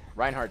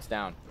 Reinhardt's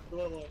down.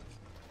 Look. All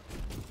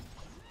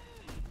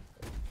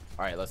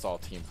right, let's all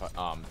team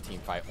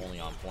fight only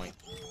on point.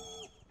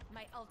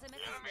 My ultimate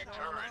Enemy is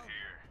turret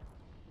here.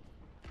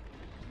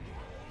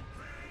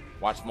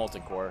 Watch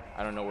Molten Core.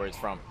 I don't know where it's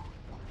from.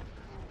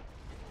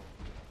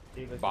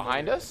 Diva's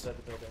Behind us? inside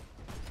the building.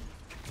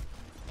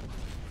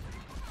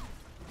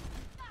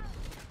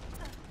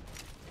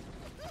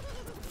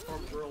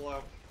 Torb's real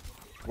low.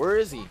 Where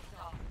is he?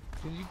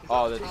 Can you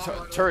Oh, the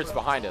turret's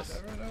behind us.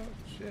 I don't know.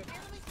 Shit.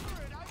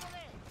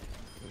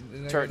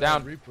 And I Turret got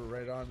down. a Reaper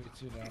right on me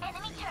too now.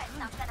 enemy turret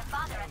not gonna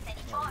bother us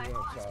Oh, anymore. you're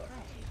up top.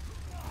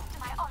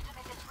 My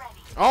ultimate is ready.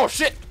 Oh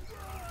shit!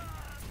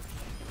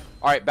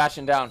 All right,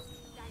 bashing down.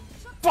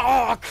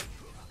 Fuck!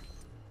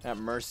 That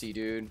Mercy,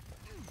 dude.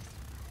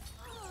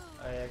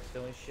 I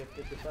accidentally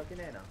shifted the fucking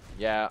Ana.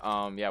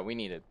 Yeah, yeah, we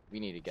need to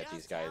get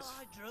these guys Just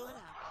how I drew it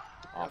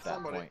up. off that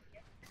somebody. point.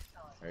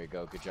 There you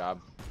go, good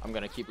job. I'm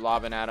gonna keep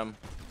lobbing at him.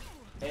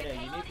 Ana,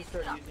 you need to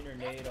start using your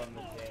nade on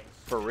the tanks.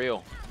 For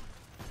real.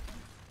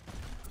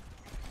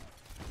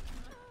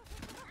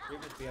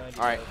 Reaper's behind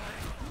you. All right. guys.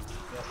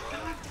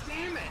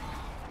 Damn it!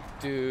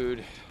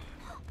 Dude.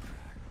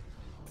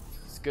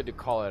 It's good to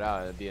call it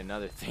out. It'd be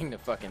another thing to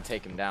fucking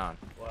take him down.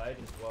 Well, I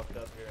just walked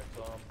up here and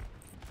saw him.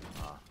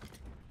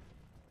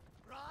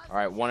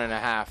 Alright,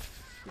 1.5.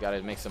 We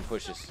gotta make some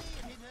pushes.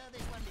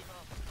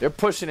 They're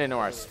pushing into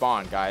our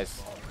spawn,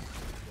 guys.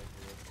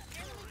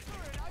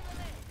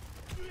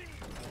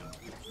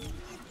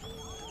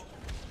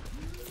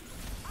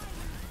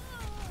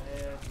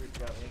 And Reaper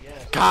got me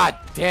again. God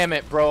damn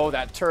it, bro.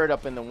 That turret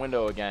up in the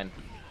window again.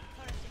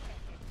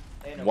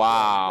 Ana,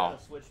 Wow. you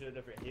gotta switch to a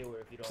different healer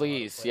if you don't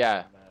Please, know how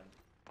to play yeah. him, man.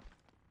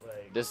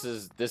 Like,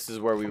 This is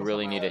where we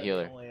really need a I'm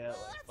healer. only at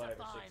like 5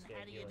 or 6 game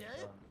healing done.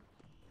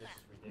 This is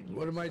ridiculous.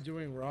 What am I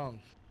doing wrong?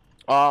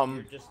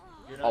 You're just,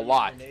 you're not A using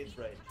lot. your nades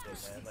right and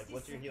shit, man. Like,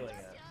 what's your healing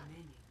at?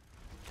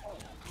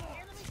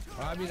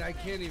 I mean, I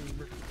can't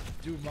even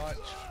do much.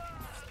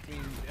 I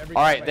mean, every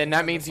Alright, time I then hit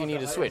that means the you need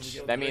to fucking switch.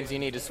 item, That means you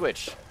need to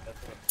switch. That's what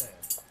I'm saying.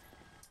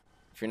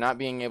 If you're not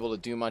being able to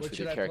do much What with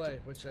should your I character. play?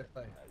 What should I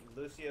play?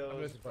 Lucio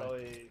I'm is gonna play.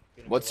 probably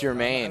gonna What's be your one-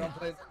 main? I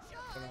don't know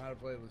how to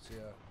play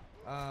Lucio.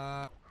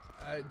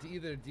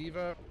 Either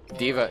Diva or...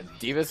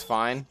 Diva's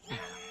fine.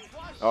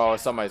 Oh,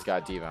 somebody's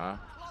got Diva, huh?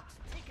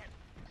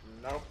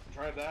 Nope.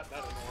 Tried that.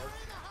 That didn't work.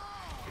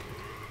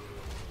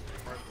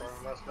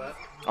 That's that.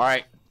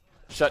 Alright.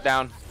 Shut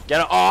down. Get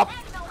it off.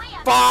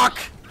 Fuck!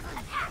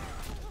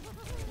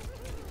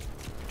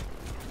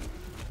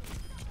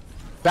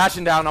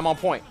 Bashing down. I'm on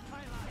point.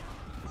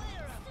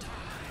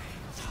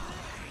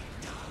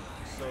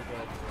 So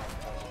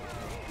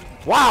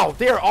good. Wow,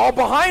 they're all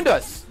behind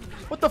us.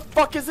 What the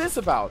fuck is this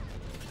about?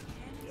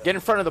 Get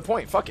in front of the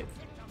point. Fuck it.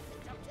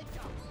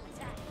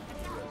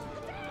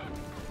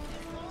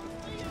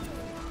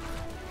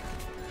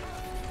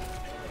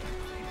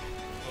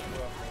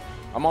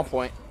 I'm on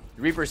point.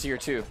 Reaper's here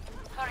too.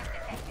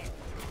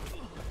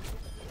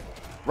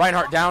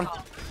 Reinhardt down.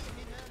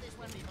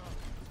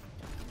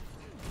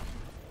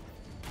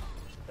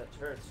 That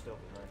turret's still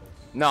behind us.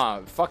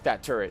 Nah, fuck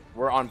that turret.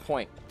 We're on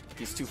point.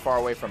 He's too far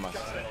away from us.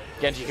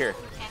 Genji here.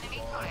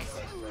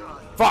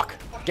 Fuck.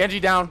 Genji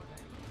down.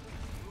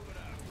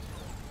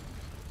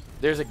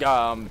 There's a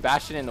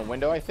Bastion in the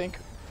window, I think.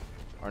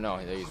 Or no,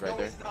 he's right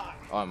there.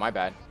 Oh, my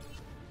bad.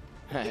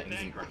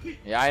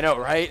 Yeah, I know,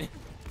 right?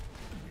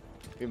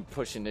 Been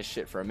pushing this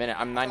shit for a minute.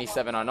 I'm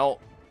 97 on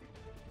ult.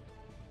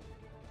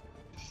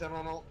 7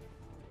 on ult.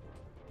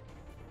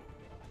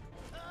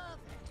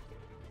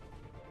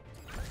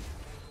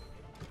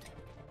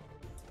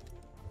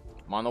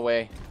 I'm on the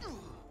way.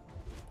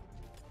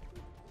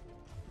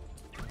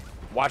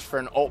 Watch for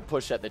an ult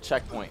push at the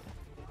checkpoint.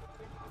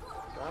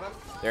 Got him.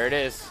 There it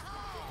is.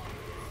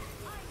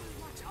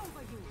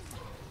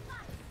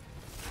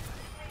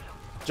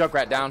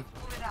 Junkrat down.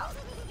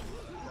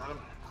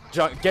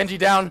 Got him. Genji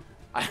down.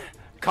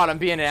 Caught him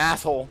being an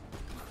asshole.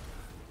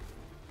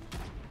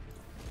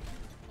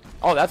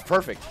 Oh, that's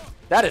perfect.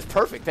 That is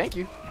perfect. Thank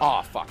you.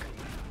 Oh, fuck.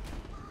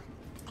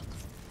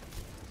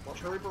 Watch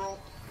her Reaper roll.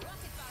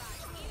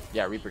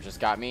 Yeah, Reaper just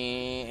got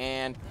me.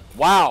 And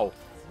wow.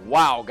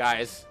 Wow,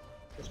 guys.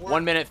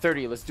 1 minute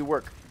 30. Let's do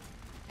work.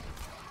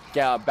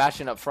 Yeah,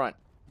 bashing up front.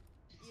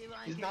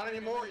 He's not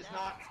anymore. He's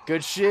not.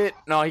 Good shit.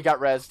 No, he got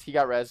rezzed. He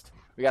got rezzed.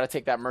 We got to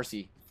take that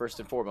mercy first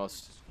and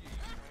foremost.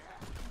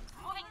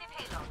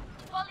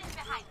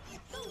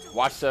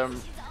 Watch them.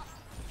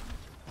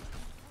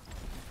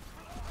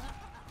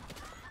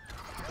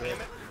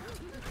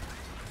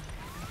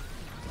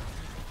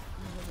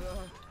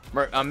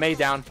 May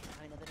down.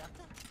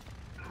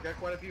 We got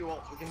quite a few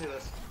ults. We can do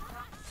this.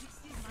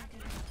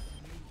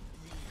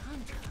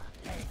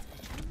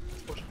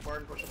 Push him hard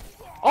and push him.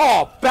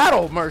 Oh,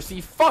 battle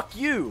mercy. Fuck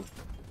you.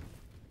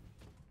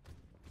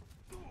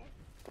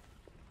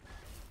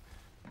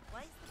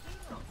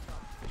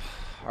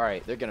 All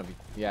right, they're gonna be.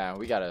 Yeah,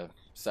 we gotta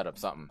set up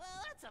something.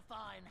 Well, that's a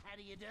fine how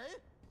do you do?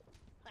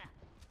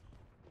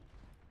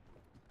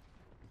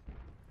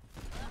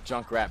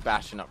 Junkrat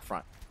bashing up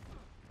front.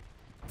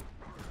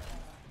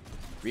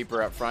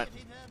 Reaper up front.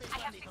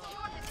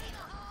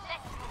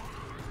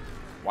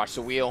 Watch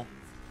the wheel.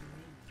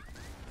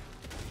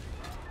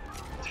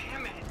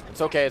 Damn it.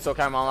 It's okay. It's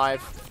okay. I'm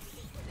alive.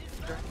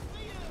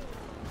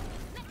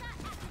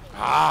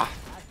 Ah.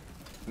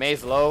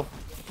 May's low.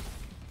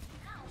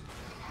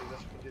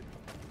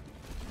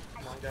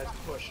 Come on, guys,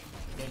 push.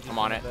 I'm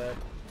on it.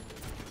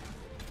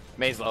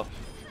 May's low.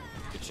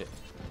 Good shit.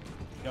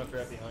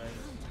 Junkrat behind.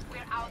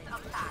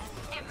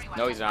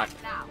 No, he's not.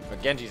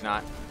 But Genji's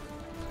not.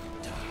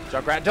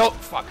 Junkrat, don't.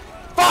 Fuck.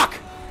 Fuck!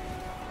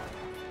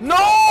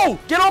 No!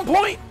 Get on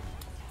point!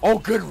 Oh,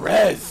 good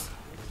res.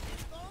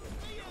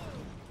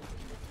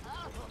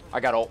 I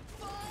got ult.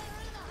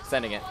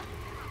 Sending it.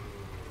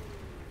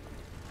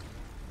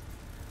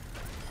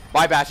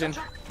 Bye, Bastion.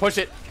 Push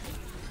it.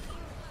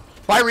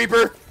 Bye,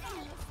 Reaper.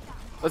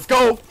 Let's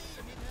go.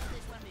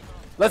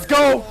 Let's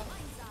go.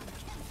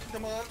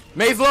 Come on.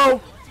 May's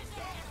low.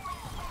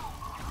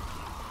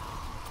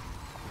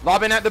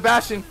 Lobbing at the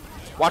Bastion.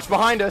 Watch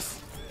behind us.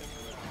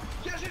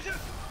 Yes, yes, yes.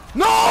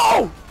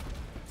 No!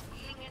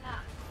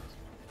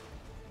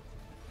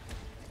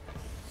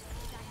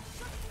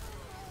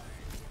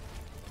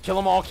 Kill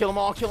them all, kill them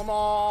all, kill them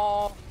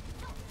all.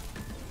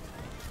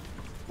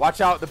 Watch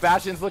out, the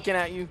Bastion's looking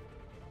at you.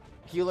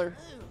 Healer.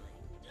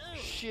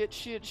 Shit,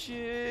 shit,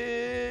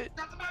 shit.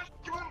 Got the Bastion.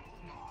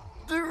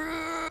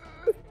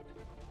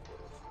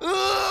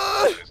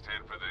 Just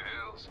head for the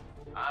hills.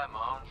 I'm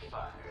on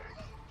fire.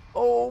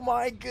 Oh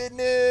my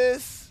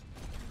goodness.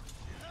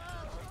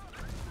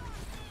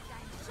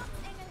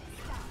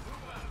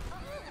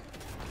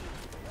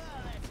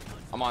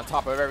 I'm on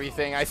top of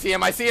everything. I see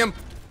him, I see him.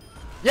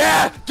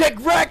 Yeah, get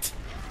wrecked.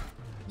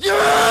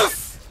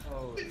 Yes!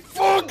 Oh.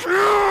 Fuck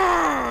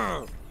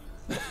you!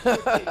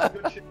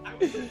 Good shit. I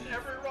was in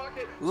every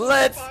rocket.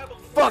 Let's Survival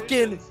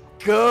fucking situations.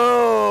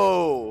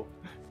 go.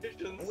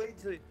 Wait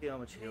till you see how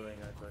much healing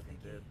I fucking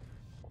did.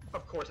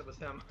 Of course it was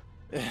him.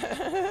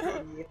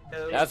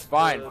 That's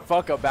fine.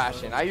 Fuck a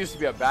Bastion. I used to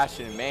be a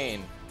Bastion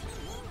main.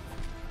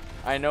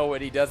 I know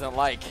what he doesn't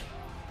like.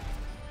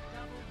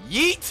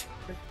 Yeet!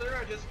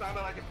 Considering I just found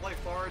out I can play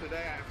far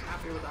today, I'm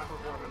happy with that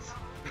performance.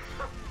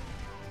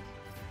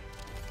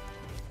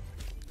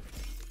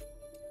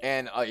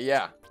 And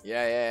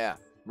yeah.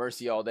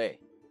 Mercy all day.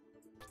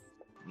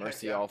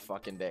 Mercy yeah. all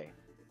fucking day.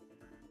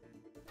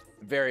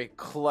 Very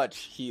clutch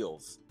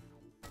heals.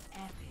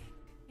 Epic.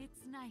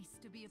 It's nice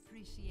to be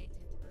appreciated.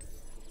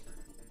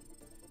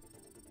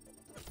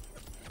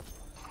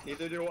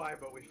 Neither do I,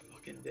 but we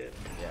fucking did.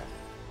 Yeah.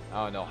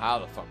 I don't know how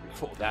the fuck we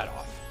pulled that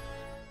off.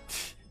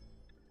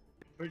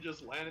 We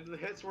just landed the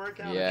hits where it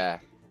counted. Yeah.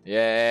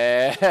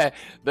 Yeah.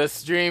 The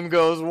stream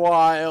goes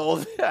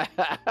wild. I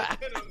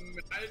can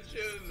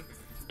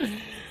imagine.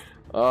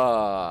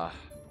 All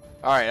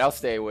right, I'll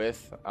stay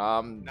with.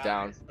 I'm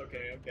down.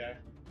 Okay, okay.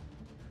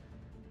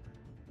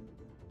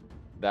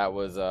 That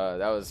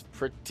was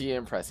pretty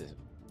impressive.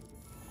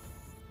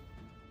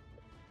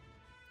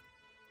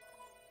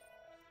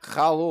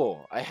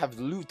 Hello, I have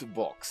loot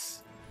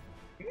box.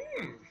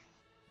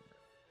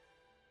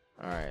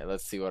 All right,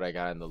 let's see what I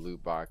got in the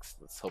loot box.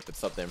 Let's hope it's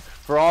something.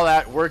 For all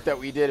that work that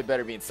we did, it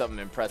better be something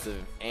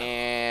impressive,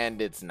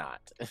 and it's not.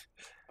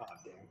 Oh,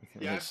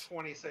 damn. Yeah, I have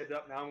 20 saved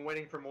up now. I'm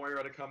waiting for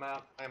Moira to come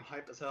out. I am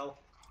hyped as hell.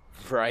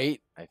 Right?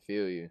 I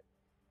feel you.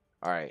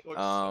 All right. Looks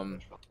so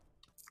much fun.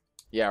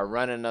 Yeah,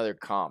 run another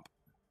comp.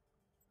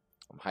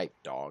 I'm hyped,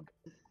 dog.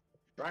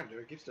 Trying to.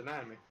 It keeps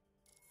denying me.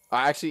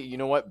 Actually, you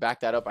know what?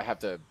 Back that up. I have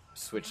to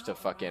switch to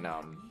fucking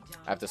I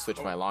have to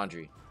switch my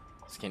laundry.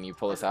 So can you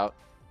pull us out?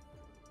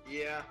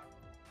 Yeah.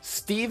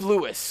 Steve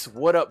Lewis,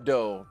 what up,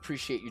 doe?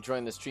 Appreciate you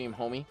joining the stream,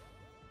 homie.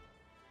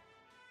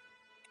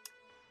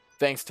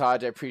 Thanks,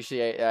 Todd. I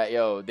appreciate that.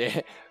 Yo,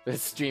 the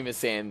stream is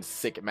saying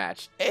sick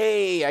match.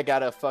 Hey, I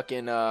got a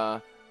fucking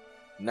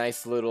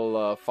nice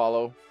little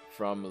follow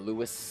from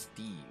Lewis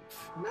Steve.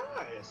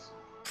 Nice.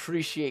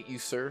 Appreciate you,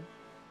 sir.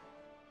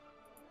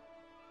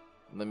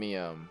 let me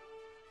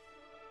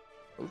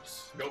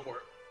oops. Go for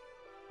it.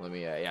 Let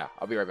me yeah,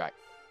 I'll be right back.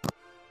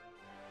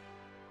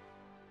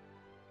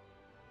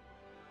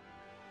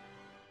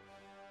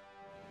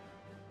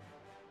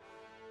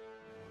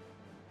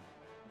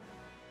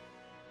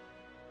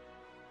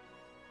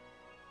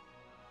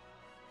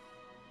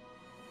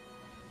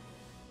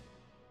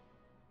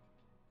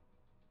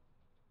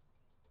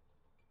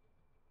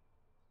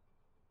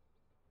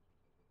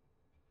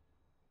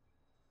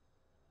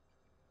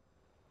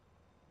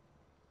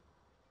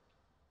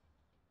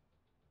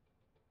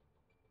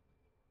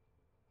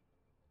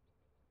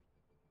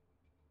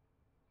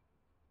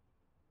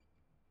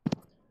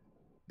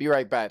 Be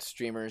right back,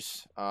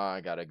 streamers. I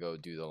gotta go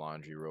do the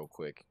laundry real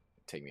quick.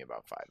 Take me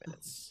about 5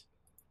 minutes.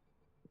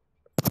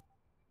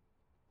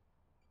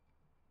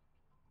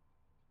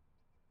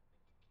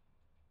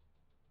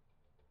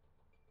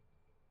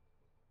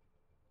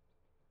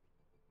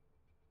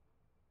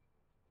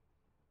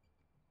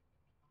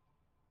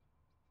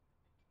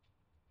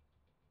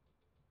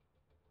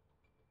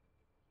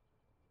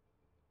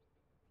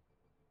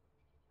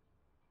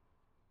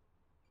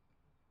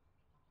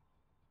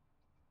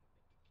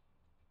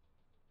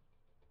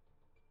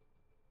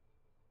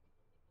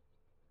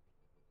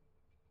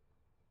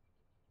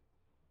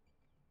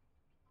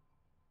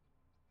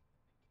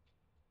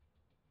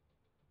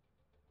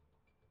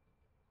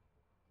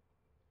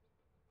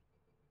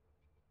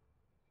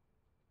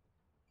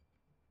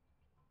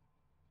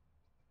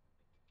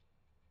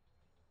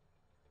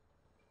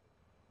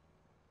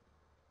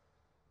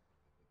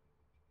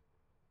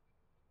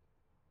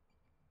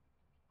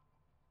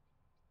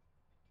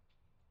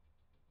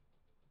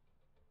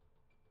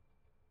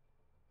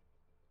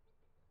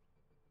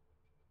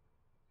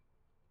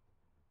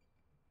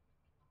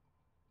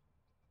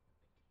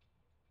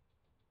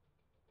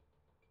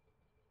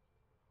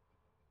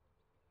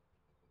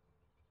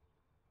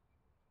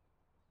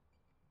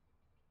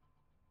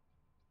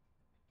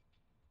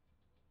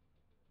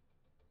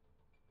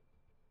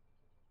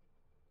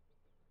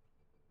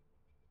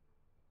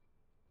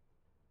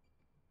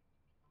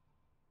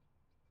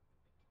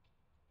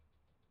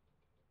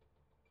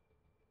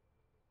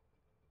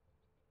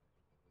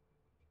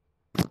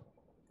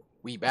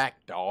 We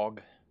back, dog.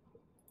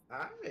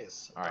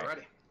 Nice. All right.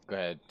 Alrighty. Go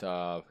ahead,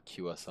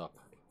 cue us up.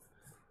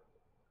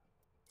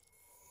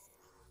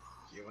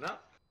 Queuing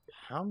up.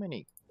 How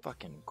many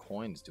fucking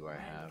coins do I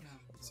have?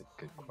 That's a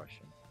good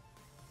question.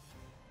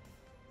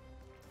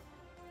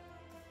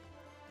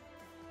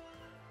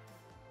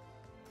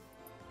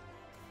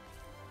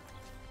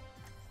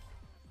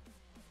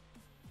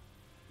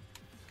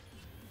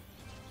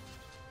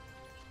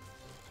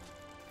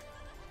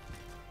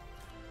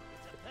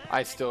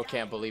 I still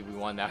can't believe we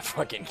won that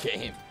fucking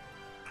game.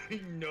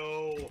 I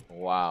know.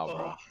 Wow,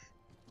 bro. Ugh.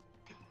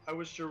 I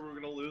was sure we were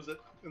gonna lose it,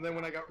 and then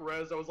when I got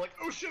res, I was like,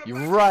 "Oh shit!"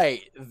 You're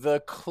right. The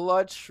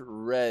clutch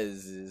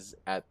res is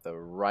at the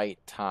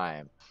right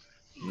time.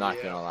 Not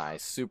gonna lie,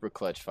 super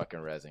clutch fucking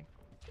resing.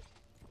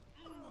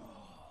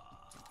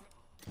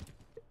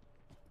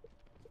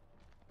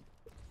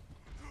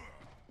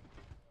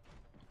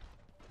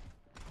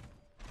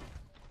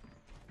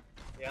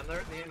 Yeah, and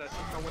there at the end, I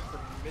somehow went from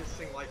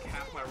missing like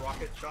half my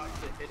rocket shots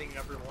to hitting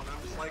everyone.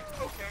 I'm just like,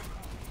 okay,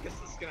 guess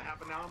this is gonna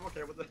happen now. I'm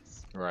okay with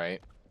this. Right.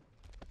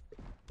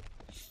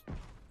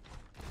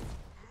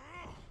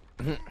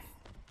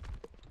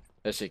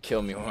 That shit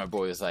killed me when my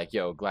boy was like,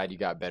 yo, glad you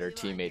got better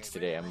teammates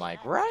today. I'm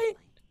like, right?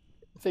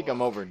 I think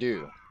I'm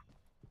overdue.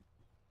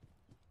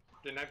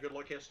 Didn't have good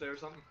luck yesterday or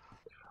something?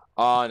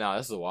 Oh, no,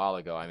 this is a while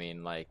ago. I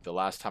mean, like, the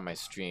last time I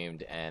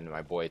streamed and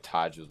my boy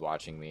Taj was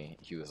watching me,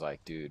 he was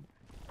like, dude,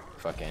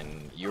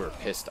 fucking, you were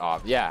pissed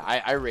off. Yeah,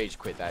 I rage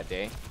quit that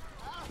day.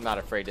 I'm not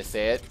afraid to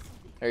say it.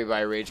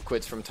 Everybody rage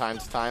quits from time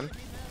to time.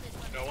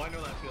 No, I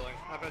know that feeling.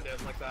 I've had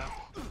days like that.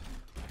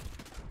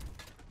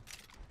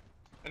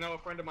 I know a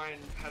friend of mine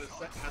has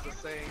a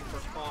saying for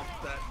comp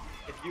that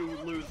if you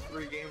lose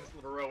 3 games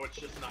in a row, it's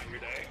just not your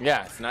day.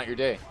 Yeah, it's not your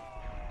day.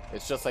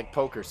 It's just like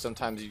poker.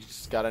 Sometimes you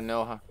just gotta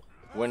know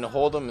when to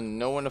hold them and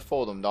know when to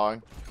fold them,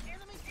 dog.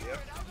 Yep.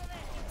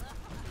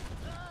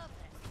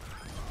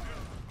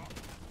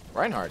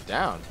 Reinhardt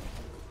down.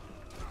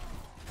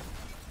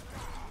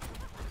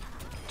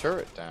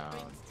 Turret down.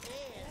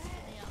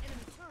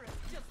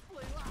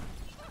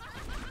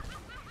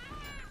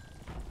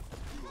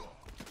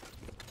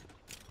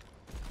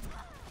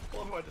 I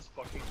love how I just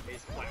fucking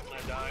face plant when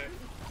I die.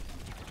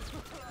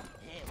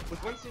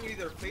 With Winston, you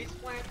either face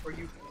plant or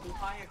you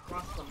fly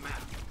across the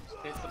map.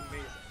 It's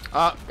amazing.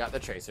 Oh, got the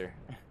tracer.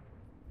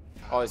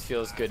 Always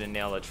feels good to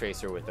nail a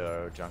tracer with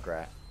a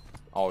Junkrat.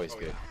 Always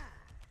good.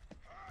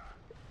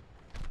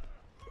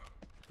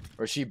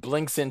 Or she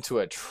blinks into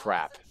a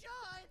trap.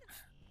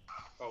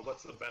 Oh,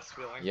 that's the best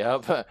feeling.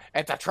 Yep,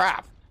 it's a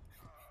trap.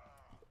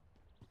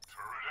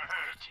 Turret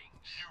ahead.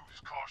 Use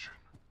caution.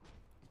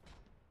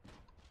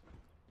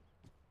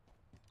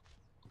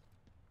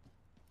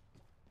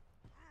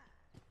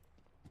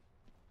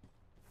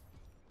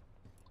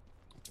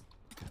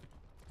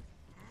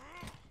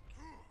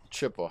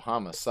 Triple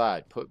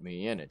homicide put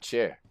me in a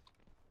chair.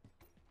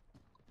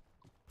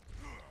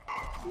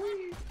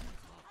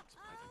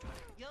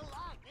 You'll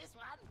like this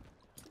one.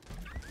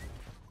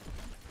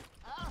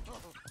 Oh,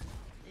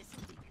 this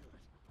will be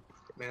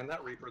good. Man,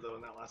 that Reaper though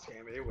in that last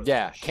game, it was.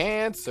 Yeah,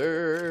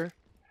 cancer.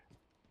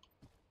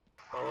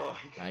 Oh,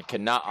 I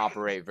cannot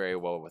operate very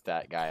well with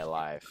that guy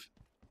alive.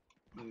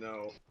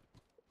 no.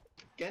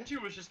 Genji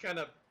was just kind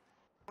of.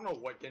 I don't know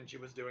what Genji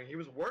was doing. He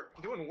was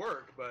doing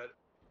work, but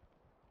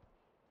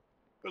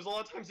there's a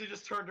lot of times he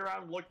just turned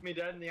around, looked me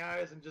dead in the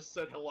eyes, and just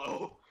said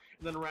hello,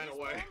 and then ran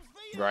away.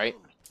 Right?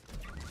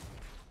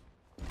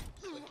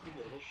 It's like,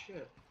 you little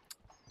shit.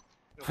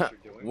 You know what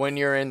you're doing. When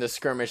you're in the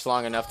skirmish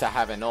long enough to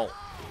have an ult.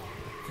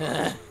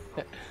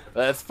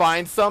 Let's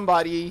find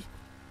somebody.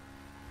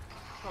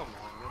 Come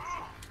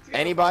on,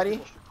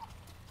 Anybody?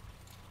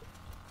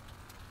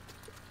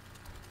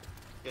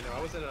 You know,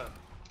 I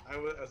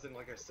was in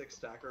like a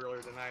 6-stack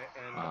earlier tonight,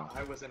 and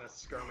I was in a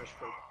skirmish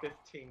for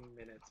 15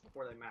 minutes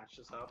before they matched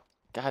us up.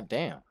 God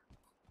damn.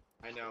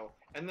 I know.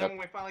 And then when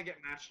we finally get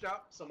matched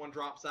up, someone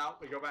drops out,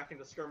 we go back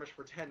into skirmish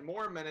for 10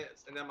 more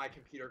minutes, and then my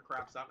computer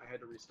craps out and I had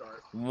to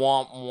restart.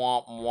 Womp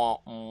womp womp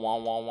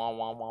womp womp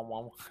womp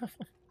womp womp.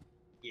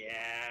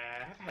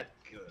 Yeah, I've had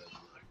good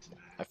luck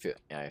tonight.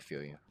 I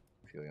feel you.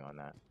 I feel you on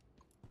that.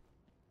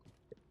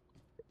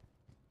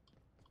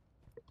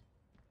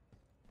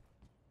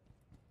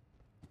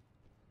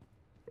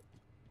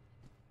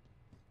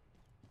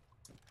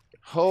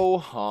 Ho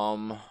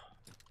hum.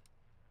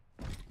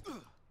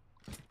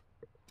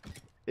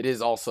 It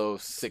is also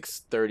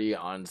 6:30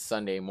 on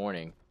Sunday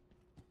morning.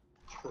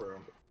 True.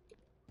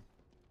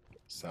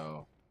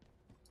 So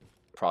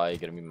probably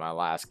gonna be my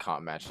last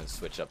comp match and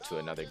switch up to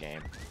another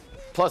game.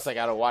 Plus I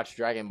gotta watch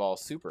Dragon Ball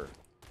Super.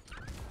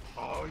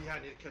 Oh yeah, I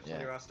need to catch the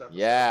new stuff.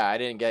 Yeah, I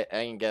didn't get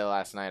it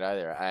last night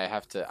either. I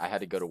had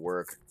to go to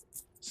work.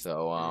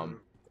 So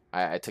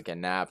I took a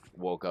nap,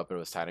 woke up, and it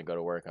was time to go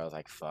to work. I was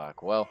like,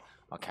 fuck, well,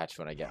 I'll catch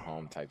you when I get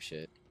home type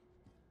shit.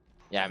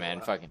 Yeah,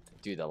 man, fucking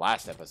dude, the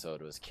last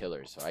episode was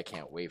killer, so I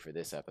can't wait for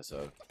this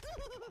episode.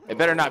 It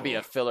better not be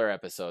a filler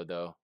episode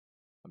though.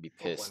 I'll be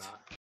pissed.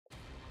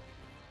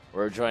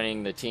 We're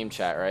joining the team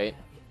chat, right?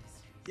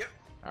 Yep.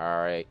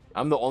 Alright.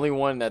 I'm the only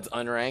one that's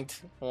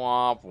unranked.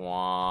 Womp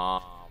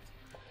womp.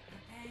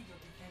 Prepare your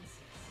defenses.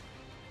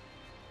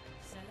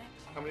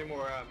 Select How many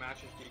more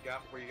matches do you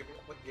got before you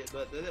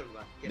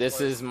get This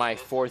is my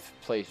 4th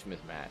place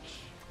match.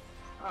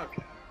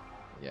 Okay.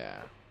 Yeah.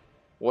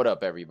 What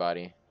up,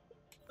 everybody?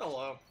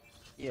 Hello.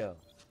 Yo.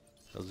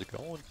 How's it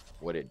going?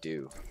 What it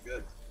do?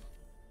 Good.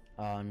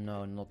 Oh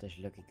no, not this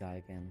lucky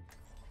guy again.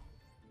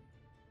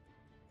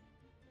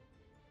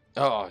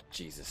 Oh,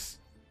 Jesus.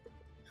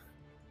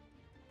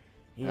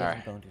 He isn't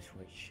Alright. going to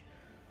switch.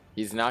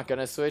 He's not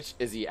gonna switch?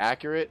 Is he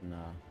accurate? No.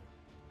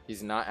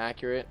 He's not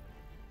accurate?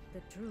 The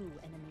true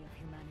enemy of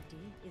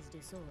humanity is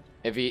disorder.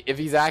 If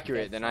he's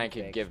accurate, That's then I some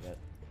could fix, give... but-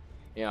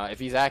 You know, if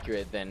he's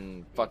accurate,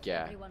 then fuck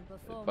yeah. Everyone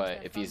performs But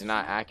their if he's function,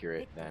 not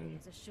accurate, victory then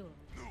is assured.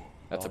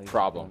 that's a Well, he's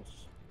problem.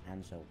 once,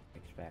 and so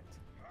expect.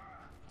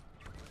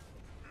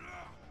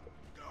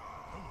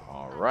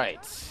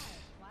 Alright.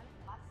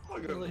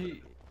 Well,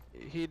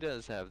 he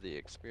does have the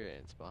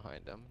experience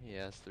behind him. He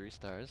has 3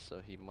 stars,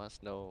 so he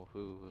must know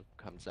who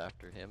comes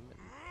after him and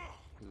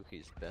who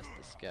he's best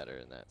to scatter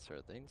and that sort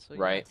of thing. So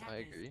Right. yeah, I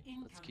agree.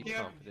 Let's keep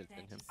Yeah. confidence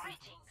in him.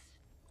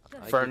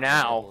 I For give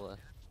now. Cole,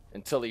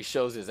 Until he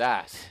shows his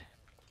ass.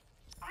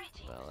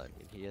 well, I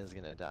mean, he is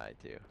gonna die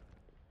too.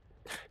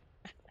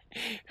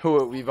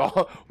 Who we've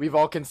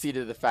all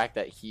conceded the fact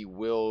that he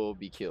will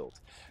be killed.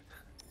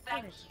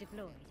 Turret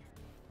deployed.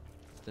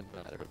 It's a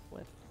matter of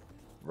when.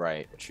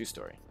 Right, true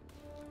story.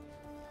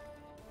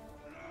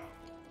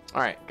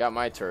 Alright, got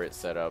my turret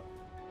set up.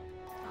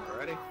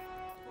 Alrighty.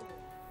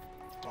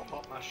 I'll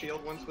pop my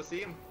shield once we see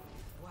him.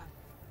 one.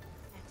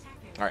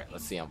 Attack Alright,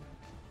 let's see him.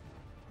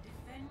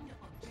 Defend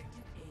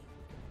objective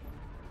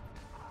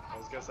A. I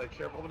was gonna say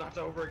careful not to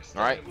overextend,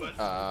 Alright,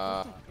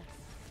 but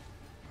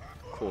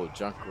cool,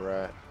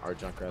 Junkrat, our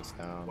Junkrat's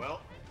down.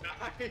 well,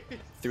 nice.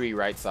 3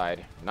 right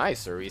side.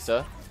 Nice,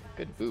 Orisa.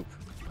 Good boop.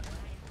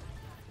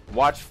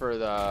 Watch for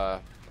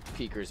the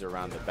peekers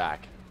around the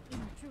back.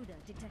 Intruder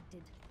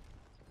detected.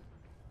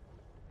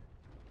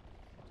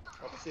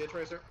 Hope to see a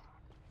Tracer.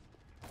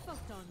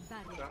 Photon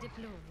barrier Shot.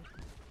 deployed.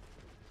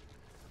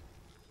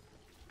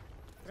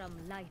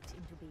 From light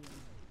into being.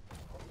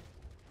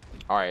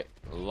 Alright,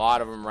 a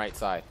lot of them right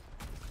side.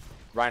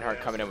 Reinhardt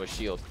Yeah, coming in with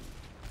shield.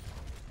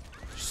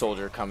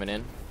 Soldier coming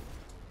in.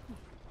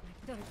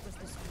 My turret was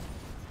destroyed.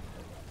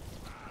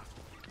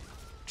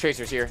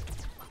 Tracer's here.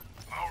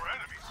 Our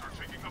enemies are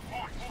taking the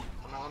point.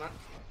 I'm on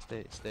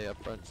it. Stay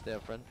up front. Stay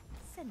up front.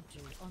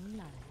 Sentry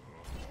online.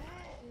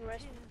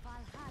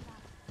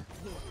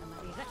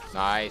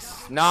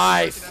 Nice.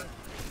 Nice!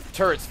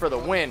 Turrets for the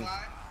win.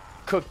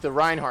 Cook the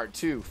Reinhardt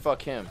too.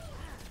 Fuck him.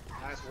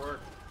 Nice work.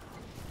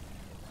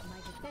 My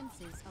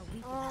defenses are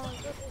weak.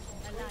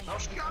 Oh,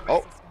 she got me.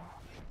 Oh,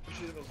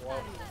 She was low.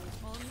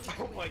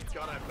 Oh my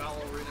god, I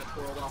ballerina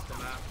twirled off the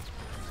map.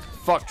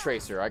 fuck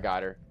Tracer. I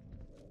got her.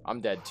 I'm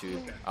dead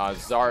too.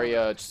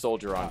 Zarya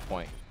soldier on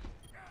point.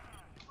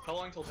 How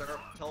long till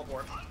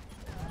teleport?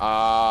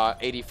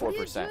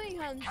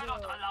 84%.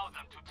 Cannot allow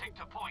them to take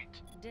the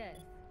point.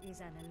 Death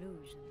is an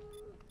illusion.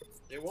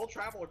 It will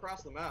travel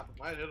across the map. It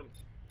might hit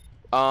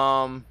him.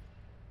 Um,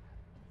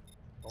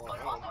 Oh, I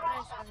don't know.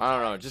 I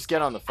don't know. Just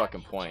get on the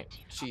fucking point.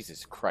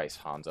 Jesus Christ,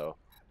 Hanzo.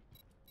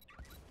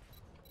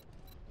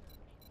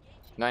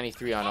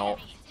 93 on ult.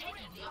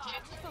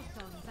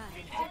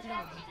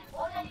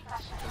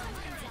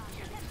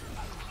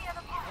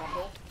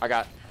 I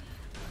got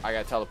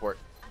teleport.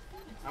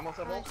 I'm on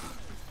ult.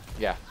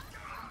 Yeah.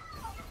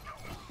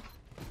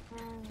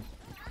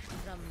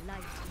 From light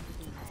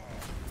into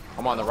the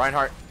I'm on the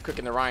Reinhardt,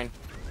 cooking the Rhine.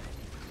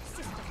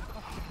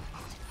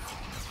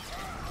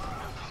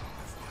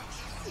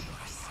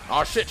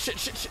 Oh shit, shit,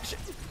 shit, shit, shit.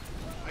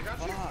 I got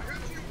you. I got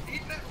you.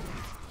 Eating it.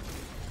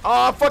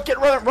 Oh fuck, get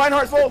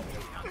Reinhardt full.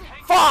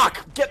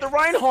 Fuck, get the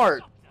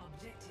Reinhardt.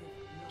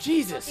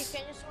 Jesus.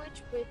 Can you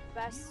switch with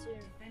Bastion?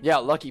 Yeah,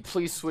 Lucky,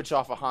 please switch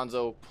off of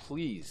Hanzo,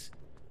 please.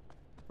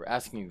 We're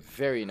asking you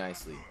very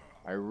nicely.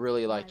 I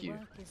really like you.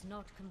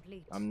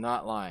 I'm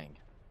not lying.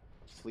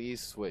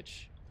 Please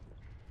switch.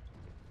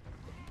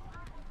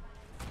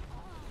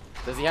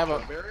 Does he have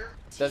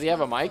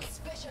a mic?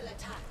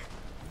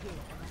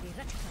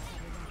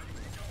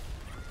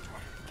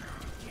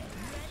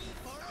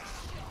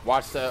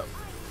 Watch the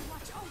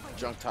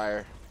junk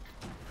tire.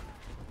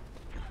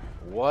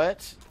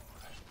 What?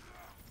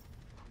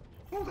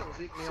 Oh, that was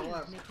eating me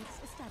alive.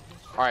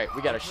 Alright,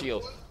 we got a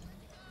shield.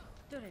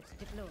 turret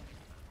deployed.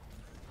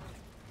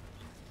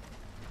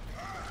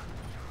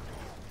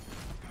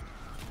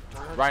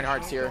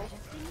 Reinhardt's here.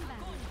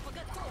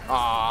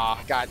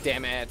 Ah, god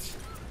damn it.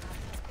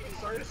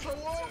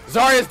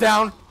 Zarya's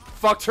down.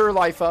 Fucked her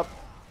life up.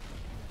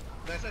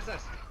 Nice, nice,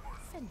 nice.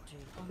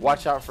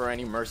 Watch out for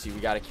any Mercy.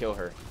 We gotta kill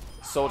her.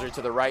 Soldier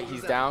to the right.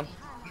 He's down.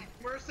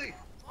 Mercy.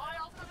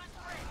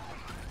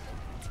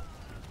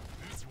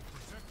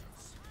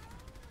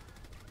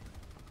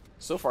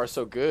 So far,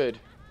 so good.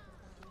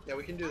 Yeah,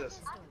 we can do this.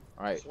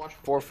 All right,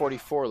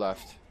 444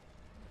 left.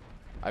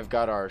 I've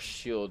got our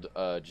shield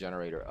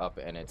generator up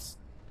and it's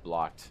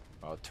blocked,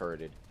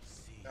 turreted.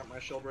 Got my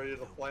shield ready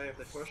to play if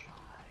they push.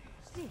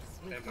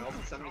 Okay, my ult's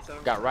at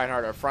 77. Got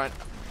Reinhardt up front.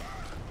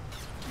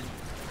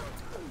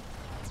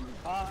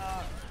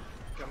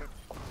 Coming.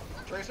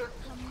 Tracer.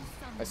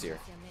 I see her.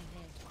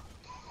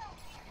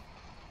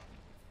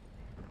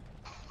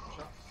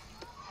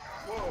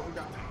 Whoa, who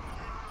got me?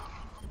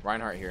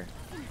 Reinhardt here.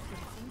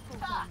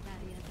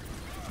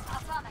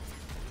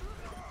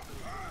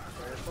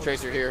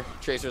 Tracer here.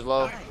 Tracer's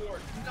low.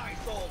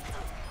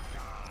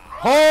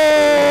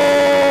 Oh!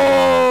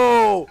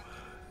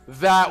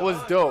 That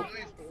was dope.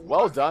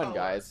 Well done,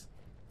 guys.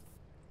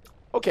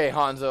 Okay,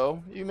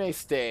 Hanzo, you may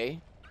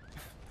stay.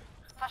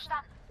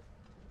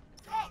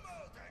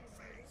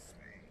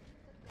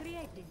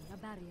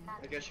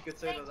 I guess you could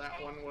say that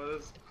that one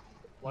was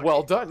lucky.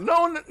 Well done.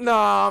 No,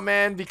 nah,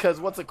 man, because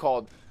what's it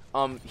called?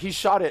 He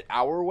shot it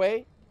our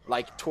way,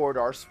 like toward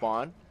our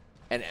spawn,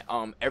 and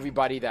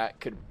everybody that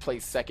could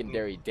place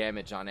secondary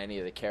damage on any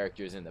of the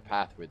characters in the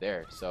path were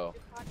there. So,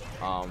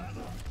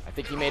 I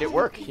think he made it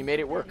work. He made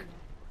it work.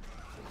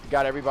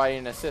 Got everybody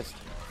an assist.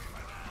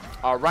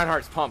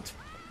 Reinhardt's pumped.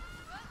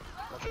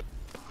 You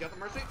got the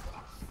Mercy?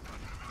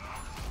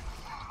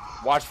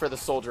 Watch for the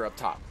soldier up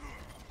top.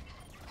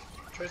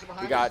 Tracer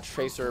behind We got us?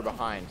 Tracer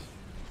behind.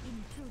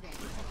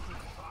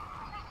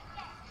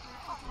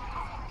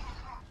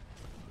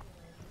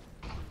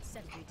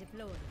 Sentry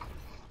deployed.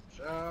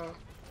 Got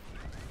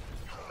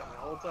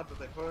my ult up if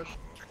they push.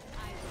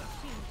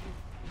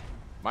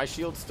 My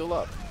shield's still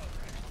up.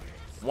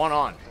 One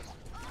on.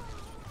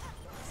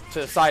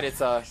 To the side,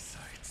 it's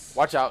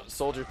watch out,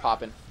 soldier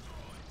popping.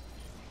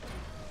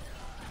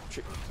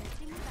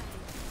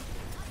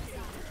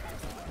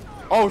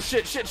 Oh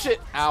shit, shit, shit!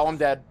 Ow, I'm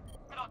dead.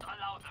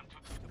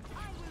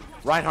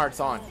 Reinhardt's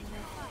on.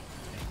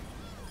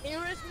 Can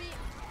you risk me?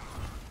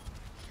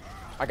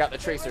 I got the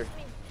Tracer.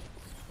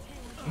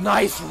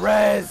 Nice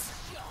res!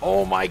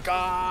 Oh my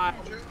god!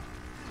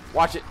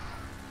 Watch it.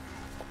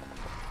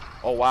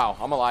 Oh wow,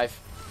 I'm alive.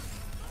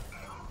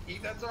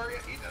 Eat that, Zarya.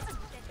 Eat that.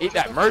 Eat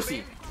that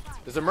Mercy.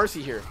 There's a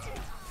Mercy here.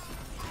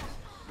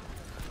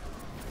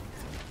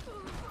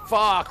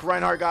 Fuck,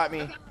 Reinhardt got me.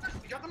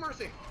 You got the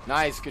Mercy.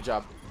 Nice, good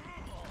job.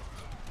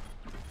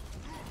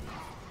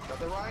 Got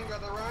the Rhine,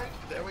 got the Rhine.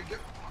 There we go.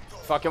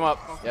 Fuck him up.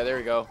 Yeah, there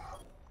we go.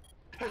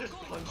 I just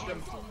punched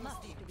him.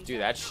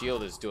 Dude, that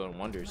shield is doing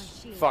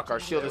wonders. Fuck, our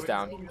shield is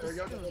down. There we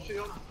go, got the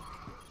shield.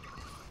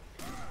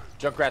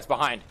 Junkrat's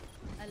behind.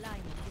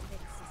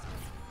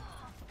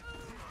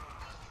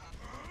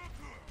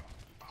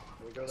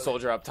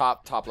 Soldier up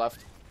top, top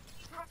left.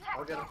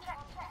 I'll get him.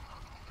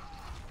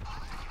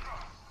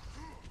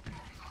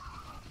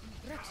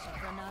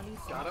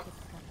 Got him.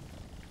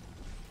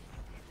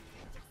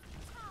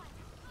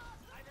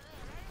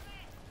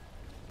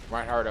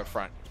 Reinhardt up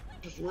front.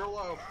 Just real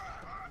low.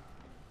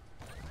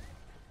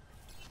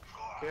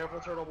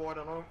 Careful, turtle boy.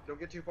 Don't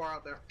get too far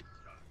out there.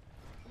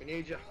 We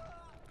need you.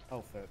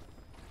 Oh fuck.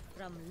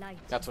 From light.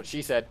 That's what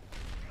she said.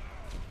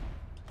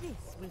 This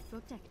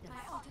will protect us.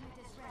 My ultimate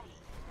is ready.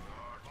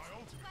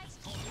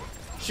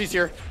 She's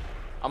here.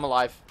 I'm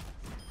alive.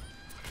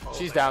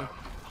 She's down.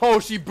 Oh,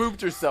 she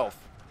booped herself.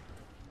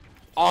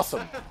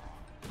 Awesome.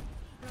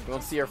 We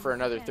won't see her for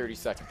another 30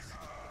 seconds.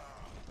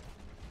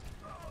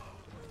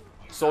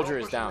 Soldier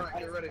is down.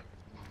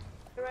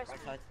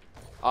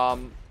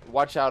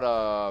 Watch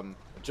out.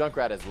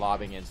 Junkrat is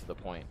lobbing into the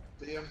point.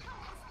 See him?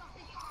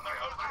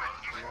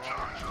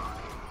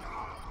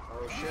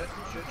 Oh shit!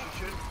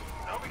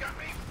 Oh, we got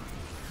me.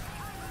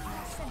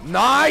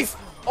 Nice!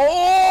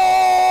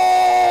 Oh!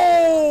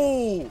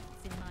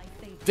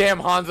 Damn,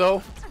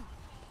 Hanzo.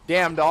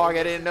 Damn, dog.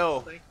 I didn't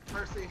know.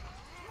 Mercy.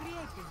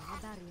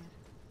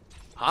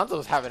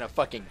 Hanzo's having a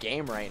fucking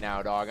game right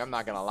now, dog. I'm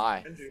not gonna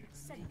lie.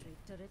 Sentry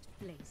turret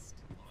placed.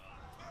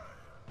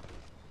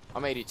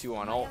 I'm 82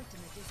 on ult.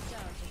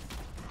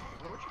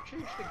 Why would you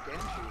change to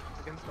Genji? It's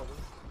against the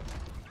Winston.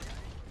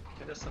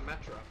 Get a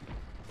Symmetra.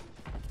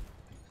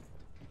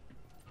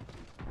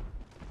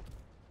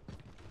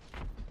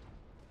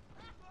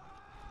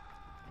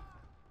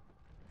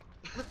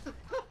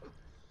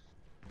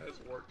 That's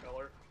work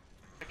color.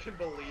 I can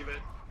believe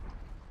it.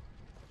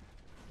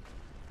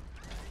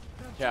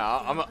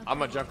 Yeah,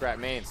 I'm a Junkrat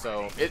main,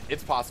 so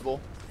it's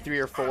possible. 3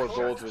 or 4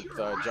 golds with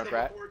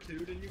Junkrat.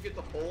 Didn't you get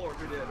the pull or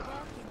who did?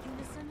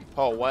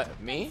 Oh, what?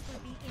 Me?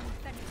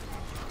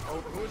 Oh,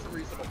 who was the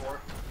reason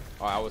before?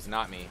 Oh, that was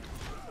not me.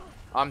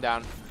 I'm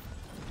down.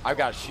 I've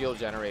got a shield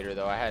generator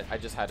though. I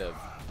just had to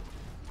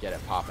get it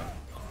popping.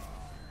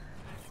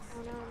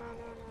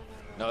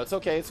 No, it's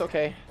okay. It's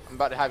okay. I'm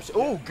about to have.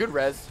 Oh, good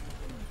res.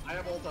 I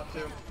have ult up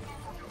too.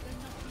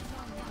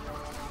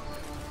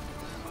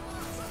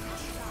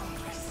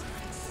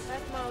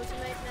 That's my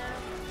ultimate now.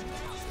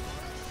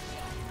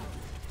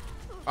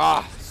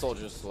 Ah,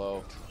 soldier's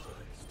slow.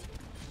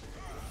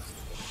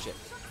 Shit.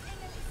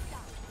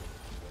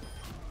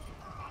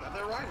 Got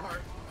that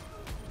Reinhardt.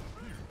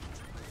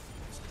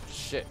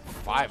 Shit.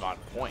 5 on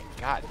point.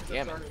 God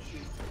damn it.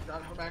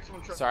 Got her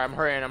maximum trip. Sorry, I'm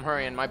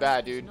hurrying. My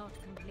bad, dude.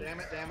 Damn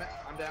it.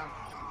 I'm down.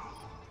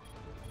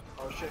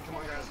 Oh shit, come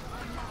on guys.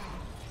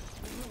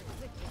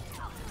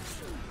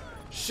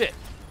 Shit.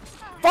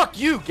 Fuck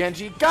you,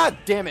 Genji. God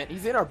damn it.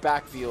 He's in our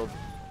backfield.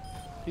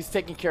 He's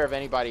taking care of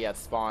anybody at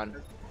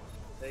spawn.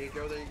 There you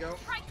go.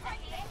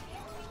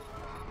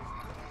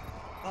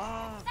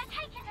 Ah. They're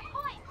taking the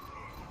point.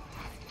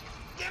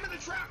 Damn it, they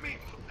trapped me.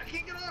 I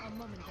can't get up.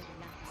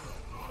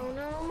 Oh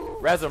no.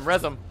 Res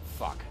him.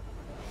 Fuck.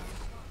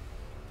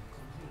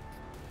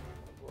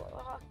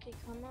 Rocky,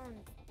 come on.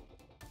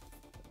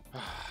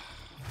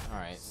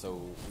 Alright,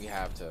 so we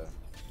have to...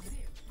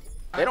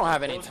 They don't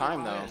have any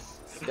time, though.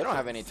 They don't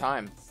have any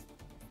time.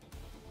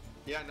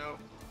 Yeah, no.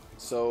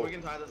 So... We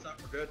can tie this up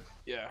for good.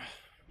 Yeah.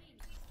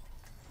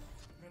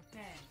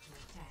 Prepare to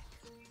attack.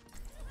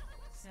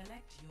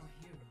 Select your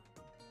hero.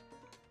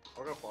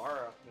 I'll go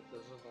Clara if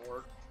this doesn't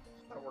work.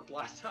 That worked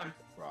last time.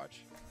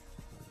 Raj.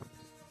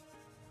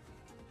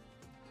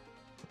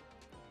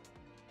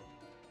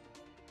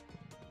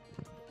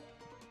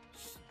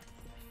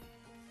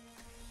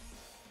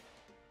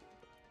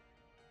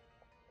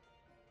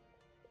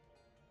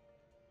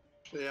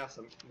 Yeah,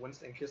 some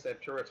Winston, in case they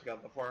have turrets, we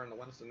got the far and the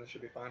Winston, this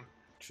should be fine.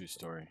 True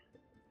story.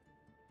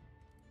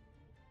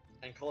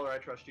 And Color, I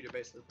trust you to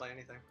basically play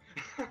anything.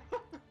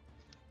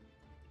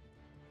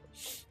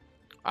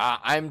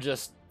 I'm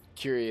just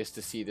curious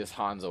to see this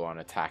Hanzo on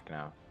attack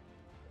now.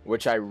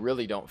 Which I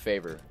really don't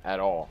favor at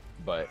all,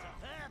 but...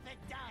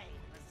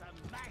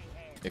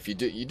 If you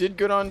did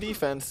good on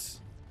defense.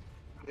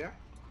 Yeah.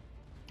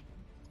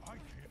 I can't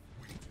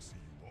wait to see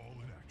you all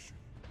in action.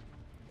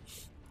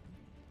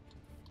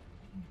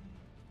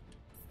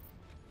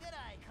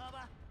 G'day,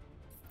 Cobber.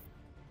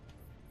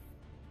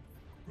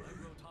 I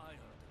grow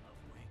tired of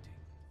waiting.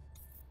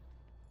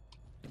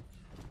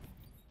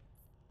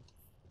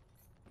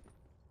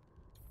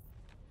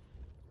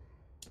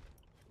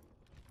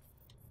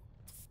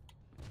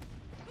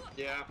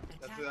 Yeah,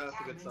 that's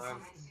a good sign.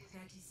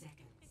 30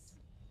 seconds.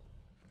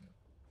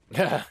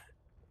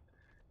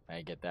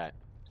 I get that.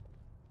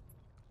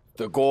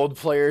 The gold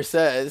player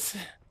says.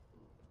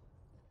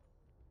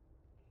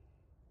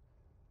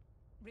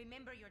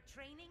 Remember your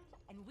training,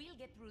 and we'll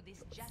get through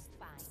this just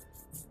fine.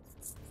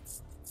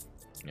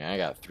 Yeah, I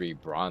got 3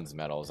 bronze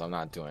medals. I'm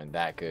not doing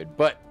that good,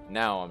 but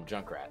now I'm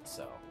Junkrat,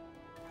 so.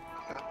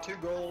 Got 2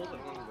 gold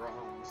and 1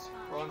 bronze.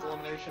 Bronze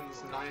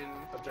eliminations, 9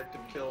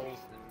 objective kills,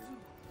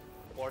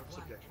 and large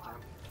subjection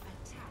time.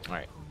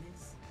 Alright.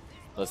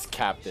 Let's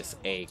cap this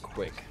A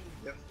quick.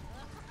 Yep.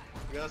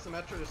 We got some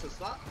Symmetra just to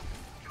stop.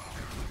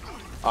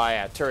 Oh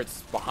yeah,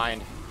 turret's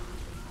behind.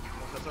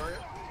 What's that target?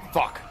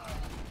 Fuck.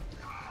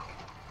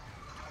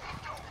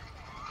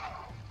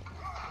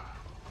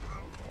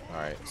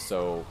 Alright,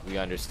 so we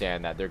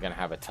understand that they're gonna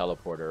have a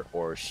teleporter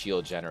or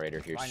shield generator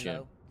here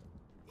soon.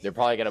 They're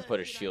probably gonna put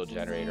a shield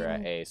generator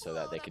at A so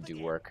that they can do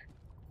work.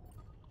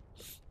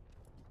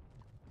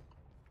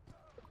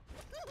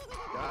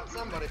 Got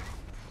somebody.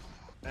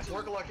 Nice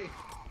work, Lucky.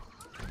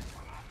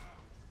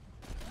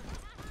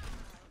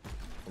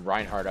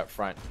 Reinhardt up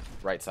front,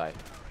 right side.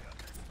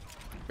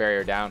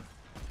 Barrier down.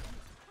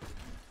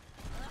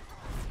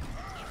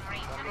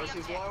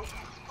 Mercy's low.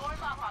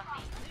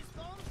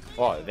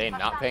 Oh, they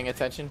not paying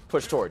attention?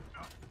 Push toward.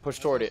 Push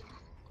toward it.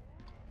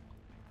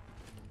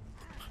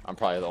 I'm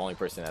probably the only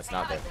person that's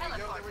not there.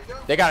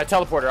 They got a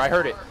teleporter. I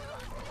heard it.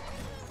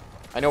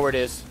 I know where it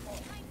is.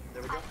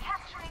 There we go.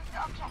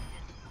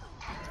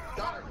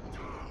 Got her.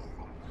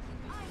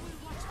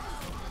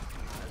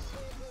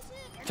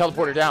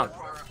 Teleporter down.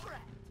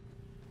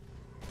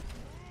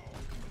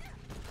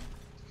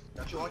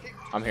 Got you lucky?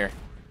 I'm here.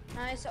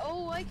 Nice.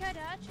 Oh, I got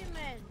you,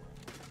 man.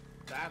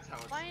 That's how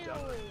it's done.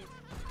 Finally.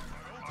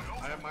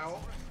 I have my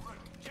ult.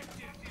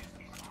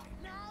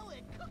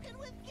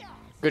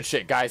 Good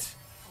shit, guys.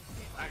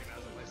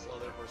 Agonizing my slow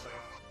there for a second.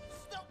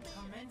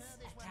 Commence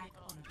attack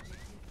on objective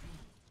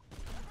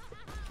B.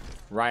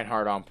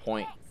 Reinhardt on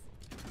point.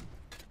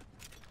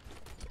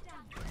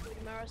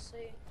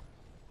 Mercy.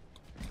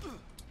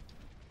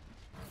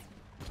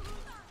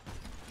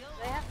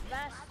 They have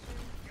best.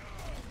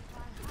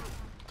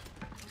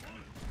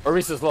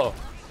 Orisa's low.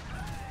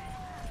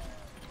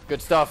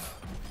 Good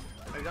stuff.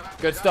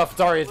 Good stuff.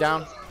 Zarya's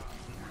down.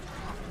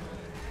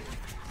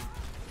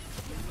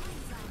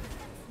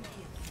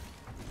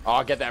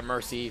 Oh, get that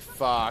Mercy.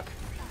 Fuck.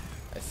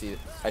 I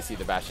see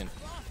the Bastion.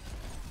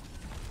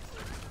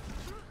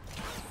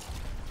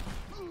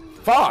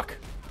 Fuck!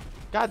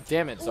 God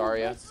damn it,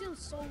 Zarya. That's still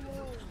so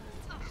low.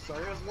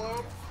 Zarya's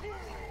low.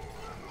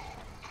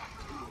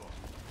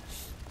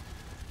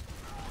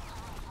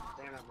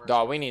 Damn that Mercy.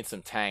 Dawg, we need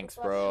some tanks,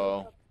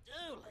 bro.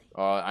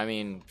 I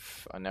mean,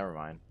 never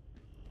mind.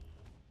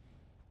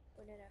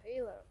 We need a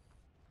healer.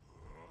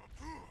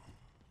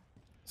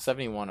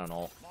 71 on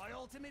ult. My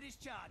ultimate is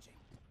charging.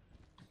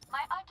 My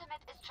ultimate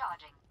is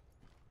charging.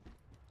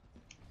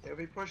 If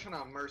we push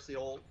on Mercy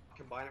ult,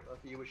 combine it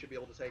with you, we should be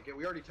able to take it.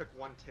 We already took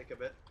one tick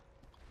of it.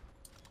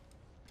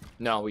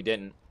 No, we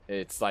didn't.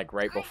 It's like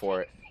right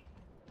before it.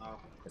 Oh.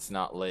 It's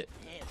not lit.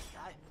 There we go.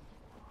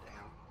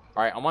 Damn.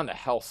 Alright, I'm on the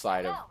health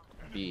side of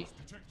B.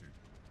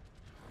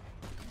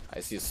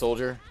 I see a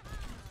soldier.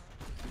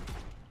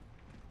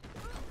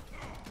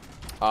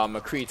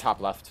 McCree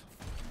top left.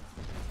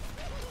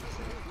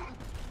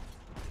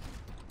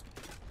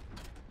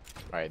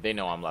 Alright, they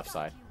know I'm left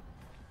side.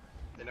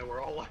 They know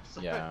we're all left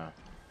side. Yeah.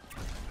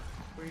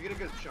 We can get a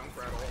good chunk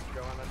rat ult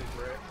going, that'd be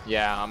great.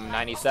 Yeah, I'm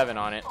 97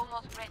 on it.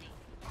 Almost ready.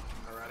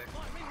 Alrighty.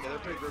 Yeah, they're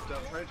pretty grouped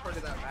up. Try to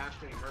target that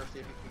Bastion and Mercy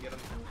if you can get him.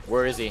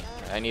 Where is he?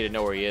 I need to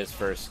know where he is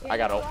first. I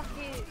got ult.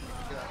 Lucky.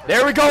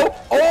 There we go!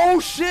 Oh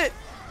shit!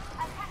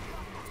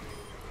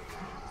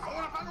 I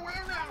wanna find a way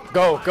around!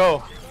 Go,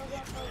 go.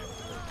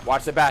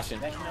 Watch the Bastion.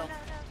 Get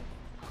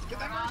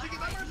that Mercy, get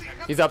that Mercy! I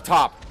got He's up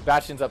top.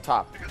 Bastion's up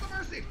top. the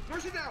Mercy!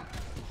 Mercy down!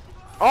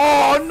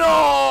 Oh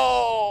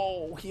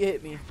no! He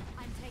hit me.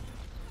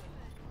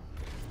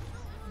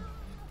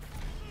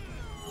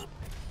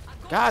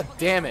 God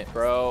damn it,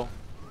 bro.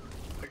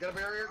 I got a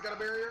barrier, got a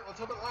barrier. Let's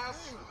hope it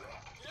lasts.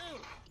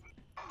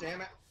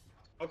 Damn it.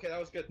 Okay, that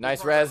was good.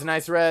 Nice res,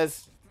 nice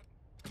res.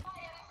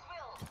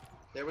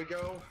 There we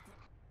go.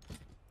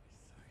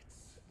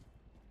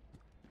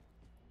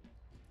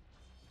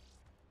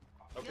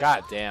 Okay.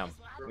 God damn.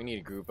 We need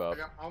to group up.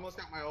 Almost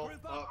got my ult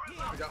up.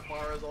 I got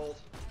Mara's ult.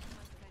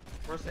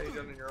 First aid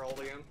gun in your ult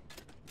again.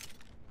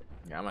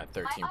 Yeah, I'm at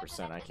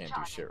 13%. I can't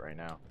do shit right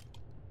now.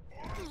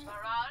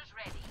 Barrage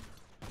ready.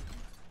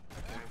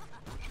 Okay.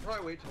 Should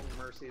probably wait till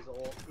Mercy's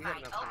ult. We have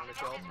enough time to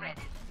kill.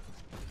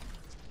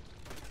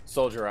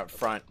 Soldier up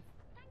front.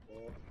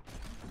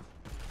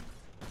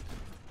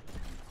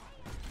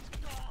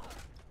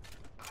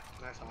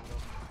 Nice on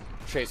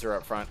Tracer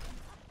up front.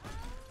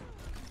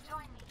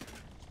 Join me.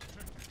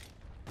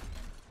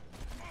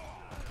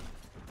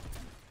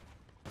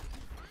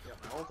 Got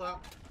my ult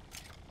up.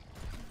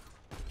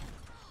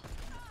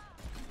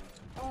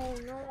 Oh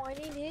no, I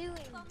need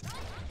healing.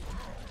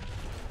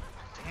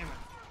 Damn it.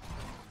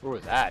 Where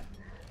was that?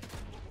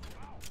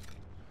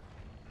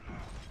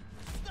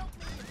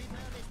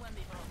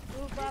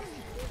 Group up,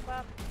 group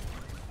up.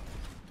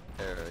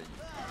 You're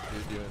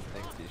doing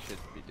things you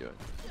shouldn't be doing.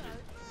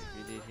 If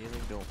you need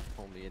healing, don't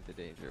pull me into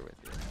danger with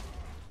you.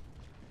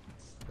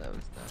 That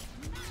was not.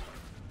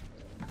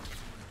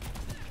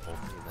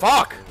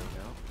 Fuck!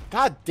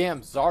 God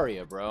damn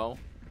Zarya, bro.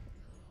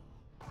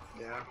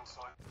 Yeah.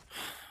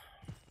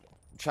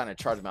 I'm trying to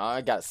charge him out.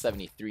 I got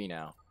 73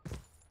 now.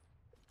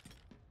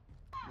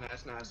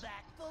 Nice, nice.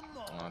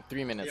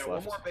 3 minutes Yeah,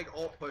 left. one more big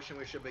ult push and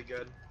we should be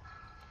good.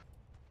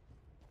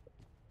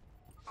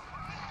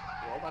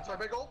 Well, that's our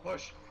big ult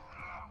push.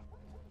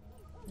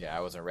 Yeah,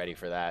 I wasn't ready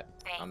for that.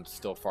 I'm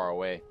still far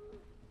away.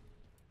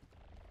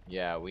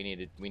 Yeah, we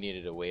needed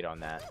to wait on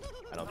that.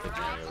 I don't think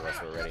any of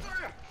us were ready.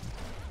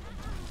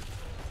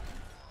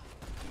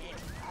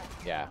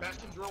 Yeah.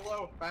 Bastion's real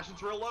low.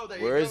 Bastion's real low. There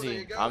you Where go, is there he?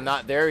 you go. I'm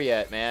not there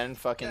yet, man.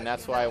 Fucking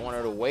that's why I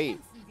wanted to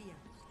wait.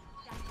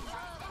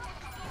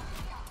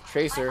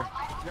 Tracer.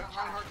 Yeah,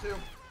 Reinhardt too.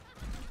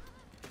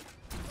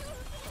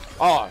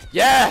 Oh,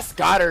 yes!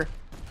 Got her!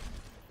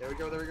 There we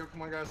go, there we go.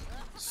 Come on, guys.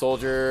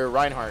 Soldier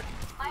Reinhardt.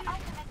 My ultimate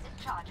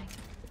is charging.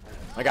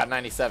 I got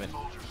 97.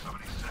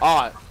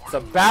 Oh, it's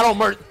a battle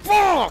mercy.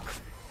 Fuck!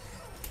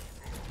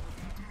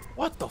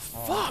 What the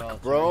fuck,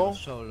 God, bro?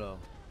 so low.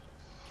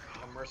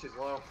 Oh, Mercy's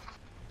low.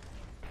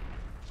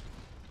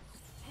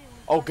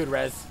 Oh, good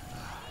res.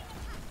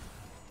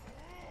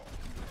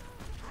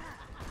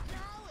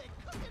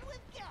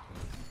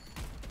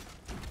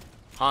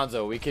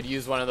 Hanzo, we could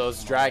use one of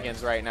those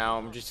dragons right now.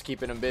 I'm just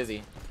keeping him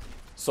busy.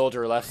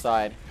 Soldier left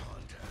side.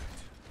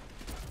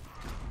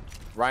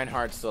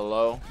 Reinhardt's still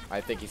low.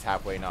 I think he's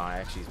halfway. No,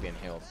 actually he's being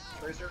healed.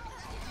 Tracer.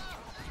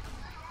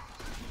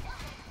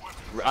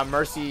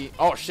 Mercy.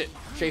 Oh shit.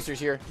 Chaser's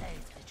here.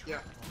 Yeah.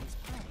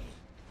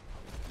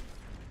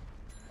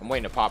 I'm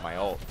waiting to pop my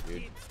ult,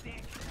 dude. I'm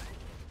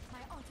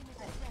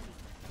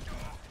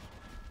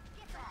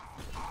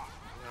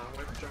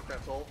waiting for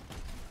Junkrat's ult.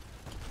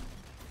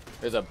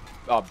 There's a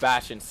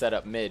Bastion set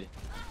up mid.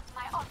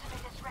 My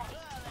ultimate is ready.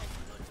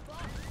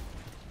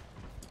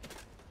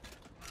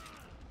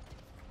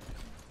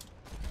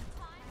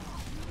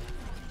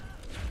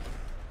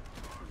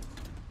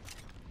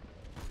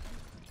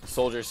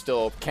 Soldier's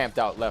still camped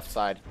out left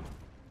side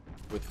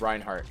with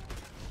Reinhardt.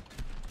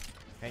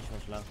 Tracer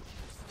was low.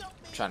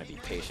 I'm trying to be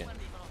patient.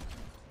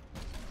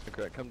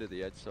 Okay, come to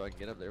the edge so I can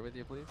get up there with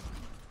you, please.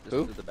 Just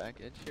Who? to the back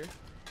edge here.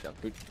 Jump.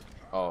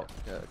 Oh.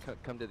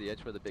 Come to the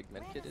edge where the big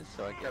med kit is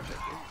so I can get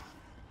back here.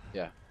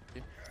 Yeah.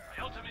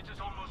 My ultimate is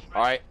almost ready.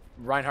 Alright.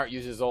 Reinhardt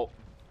uses ult.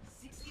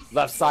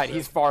 Left side.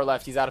 He's far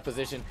left. He's out of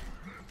position.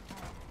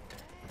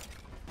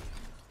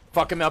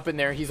 Fuck him up in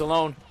there. He's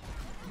alone.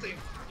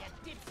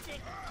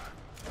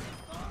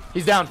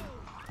 He's down.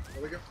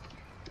 There we go.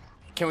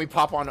 Can we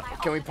pop ult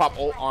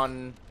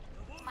on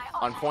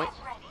point?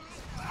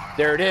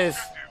 There it is.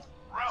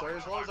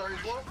 Zarya's low,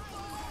 Zarya's low.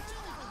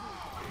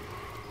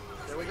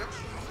 There we go.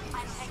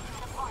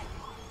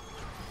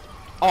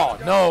 Oh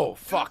no,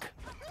 fuck.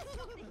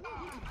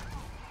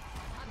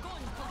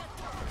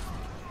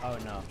 Oh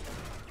no.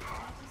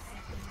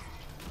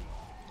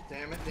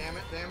 Damn it, damn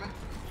it, damn it.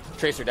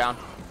 Tracer down.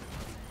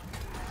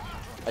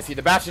 I see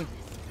the Bastion.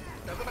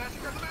 Got the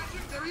Bastion, got the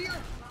Bastion. There we go.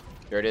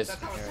 There it is.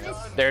 That's how it's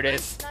done. There it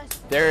is.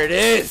 There it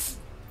is.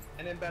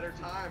 And in better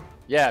time.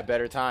 Yeah,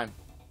 better time.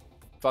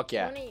 Fuck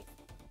yeah.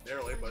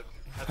 Barely, but.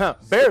 Huh,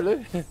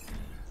 barely.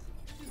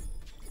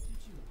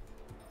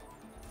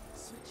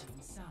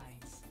 Switching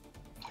sides.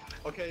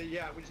 Okay,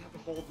 yeah, we just have to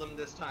hold them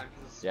this time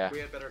because Yeah. we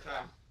had better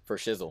time. For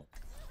shizzle.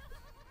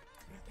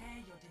 Prepare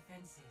your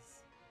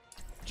defenses.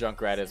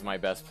 Junkrat is my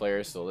best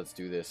player, so let's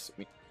do this.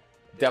 We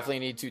definitely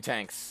need 2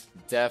 tanks.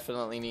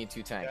 Definitely need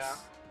 2 tanks. Yeah.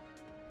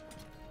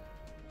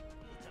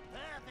 It's a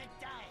perfect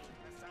day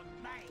for some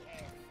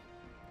mayhem.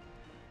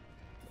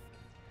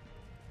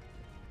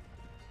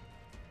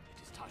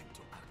 It is time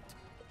to act.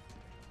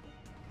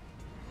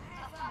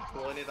 We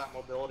really need that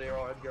mobility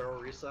or Edgar or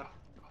Risa.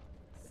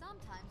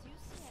 Sometimes you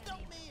scare Stop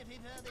me. me if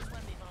you've heard this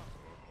one before.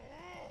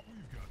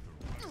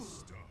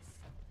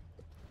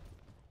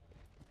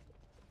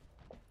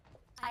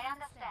 I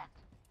understand.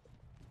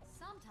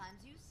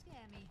 Sometimes you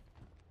scare me.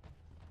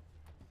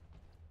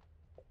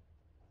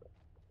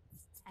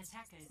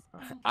 Attackers.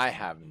 I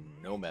have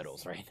no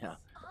medals right now.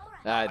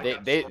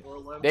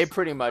 They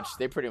pretty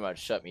much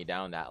shut me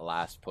down that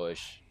last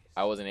push.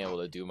 I wasn't able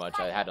to do much.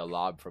 I had to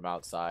lob from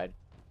outside,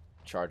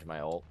 charge my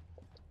ult.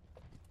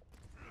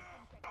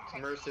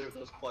 Mercy with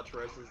those clutch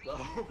races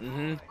though.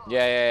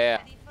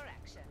 Yeah.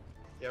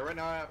 Yeah, right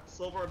now I have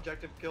silver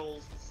objective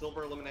kills,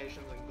 silver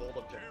eliminations, and gold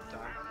objective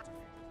time.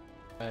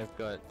 I've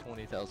got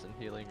 20,000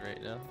 healing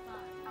right now.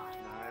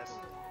 Nice.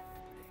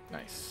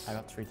 Nice. I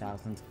got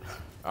 3,000.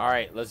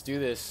 Alright, let's do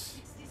this.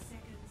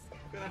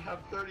 Gonna have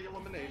 30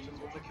 eliminations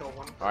once I kill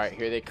one. Alright,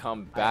 here they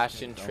come.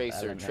 Bastion,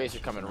 Tracer. Tracer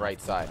coming right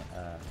side.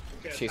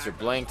 Okay, Chaser attack.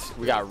 blinked.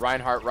 We got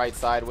Reinhardt right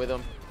side with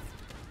him.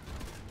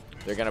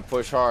 They're gonna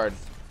push hard.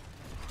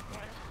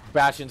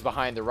 Bastion's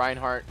behind the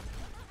Reinhardt.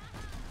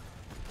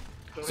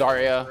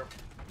 Zarya.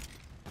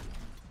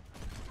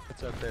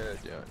 What's up there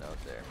doing out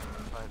there?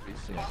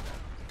 5v6 now.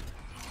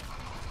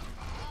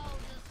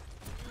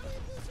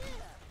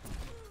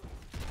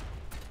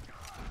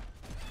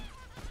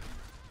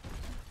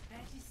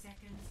 30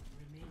 seconds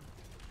remaining.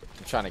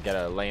 I'm trying to get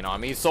a lane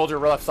on me. Soldier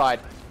left side.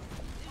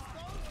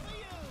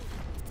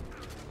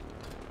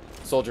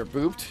 Soldier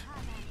booped.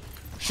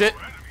 Shit.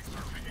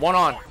 One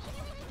on.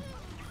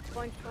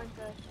 Point first.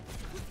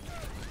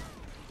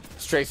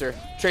 It's Tracer.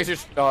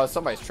 Tracer's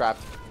somebody's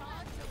trapped.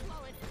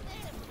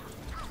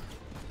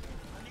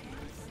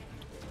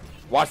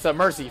 Watch that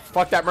Mercy.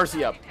 Fuck that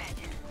Mercy up.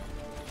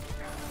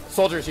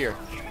 Soldier's here.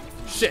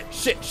 Shit.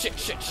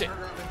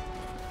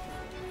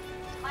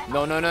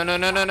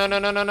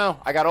 No.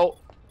 I got ult.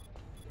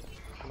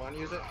 Come on,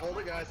 use it. Hold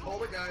it, guys.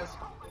 Hold it, guys.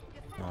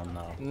 Oh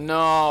no.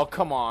 No,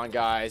 come on,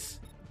 guys.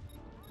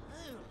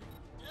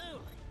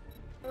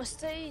 Oh,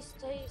 stay.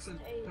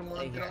 Come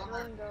on, get on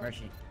there.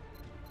 Mercy.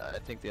 I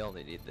think they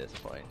only need this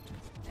point.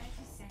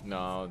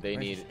 No, they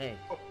need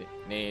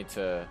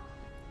to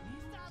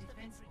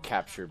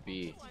capture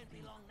B.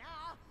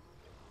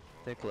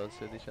 Stay close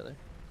with each other.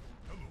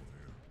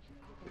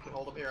 We can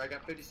hold them here. I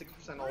got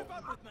 56% hold.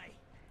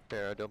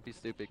 Pharaoh, don't be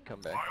stupid.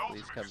 Come back.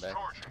 Please come back.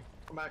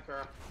 Come back,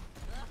 Kara.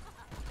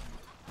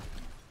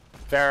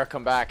 Farrah,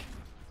 come back.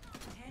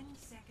 10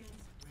 seconds.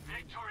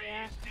 Victory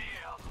Yeah. is near.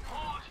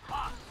 Hold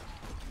fast.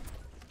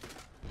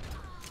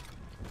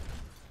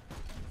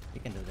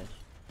 You can do this.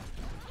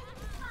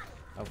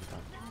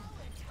 Overtime.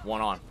 One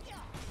on.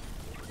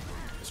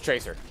 It's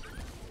Tracer.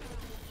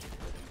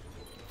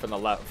 From the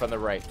left, from the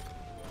right.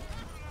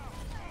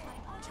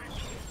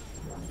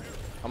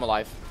 I'm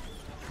alive.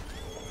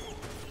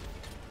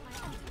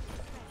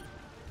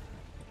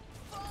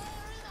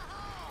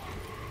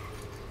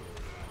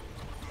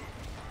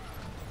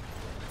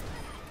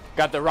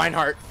 Got the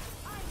Reinhardt.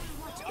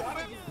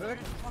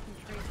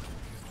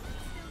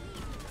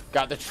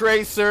 Got the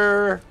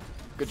Tracer.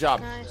 Good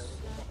job. Nice.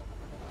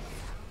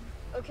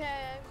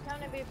 Okay, I'm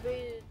gonna be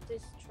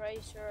this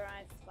Tracer.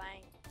 I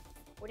flank.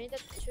 We need a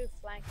 2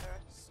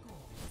 flankers.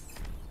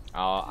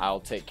 I'll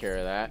take care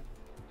of that.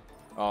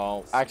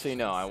 Oh, actually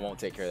no, I won't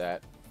take care of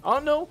that. Oh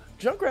no,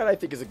 Junkrat I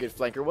think is a good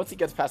flanker once he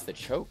gets past the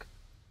choke.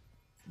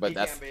 But He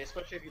that's can be,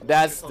 especially if you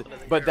that's yourself into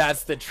the but air.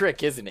 that's the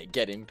trick, isn't it?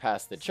 Getting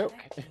past the choke.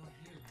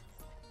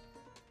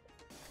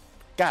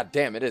 God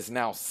damn, it is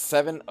now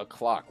 7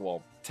 o'clock.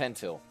 Well, 10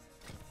 till.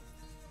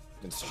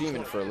 Been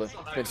streaming for a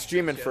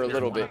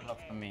little bit.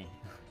 For me.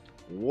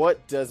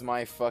 What does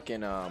my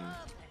fucking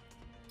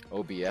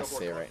OBS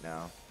say right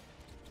now?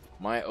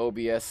 My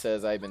OBS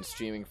says I've been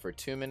streaming for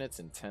 2 minutes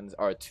and 2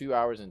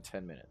 hours and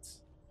 10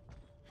 minutes.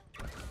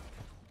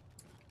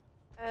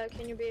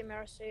 Can you be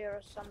Mercy or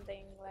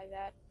something like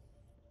that?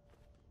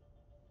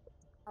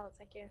 Oh,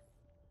 thank you.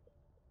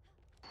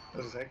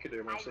 What I could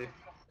do, Mercy?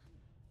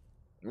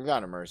 We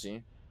got a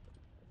Mercy.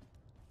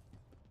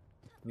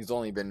 He's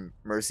only been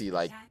Mercy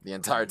like the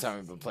entire time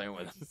we've been playing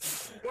with him.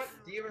 What?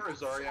 Do you have a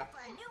Zarya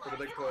for the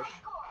big push?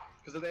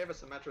 Because if they have a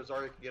Symmetra,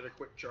 Zarya can get a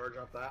quick charge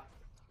off that.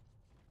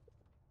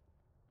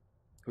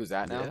 Who's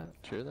that now? Yeah,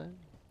 true then.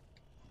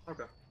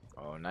 Okay.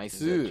 Oh,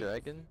 nice. Is that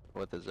dragon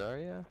with the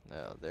Zarya?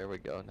 No, there we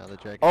go. Now the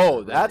dragon.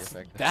 Oh, that's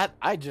that.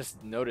 I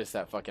just noticed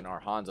that fucking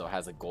Arhanzo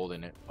has a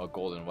golden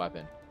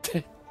weapon.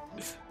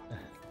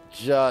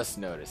 Just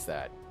noticed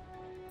that. 5,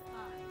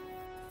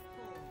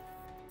 4,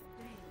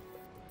 3,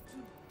 2,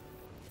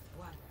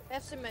 1.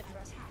 That's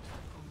Symmetra.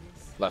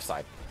 Left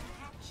side.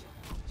 Capture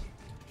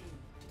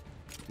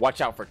objective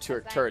Watch out for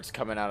turrets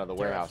coming out of the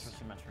warehouse. Turrets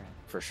for Symmetry.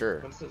 For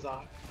sure. Winston's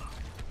on.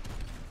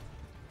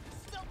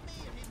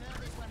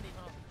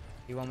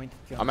 You want me to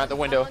kill I'm him? at the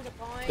window.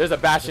 There's a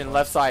Bastion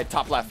left side,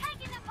 top left.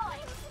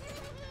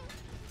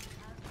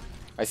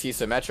 I see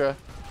Symmetra.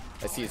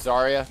 I see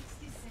Zarya.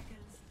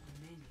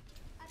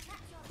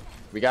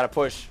 We gotta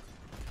push.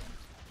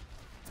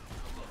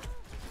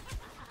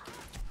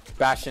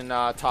 Bastion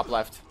top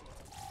left.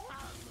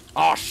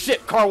 Oh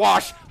shit, car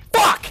wash.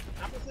 Fuck!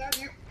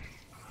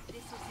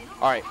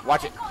 Alright,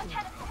 watch it.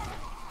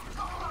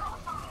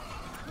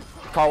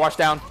 Car wash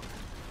down.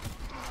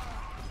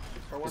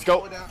 Let's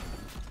go.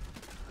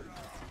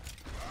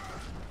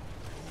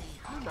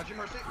 Got you,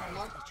 Mercy.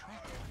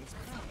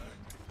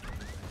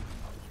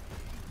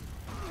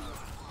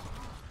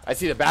 I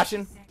see the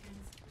Bastion.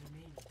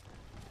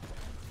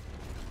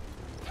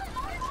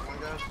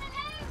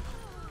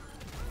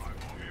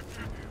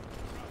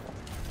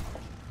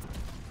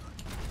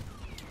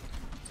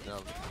 No,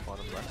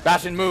 bottom left.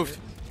 Bastion moved.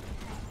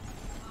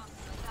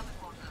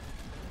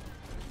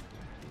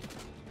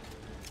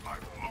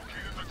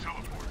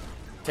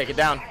 Take it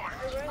down.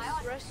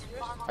 Rest.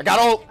 I got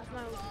ult.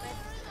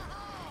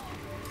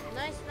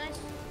 Nice.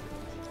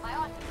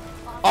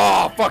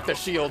 Oh, fuck the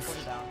shields.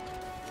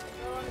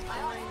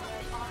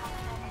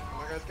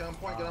 My guys, get on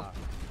point, get on.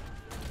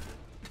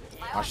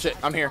 Oh shit,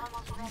 I'm here.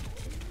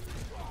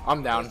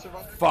 I'm down.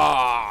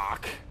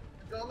 Fuck.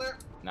 Get on there.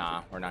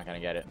 Nah, we're not gonna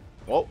get it.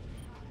 Whoa.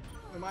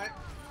 We might.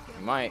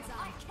 We might.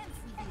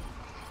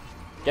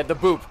 Get the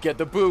boop. Get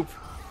the boop.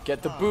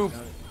 Get the boop.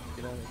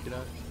 Get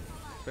out.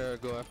 Pharaoh,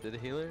 go after the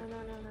healer. No.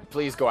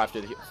 Please go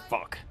after the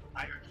fuck.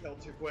 I got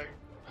killed too quick.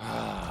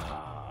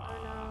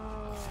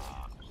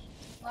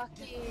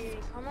 Lucky,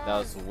 come on. That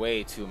was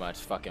way too much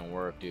fucking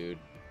work, dude.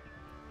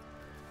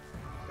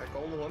 Got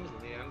golden limbs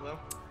in the end, though.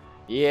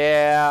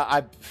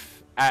 Yeah,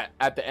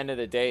 at the end of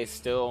the day,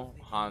 still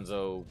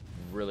Hanzo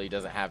really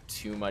doesn't have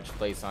too much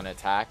place on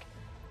attack.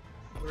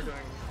 We're doing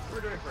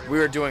pretty We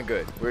were doing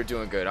good. We were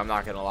doing good. I'm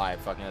not gonna lie.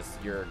 Fucking,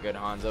 you're a good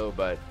Hanzo,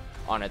 but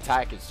on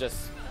attack, it's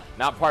just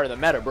not part of the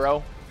meta,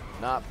 bro.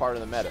 Not part of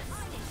the meta.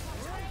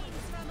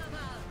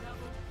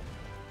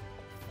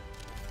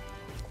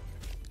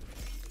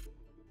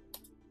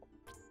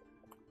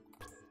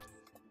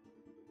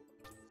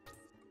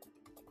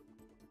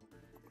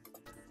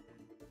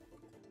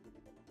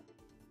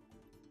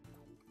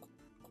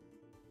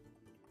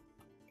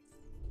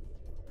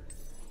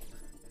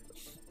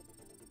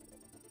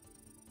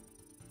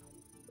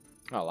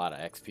 Got a lot of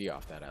XP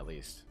off that, at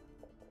least.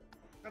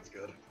 That's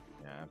good.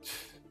 Yeah.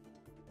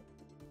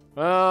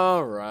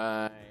 All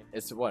right.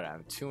 It's what?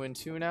 I'm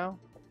 2-2 now.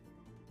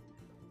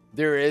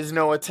 There is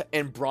no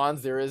in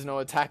bronze. There is no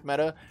attack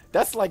meta.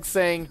 That's like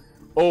saying,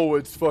 "Oh,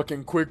 it's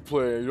fucking quick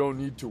play. You don't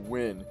need to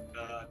win."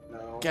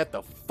 Get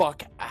the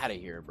fuck out of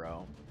here, bro.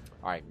 All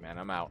right, man.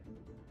 I'm out.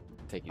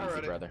 Take it easy,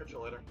 Alrighty, brother. catch you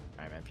later.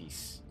 All right, man.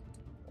 Peace.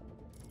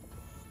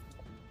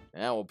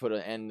 And we'll put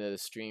an end to the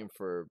stream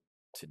for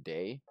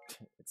today.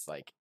 It's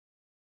like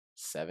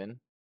 7.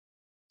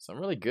 So I'm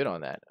really good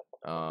on that.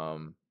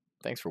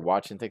 Thanks for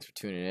watching. Thanks for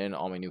tuning in.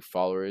 All my new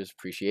followers.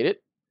 Appreciate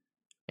it.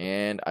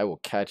 And I will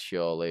catch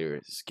y'all later.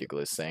 This is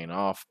Gigalisk saying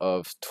off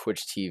of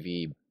Twitch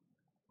TV,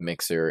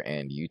 Mixer,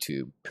 and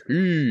YouTube.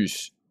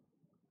 Peace.